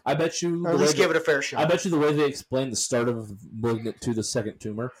 I bet you. Or at least give it a fair shot. I bet you the way they explain the start of Malignant to the second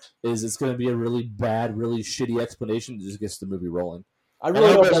tumor is it's going to be a really bad, really shitty explanation that just gets the movie rolling. I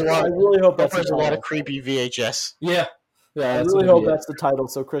really hope there's that's There's the a lot title. of creepy VHS. Yeah. Yeah. I that's really gonna hope be it. that's the title.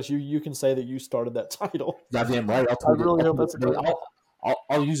 So Chris, you can say that you started that title. Goddamn right. I really hope that's a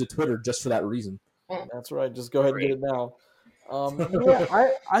I'll use a Twitter just for that reason. That's right. Just go ahead and get it now.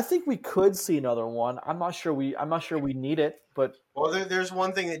 I think we could see another one. I'm not sure we need it, but Well, there's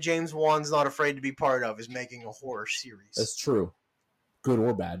one thing that James Wan's not afraid to be part of is making a horror series. That's true. Good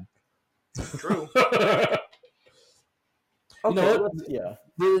or bad. True. You know what? Yeah.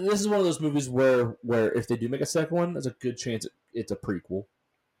 This is one of those movies where if they do make a second one, there's a good chance it's a prequel.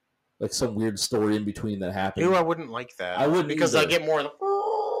 Like some weird story in between that happened. I wouldn't like that. I wouldn't because either. I get more of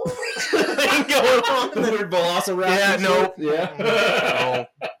the thing going on. Weird velociraptor. Yeah, no. Yeah. No.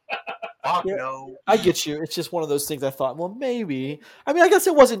 Fuck Yeah. no. I get you. It's just one of those things I thought, well, maybe. I mean, I guess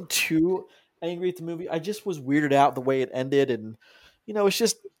it wasn't too angry at the movie. I just was weirded out the way it ended, and it's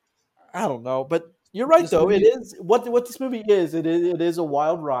just, I don't know. But you're right, This though. movie- It is what this movie is. It is a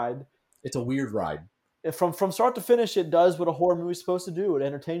wild ride. It's a weird ride. From start to finish, it does what a horror movie is supposed to do. It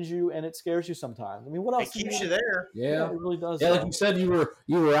entertains you and it scares you sometimes. I mean, what else? It do keeps need? you there. Yeah. It really does. Yeah, like though. you said, you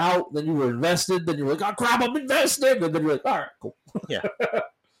were out, then you were invested, then you were like, oh crap, I'm invested, and then you're like, all right, cool.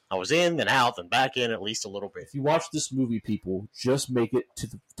 I was in, then out, then back in at least a little bit. If you watch this movie, people, just make it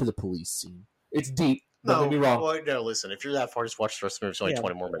to the police scene. It's deep. Don't get me wrong. Well, no, listen. If you're that far, just watch the rest of the movie. It's only Yeah.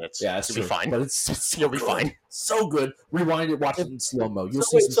 20 more minutes. Yeah, it's You'll true. be fine. But it's so You'll be good. fine. So good. Rewind it, watch it in slow mo. You'll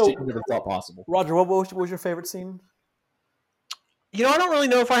see wait, some shit you never thought possible. Roger, what was your favorite scene? You know, I don't really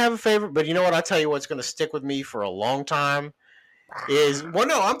know if I have a favorite, but you know what? I'll tell you what's going to stick with me for a long time is, well,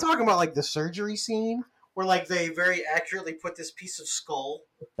 no, I'm talking about like the surgery scene where like they very accurately put this piece of skull.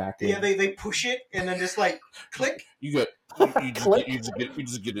 Back Yeah, in. they push it and then just like click. You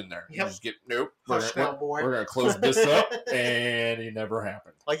just get in there. You Yep. just get nope. Hush now, boy. We're gonna close this up, and it never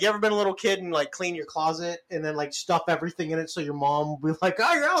happened. Like, you ever been a little kid and like clean your closet and then like stuff everything in it so your mom will be like,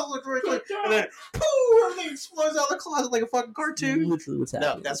 "Oh, your house looks really clean," and then pooh, everything explodes out of the closet like a fucking cartoon. Literally, what's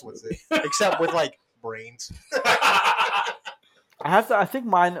happening? No, that's what's it. Except with like brains. I think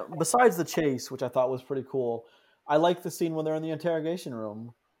mine, besides the chase, which I thought was pretty cool, I like the scene when they're in the interrogation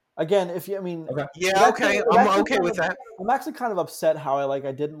room. Again, Okay. Yeah, okay, I'm okay with that. I'm actually kind of upset how I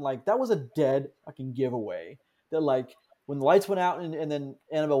didn't like, that was a dead fucking giveaway. That like, when the lights went out and then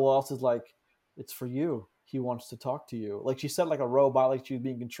Annabelle Wallis is like, it's for you. He wants to talk to you. Like, she said like a robot, like she was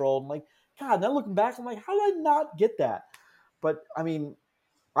being controlled. I'm like, God, now looking back, I'm like, how did I not get that? But, I mean,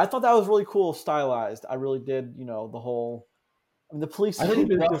 I thought that was really cool, stylized. I really did, the whole... I mean, the police... I think if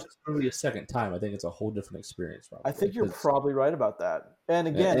you watch this movie a second time, I think it's a whole different experience. Probably. I think you're probably right about that. And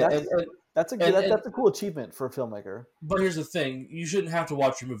again, that's a cool achievement for a filmmaker. But here's the thing: you shouldn't have to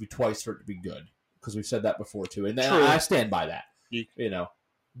watch your movie twice for it to be good, because we've said that before too, and True. I stand by that. You know,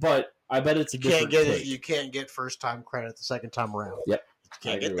 but I bet it's a different take. You can't get first time credit the second time around. Yep, You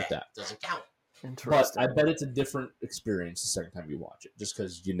can't I agree get with that. that. Doesn't count. But Interesting. I bet it's a different experience the second time you watch it, just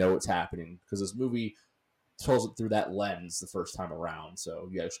because you know what's happening. Because this movie tells it through that lens the first time around, so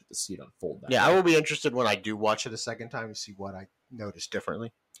you actually get to see it unfold. Yeah, way. I will be interested when I do watch it a second time to see what I noticed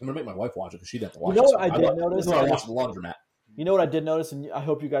differently. I'm gonna make my wife watch it because she didn't have to watch You know it. what I did notice? I watched the laundromat. You know what I did notice, and I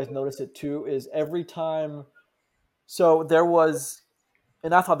hope you guys notice it too, is every time. So there was,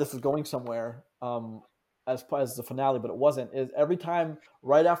 and I thought this was going somewhere as the finale, but it wasn't. Is every time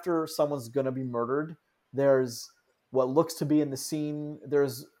right after someone's going to be murdered, there's what looks to be in the scene.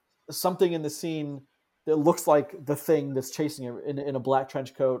 There's something in the scene that looks like the thing that's chasing him in a black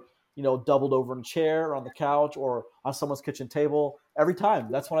trench coat, doubled over in a chair or on the couch or on someone's kitchen table. Every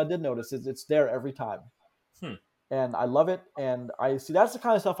time. That's what I did notice. It's there every time. And I love it. And I see that's the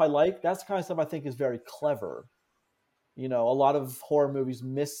kind of stuff I like. That's the kind of stuff I think is very clever. A lot of horror movies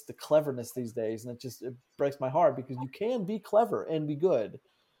miss the cleverness these days, and it breaks my heart because you can be clever and be good.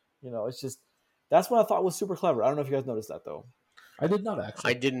 It's just that's what I thought was super clever. I don't know if you guys noticed that though. I did not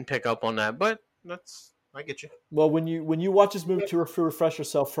actually. I didn't pick up on that, but I get you. Well, when you watch this movie to refresh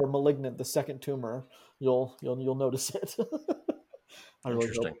yourself for Malignant, the second tumor, you'll notice it. I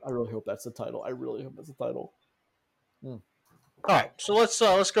really hope that's the title. I really hope that's the title. All right, so let's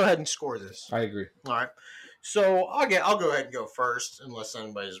go ahead and score this. I agree. All right, so I'll go ahead and go first, unless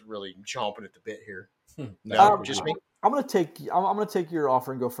anybody's really chomping at the bit here. No, just me. I'm gonna take your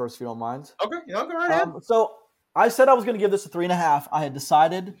offer and go first if you don't mind. Okay, I'll go right ahead. So I said I was gonna give this a 3.5. I had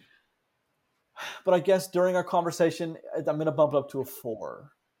decided, but I guess during our conversation, I'm gonna bump it up to a 4.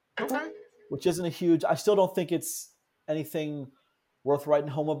 Okay. Which isn't a huge. I still don't think it's anything worth writing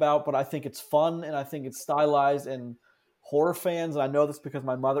home about, but I think it's fun and I think it's stylized, and horror fans, and I know this because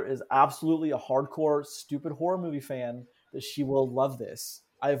my mother is absolutely a hardcore, stupid horror movie fan, that she will love this.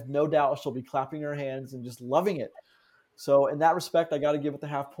 I have no doubt she'll be clapping her hands and just loving it. So in that respect, I got to give it the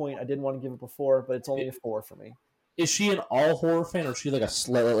half point. I didn't want to give it before, but it's only a 4 for me. Is she an all horror fan, or is she like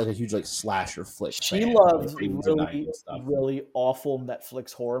a huge slasher flick? She fan? loves Like, really awful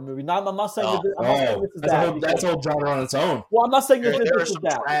Netflix horror movie. I'm not saying Oh, this is that. that's a whole genre on its own. Well, I'm not saying this There is is some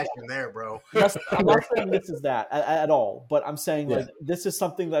that. trash in there, bro. I'm not saying this is that at all, but I'm saying like this is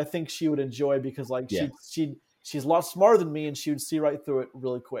something that I think she would enjoy because she's a lot smarter than me and she would see right through it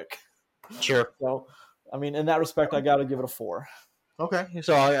really quick. Sure. So, I mean, in that respect, I got to give it a 4. Okay.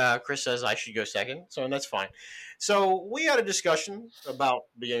 So Chris says I should go second, so that's fine. So we had a discussion about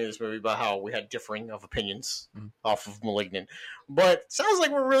the beginning of this movie about how we had differing of opinions off of Malignant, but it sounds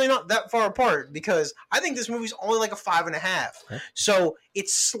like we're really not that far apart because I think this movie's only like a 5.5, so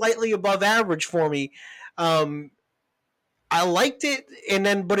it's slightly above average for me. I liked it,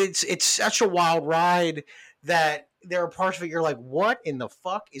 but it's such a wild ride that there are parts of it you're like, what in the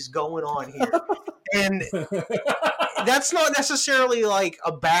fuck is going on here? And that's not necessarily like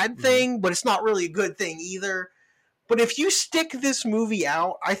a bad thing, but it's not really a good thing either. But if you stick this movie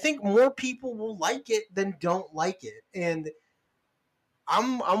out, I think more people will like it than don't like it. And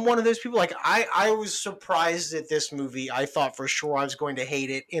I'm one of those people. Like I was surprised at this movie. I thought for sure I was going to hate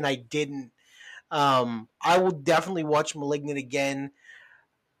it, and I didn't. I will definitely watch Malignant again.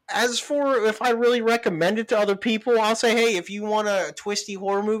 as for if I really recommend it to other people, I'll say, hey, if you want a twisty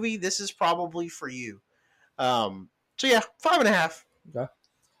horror movie, this is probably for you. So yeah, 5.5. Okay.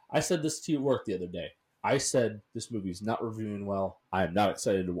 I said this to you at work the other day. I said this movie's not reviewing well. I am not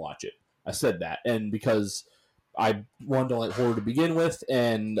excited to watch it. I said that, and because I wanted to like horror to begin with,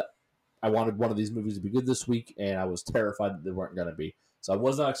 and I wanted one of these movies to be good this week, and I was terrified that they weren't going to be. So I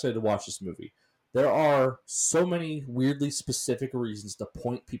was not excited to watch this movie. There are so many weirdly specific reasons to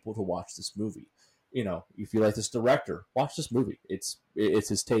point people to watch this movie. You know, if you like this director, watch this movie. It's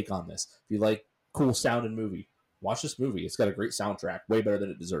his take on this. If you like cool sound in movie, watch this movie. It's got a great soundtrack, way better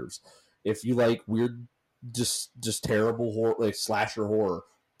than it deserves. If you like weird, just terrible horror, like slasher horror,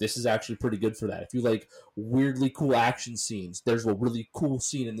 this is actually pretty good for that. If you like weirdly cool action scenes, there's a really cool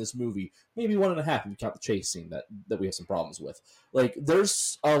scene in this movie. Maybe 1.5 if you count the chase scene that we have some problems with. Like,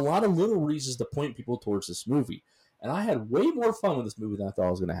 there's a lot of little reasons to point people towards this movie. And I had way more fun with this movie than I thought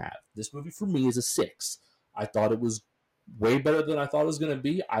I was going to have. This movie, for me, is a 6. I thought it was way better than I thought it was going to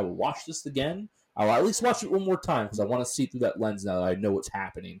be. I will watch this again. I'll at least watch it one more time because I want to see through that lens now that I know what's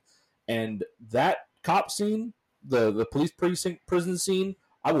happening. And that cop scene, the police precinct prison scene,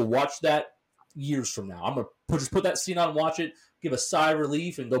 I will watch that years from now. I'm going to just put that scene on and watch it, give a sigh of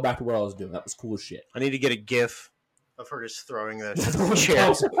relief, and go back to what I was doing. That was cool as shit. I need to get a GIF of her just throwing the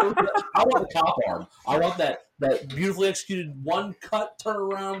chair. I want the cop arm. I want that beautifully executed one cut,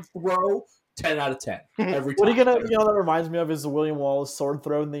 turnaround, throw. 10 out of 10 every time. What are you gonna? You know, that reminds me of is the William Wallace sword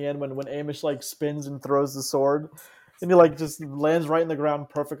throw in the end when Amish like spins and throws the sword, and he like just lands right in the ground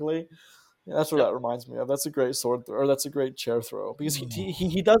perfectly. Yeah, that's what that reminds me of. That's a great sword throw, or that's a great chair throw because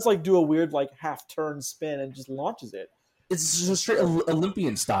he does like do a weird like half turn spin and just launches it. It's just straight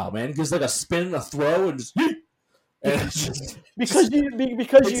Olympian style, man. It gives like a spin, a throw, and just. And it's just because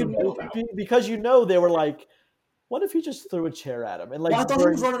you know they were like, what if he just threw a chair at him and like I thought he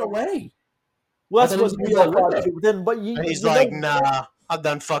was running away. Well, that's what we all thought too. Then, but and he's like, "Nah, I've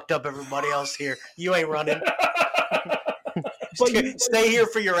done fucked up everybody else here. You ain't running. Stay here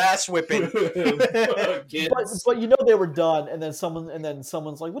for your ass whipping." but you know they were done, and then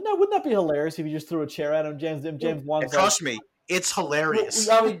someone's like, "Wouldn't that be hilarious if you just threw a chair at him?" James Wan's trust me, it's hilarious.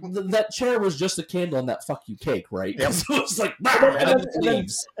 I mean, that chair was just a candle in that fuck you cake, right? Yep. So it's like,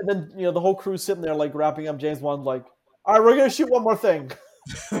 and then you know the whole crew's sitting there like wrapping up. James Wan's like, "All right, we're gonna shoot one more thing."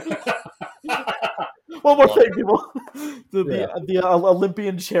 One more thing, people. The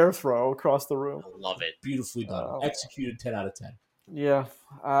Olympian chair throw across the room. I love it. Beautifully done. Executed 10 out of 10. Yeah.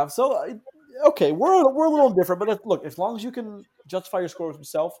 Okay, we're a little different, but look, as long as you can justify your score with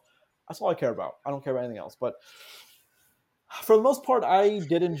yourself, that's all I care about. I don't care about anything else. But for the most part, I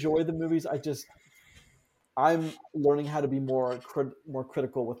did enjoy the movies. I'm learning how to be more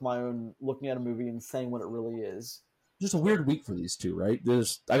critical with my own looking at a movie and saying what it really is. Just a weird week for these two, right?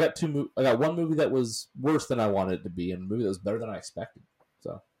 I got one movie that was worse than I wanted it to be, and a movie that was better than I expected.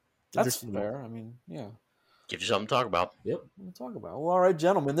 So that's fair. I mean, yeah. Give you something to talk about. Yep. We'll talk about. Well, all right,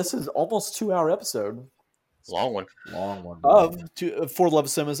 gentlemen. This is almost 2-hour episode. Long one. Of For the Love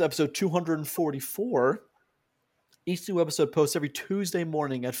of Cinemas, episode 244. Each new episode posts every Tuesday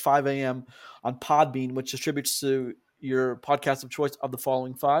morning at 5 a.m. on Podbean, which distributes to your podcast of choice of the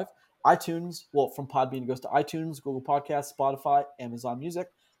following 5. iTunes, from Podbean, it goes to iTunes, Google Podcasts, Spotify, Amazon Music.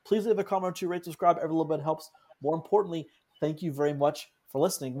 Please leave a comment or 2, rate, subscribe. Every little bit helps. More importantly, thank you very much for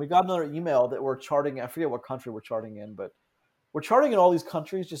listening. We got another email that we're charting. I forget what country we're charting in, but we're charting in all these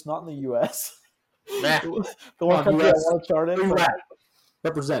countries, just not in the U.S. The one country I want to chart in.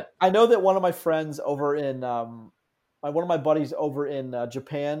 Represent. I know that one of my friends over in one of my buddies over in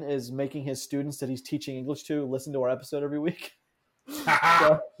Japan is making his students that he's teaching English to listen to our episode every week.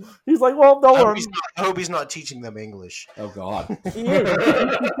 So he's like, well, don't worry. I hope he's not teaching them English. Oh, God. He is.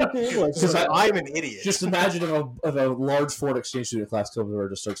 Because I'm an idiot. Just imagine a large foreign exchange student class comes over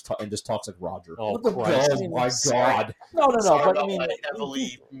and just talks like Roger. Oh, Christ. Oh my God. No. Sorry But I mean,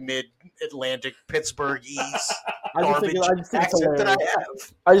 heavily mid-Atlantic Pittsburgh East. I just think it's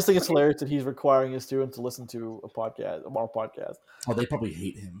hilarious. I just think it's hilarious that he's requiring his students to listen to our podcast. Oh, they probably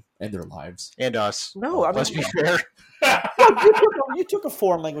hate him and their lives. And us. No, I mean, let's be fair. You took a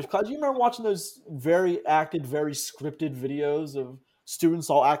foreign language class. You remember watching those very acted, very scripted videos of students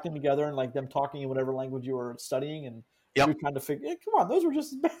all acting together and like them talking in whatever language you were studying, and you were trying to figure. Yeah, come on, those were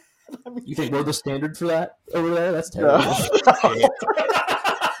just as bad. I mean, you think we're the standard for that over there? That's terrible.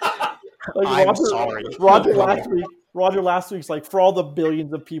 I'm sorry. Roger last week's like, for all the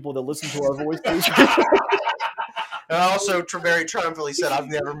billions of people that listen to our voices. And also, very triumphantly said, I've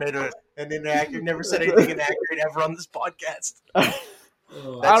never made never said anything inaccurate ever on this podcast.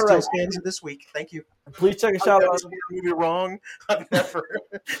 That All still right. stands this week. Thank you. Please check us I've out never on seen a movie wrong. I've never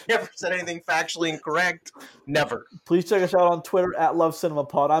said anything factually incorrect. Never. on Twitter at Love Cinema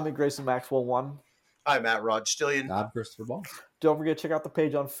Pod. I'm at Grayson Maxwell 1. I'm at Rod Stillion. I'm Christopher Ball. Don't forget to check out the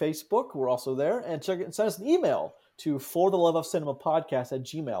page on Facebook. We're also there. And send us an email to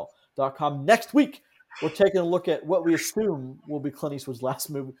fortheloveofcinemapodcast@gmail.com. Next week, we're taking a look at what we assume will be Clint Eastwood's last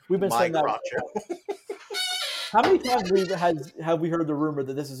movie. We've been saying that. How many times have we heard the rumor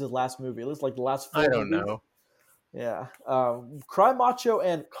that this is his last movie? It looks like the last 4 I don't movies. know. Yeah. Cry Macho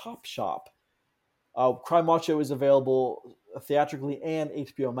and Cop Shop. Cry Macho is available theatrically and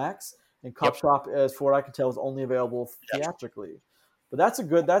HBO Max. And Cop Shop, as far as I can tell, is only available theatrically. But that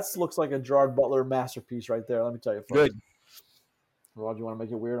looks like a Gerard Butler masterpiece right there. Let me tell you. Folks. Good. Rod, you want to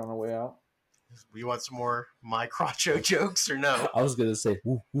make it weird on our way out? You want some more My Crotcho jokes or no? I was going to say,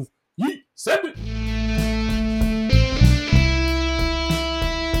 woo, woo, yeet, send it.